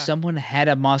 So yeah. Someone had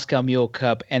a Moscow Mule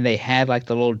cup and they had like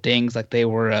the little dings like they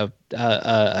were a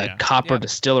Yeah. copper Yep.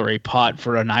 distillery pot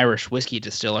for an Irish whiskey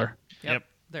distiller. Yep.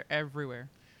 They're everywhere.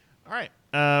 All right.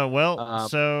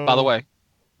 So By the way,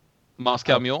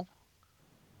 Moscow Mule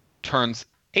turns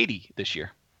 80 this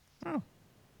year. okay.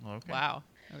 Wow.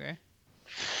 Okay.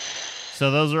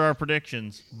 So those are our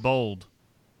predictions. Bold.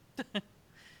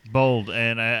 Bold.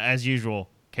 And as usual,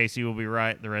 Casey will be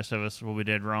right. The rest of us will be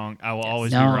dead wrong. I will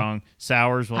always be No. wrong.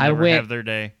 Sours will I never went- have their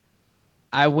day.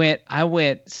 I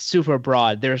went super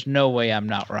broad. There's no way I'm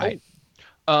not right.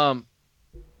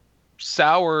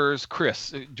 Sours,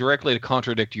 Chris, directly to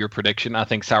contradict your prediction, I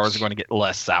think sours are going to get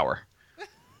less sour.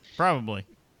 Probably.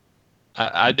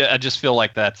 I just feel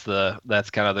like that's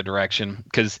kind of the direction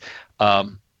because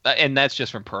and that's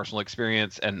just from personal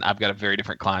experience, and I've got a very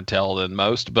different clientele than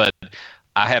most, but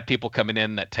I have people coming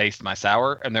in that taste my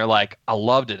sour and they're like, I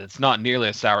loved it. It's not nearly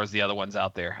as sour as the other ones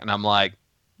out there. And I'm like,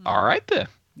 all right then,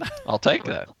 I'll take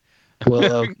that.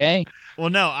 Well, okay. Well,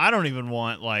 no, I don't even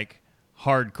want like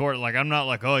hardcore. Like I'm not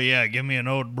like, oh yeah, give me an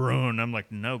old Bruin. I'm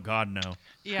like, no, God, no.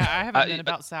 Yeah, I haven't been I-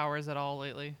 about sours at all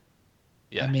lately.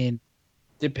 Yeah. I mean,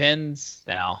 depends.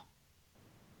 Now,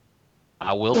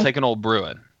 I will take an old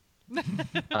Bruin.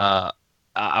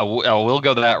 I will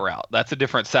go that route. That's a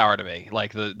different sour to me,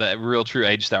 like the real true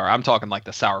aged sour. I'm talking like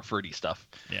the sour fruity stuff.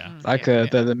 Yeah. Like Yeah,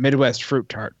 the Midwest fruit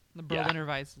tart. the yeah. Berliner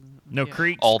Weiss. No yeah.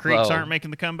 creeks. Although- Creeks aren't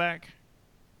making the comeback.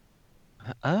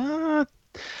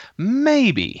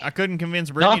 Maybe I couldn't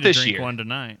convince Brittany to this drink year. one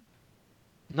tonight.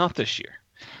 not this year.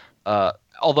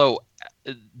 Although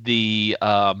the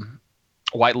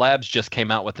White Labs just came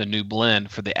out with a new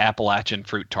blend for the Appalachian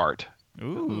fruit tart.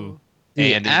 Ooh.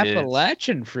 The And it is-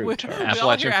 Appalachian We, fruit we tart. all hear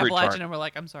Appalachian fruit Appalachian tart. and we're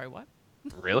like, I'm sorry, what?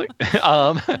 Really?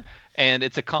 And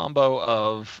it's a combo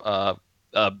of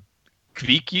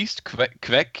Kveik yeast,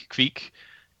 Kveik,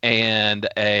 and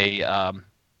a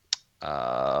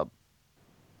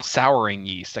souring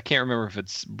yeast. I can't remember if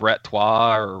it's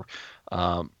Bretois or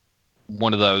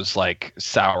one of those like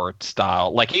sour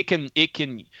style. Like it can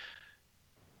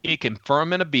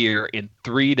ferment a beer in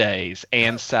 3 days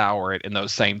and sour it in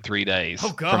those same 3 days Oh,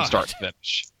 from gosh. start to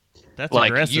finish. That's Like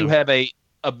aggressive. you have a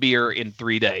beer in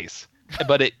 3 days,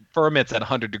 but it ferments at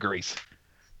 100 degrees.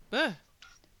 Ugh.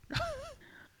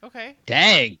 Okay.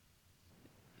 Dang.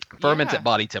 Ferments Yeah. at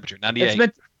body temperature, It's 98.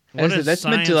 meant. What is That's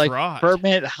meant to science like rot?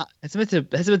 ferment. It's meant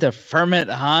to ferment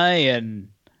high and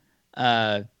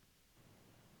Gotta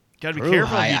be brew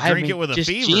careful high. if you I drink mean, it with a just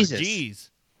fever. Jesus. Jeez.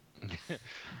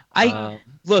 I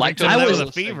look. like Drink I it was with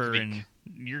a fever Kveik. and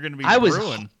you're gonna be I was-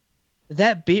 brewing.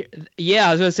 that beer. Yeah,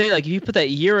 I was gonna say like if you put that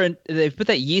they put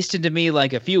that yeast into me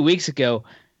like a few weeks ago,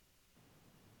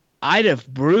 I'd have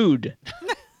brewed.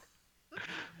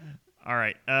 All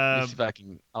right. Let me see if I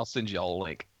can. I'll send you all a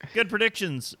link. Good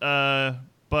predictions.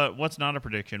 But what's not a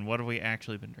prediction? What have we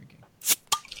actually been drinking?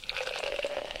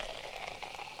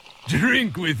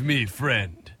 Drink with me,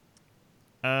 friend.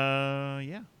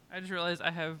 Yeah. I just realized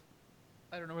I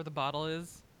don't know where the bottle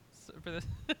is for this.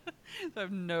 So I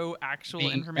have no actual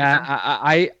information.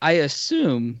 I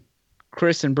assume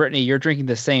Chris and Brittany, you're drinking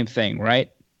the same thing,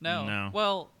 right? No. No.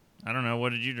 Well, I don't know. What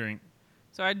did you drink?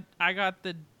 so I got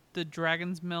the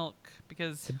dragon's milk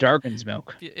because The Dargan's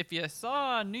milk. if you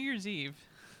saw New Year's Eve,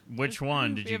 Which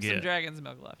one did we you have some get? dragon's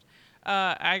milk left.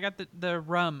 I got the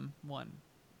rum one.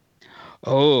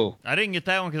 Oh, I didn't get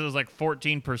that one because it was like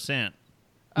 14%.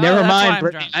 Oh, never that's why mind, I'm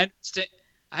Brittany. drunk.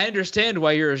 I understand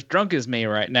why you're as drunk as me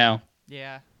right now.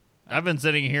 Yeah. I've been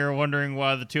sitting here wondering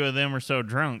why the two of them are so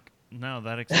drunk. No,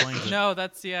 that explains it. No,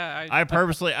 that's yeah.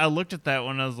 I looked at that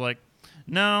one. I was like,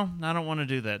 no, I don't want to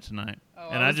do that tonight. Oh,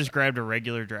 And I just grabbed a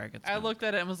regular dragon. I looked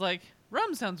at it and was like,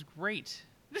 rum sounds great.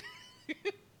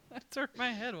 That's where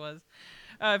my head was.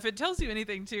 If it tells you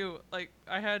anything too, like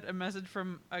I had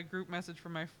a group message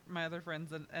from my other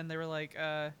friends, and they were like,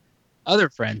 Other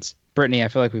friends, Brittany. I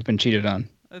feel like we've been cheated on.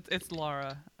 it's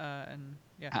Laura, and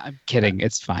yeah. I'm kidding.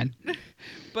 It's fine.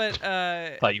 But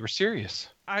Thought you were serious.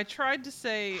 I tried to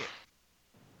say,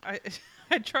 I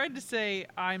tried to say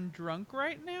I'm drunk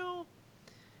right now.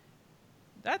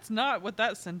 That's not what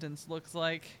that sentence looks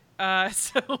like.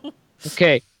 So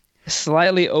Okay,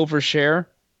 slightly overshare.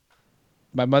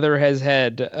 My mother has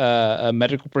had a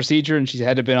medical procedure, and she's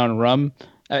had to been on rum.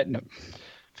 No,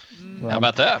 How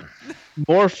about that?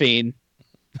 morphine.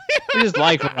 We just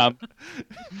like rum.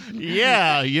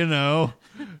 Yeah,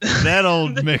 that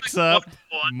old mix up.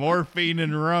 Morphine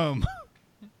and rum.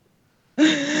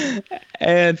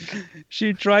 And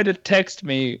she tried to text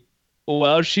me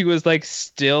while she was like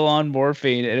still on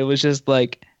morphine, and it was just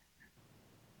like,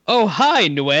 "Oh, hi,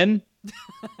 Nguyen.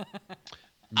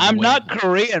 I'm not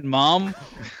Korean, Mom.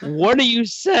 What are you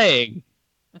saying?"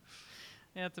 yeah,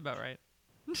 that's about right.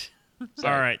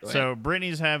 All right, go so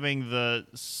Brittany's having the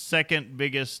second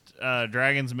biggest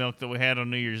dragon's milk that we had on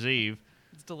New Year's Eve.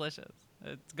 It's delicious.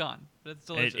 It's gone, but it's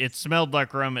delicious. It smelled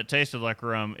like rum. It tasted like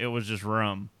rum. It was just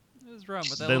rum. It was rum.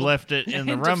 With that They little left it in the hint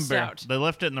of rum barrel. stout. They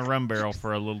left it in the rum barrel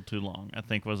for a little too long, I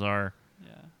think was our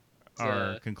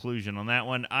Yeah. conclusion on that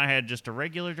one. I had just a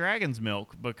regular dragon's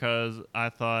milk because I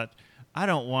thought I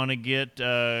don't want to get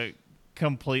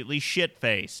completely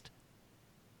shit-faced.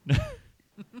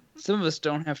 Some of us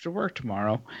don't have to work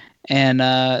tomorrow,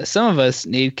 and some of us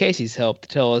need Casey's help to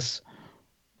tell us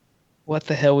what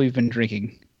the hell we've been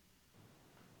drinking.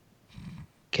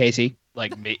 Casey?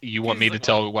 Like, you want me to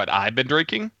tell what I've been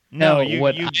drinking? No,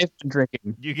 what I've been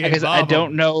drinking. you gave Because I Bob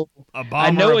don't know. a I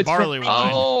bomber know of it's from- barley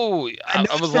wine. Oh, I know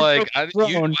I it's was from like,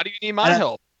 Throne. why do you need my And I-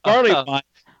 help? Barley wine.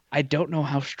 I don't know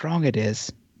how strong it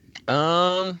is.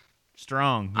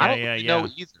 Strong. I Yeah, don't yeah. know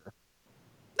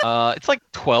either. It's like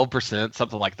 12%,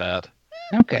 something like that.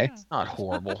 Okay. It's not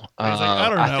horrible. He's like, I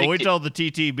don't know. think We told the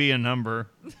TTB a number.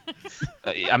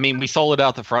 I mean, we sold it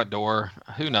out the front door.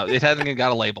 Who knows? It hasn't even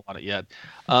got a label on it yet.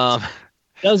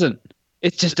 Doesn't.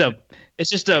 It's just a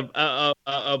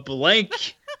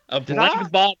blank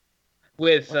bottle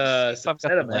with I've some got the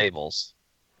sediment. labels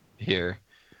here.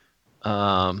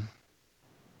 And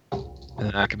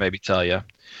I can maybe tell you.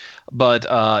 But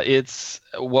it's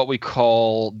what we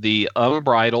call the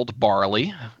unbridled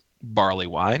barley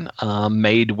wine,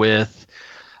 made with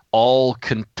all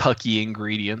Kentucky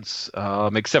ingredients,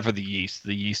 except for the yeast.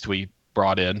 The yeast we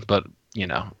brought in, but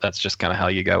that's just kind of how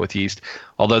you go with yeast.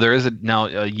 Although there is now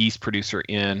a yeast producer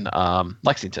in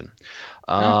Lexington.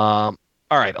 All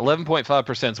right,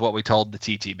 11.5% is what we told the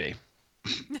TTB.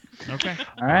 Okay.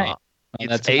 All right.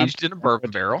 It's aged in a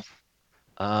bourbon barrel.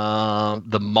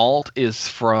 The malt is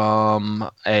from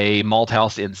a malt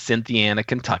house in Cynthiana,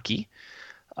 Kentucky.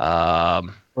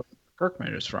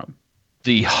 Kirkman is from.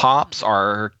 The hops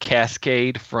are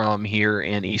Cascade from here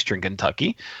in eastern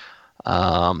Kentucky,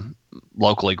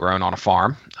 locally grown on a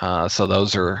farm. So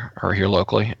those are here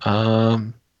locally.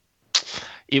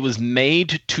 It was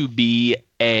made to be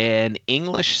an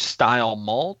English style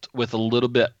malt with a little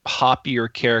bit hoppier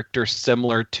character,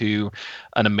 similar to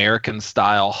an American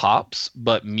style hops,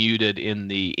 but muted in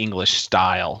the English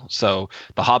style. So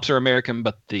the hops are American,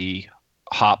 but the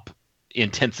hop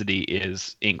intensity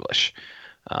is English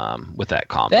with that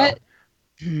combo.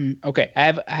 Okay,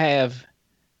 I have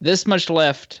this much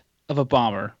left of a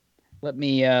bomber. Let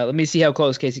me see how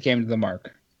close Casey came to the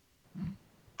mark.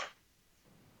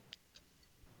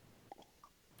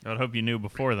 I would hope you knew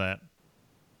before that.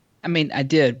 I mean, I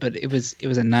did, but it was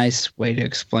a nice way to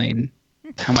explain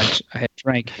how much I had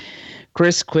drank.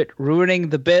 Chris, quit ruining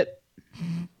the bit.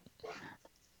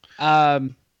 I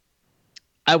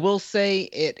will say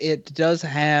it does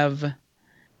have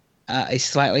a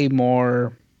slightly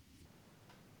more.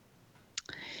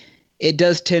 It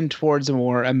does tend towards a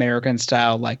more American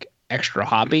style, like extra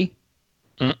hoppy,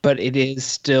 but it is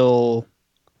still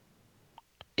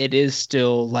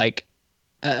like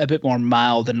a bit more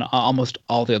mild than almost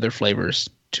all the other flavors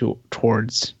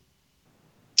towards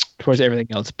everything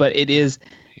else. But it is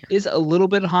a little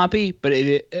bit hoppy, but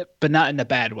but not in a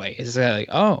bad way. It's like,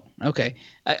 oh, okay.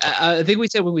 I think we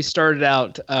said when we started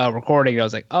out recording, I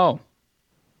was like, oh,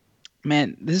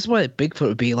 Man, this is what Bigfoot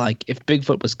would be like if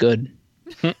Bigfoot was good.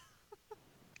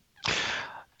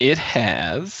 It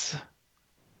has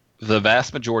the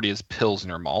vast majority is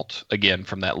Pilsner malt, again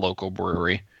from that local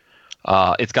brewery.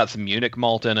 It's got some Munich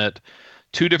malt in it,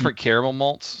 2 different caramel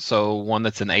malts, so one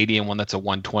that's an 80 and one that's a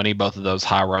 120, both of those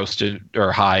high roasted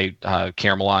or high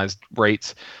caramelized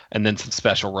rates, and then some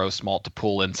special roast malt to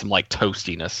pull in some like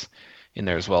toastiness in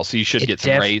there as well. So you should get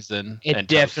some raisin. It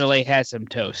definitely has some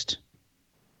toast.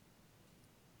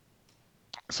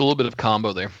 It's a little bit of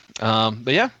combo there.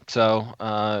 But yeah, so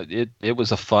it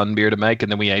was a fun beer to make,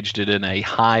 and then we aged it in a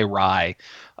high rye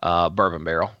bourbon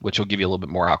barrel, which will give you a little bit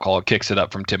more alcohol. It kicks it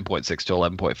up from 10.6 to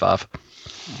 11.5.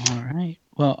 All right.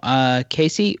 Well,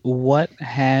 Casey, what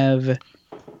have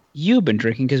you been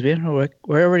drinking? Because we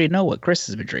already know what Chris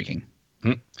has been drinking.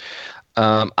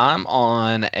 I'm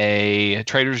on a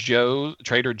Trader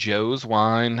Joe's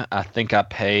wine. I think I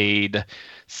paid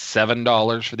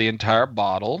 $7 for the entire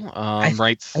bottle. I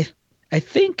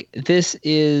think this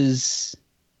is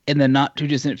in the not too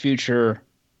distant future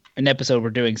an episode we're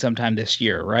doing sometime this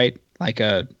year, right? Like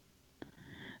a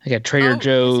Trader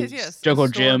Joe's, Joko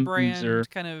Jim's, brand or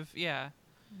kind of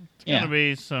It's gonna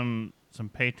be some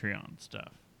Patreon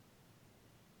stuff.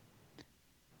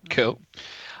 Cool.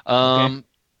 Okay.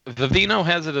 Vivino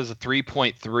has it as a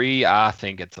 3.3. I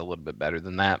think it's a little bit better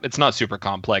than that. It's not super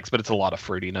complex, but it's a lot of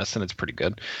fruitiness and it's pretty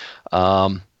good.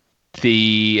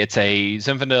 It's a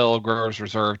Zinfandel Growers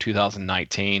Reserve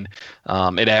 2019.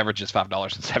 It averages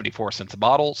 $5.74 a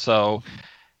bottle. So,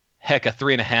 heck, a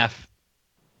 3.5.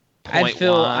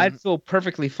 I'd feel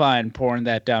perfectly fine pouring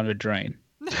that down the drain.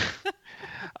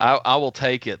 I will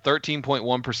take it. 13.1%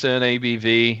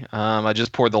 ABV. I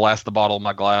just poured the last of the bottle in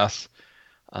my glass.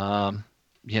 A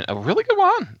really good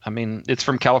wine. I mean, it's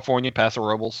from California, Paso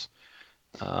Robles.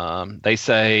 They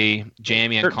say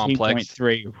jammy and complex.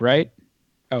 13.3, right?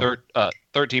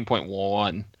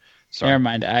 13.1. Sorry. Never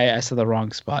mind. I said the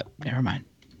wrong spot. Never mind.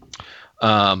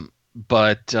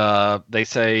 But they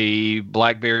say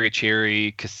blackberry,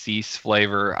 cherry, cassis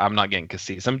flavor. I'm not getting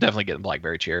cassis. I'm definitely getting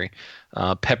blackberry, cherry.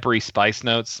 Peppery spice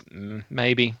notes,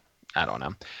 maybe. I don't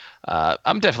know.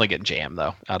 I'm definitely getting jam,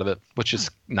 though, out of it, which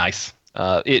is nice.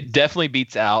 It definitely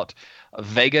beats out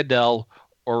Vega del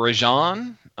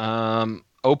Origen,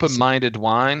 open-minded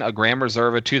wine, a Graham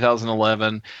Reserva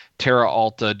 2011 Terra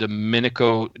Alta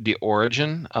Dominico de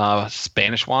Origin,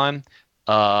 Spanish wine.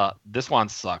 This wine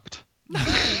sucked.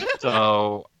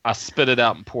 So I spit it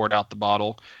out and poured out the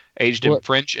bottle. Aged in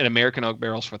French and American oak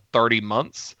barrels for 30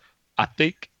 months. I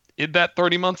think in that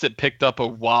 30 months it picked up a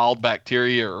wild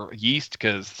bacteria or yeast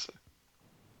because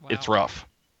it's rough.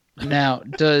 Now,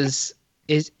 is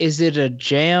it a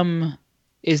jam?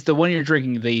 Is the one you're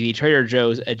drinking, the Trader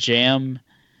Joe's, a jam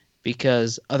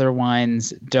because other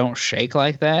wines don't shake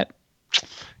like that?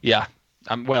 Yeah.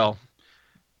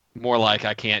 More like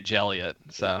I can't jelly it.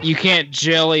 So you can't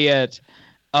jelly it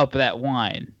up that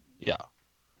wine. Yeah.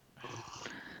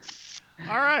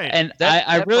 All right. And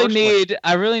I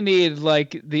really need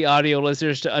like the audio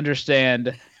listeners to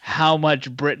understand how much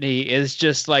Brittany is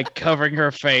just like covering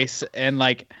her face and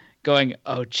like going,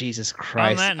 "Oh Jesus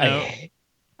Christ!" On that note,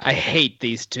 I hate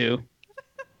these two.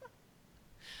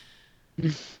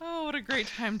 Oh, what a great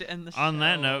time to end the show. On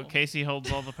that note, Casey holds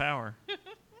all the power.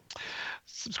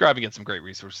 Subscribe and get some great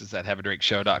resources at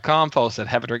haveadrinkshow.com. Follow us at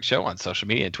Have a Drink Show on social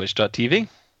media and twitch.tv.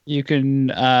 You can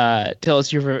tell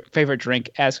us your favorite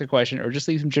drink, ask a question, or just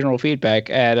leave some general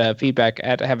feedback at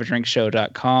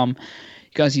feedback@haveadrinkshow.com. You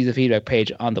can also use the feedback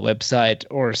page on the website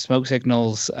or smoke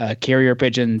signals, carrier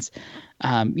pigeons.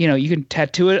 You can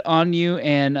tattoo it on you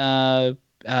and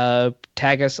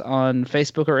tag us on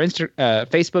Facebook or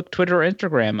Facebook, Twitter, or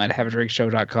Instagram at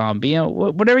haveadrinkshow.com.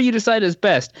 Whatever you decide is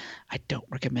best. I don't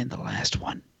recommend the last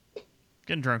one.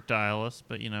 Can drunk dial us,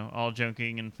 but all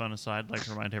joking and fun aside, I'd like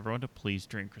to remind everyone to please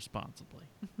drink responsibly.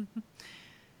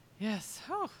 Yes.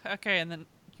 Oh, okay. And then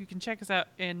you can check us out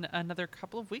in another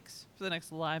couple of weeks for the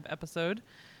next live episode.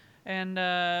 And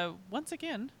once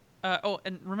again,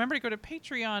 and remember to go to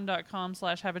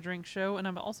patreon.com/haveadrinkshow. And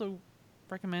I'm also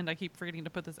recommend, I keep forgetting to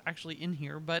put this actually in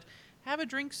here, but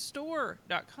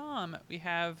haveadrinkstore.com. We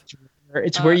have...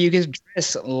 It's where you can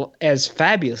dress as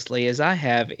fabulously as I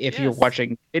have if you're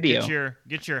watching video.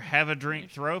 Get your have a drink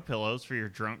throw pillows for your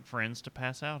drunk friends to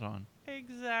pass out on.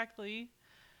 Exactly.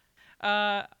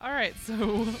 All right,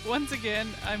 so once again,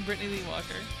 I'm Brittany Lee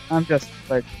Walker. I'm Justin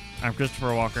Clark. I'm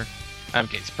Christopher Walker. I'm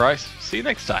Gates Price. See you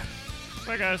next time.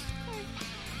 Bye, guys.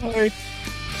 Bye.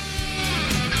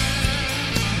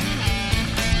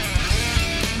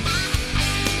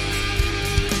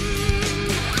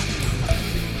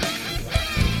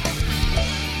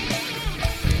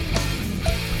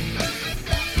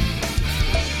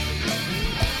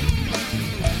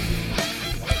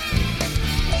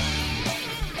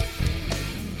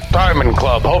 Diamond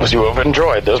Club hopes you have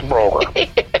enjoyed this program.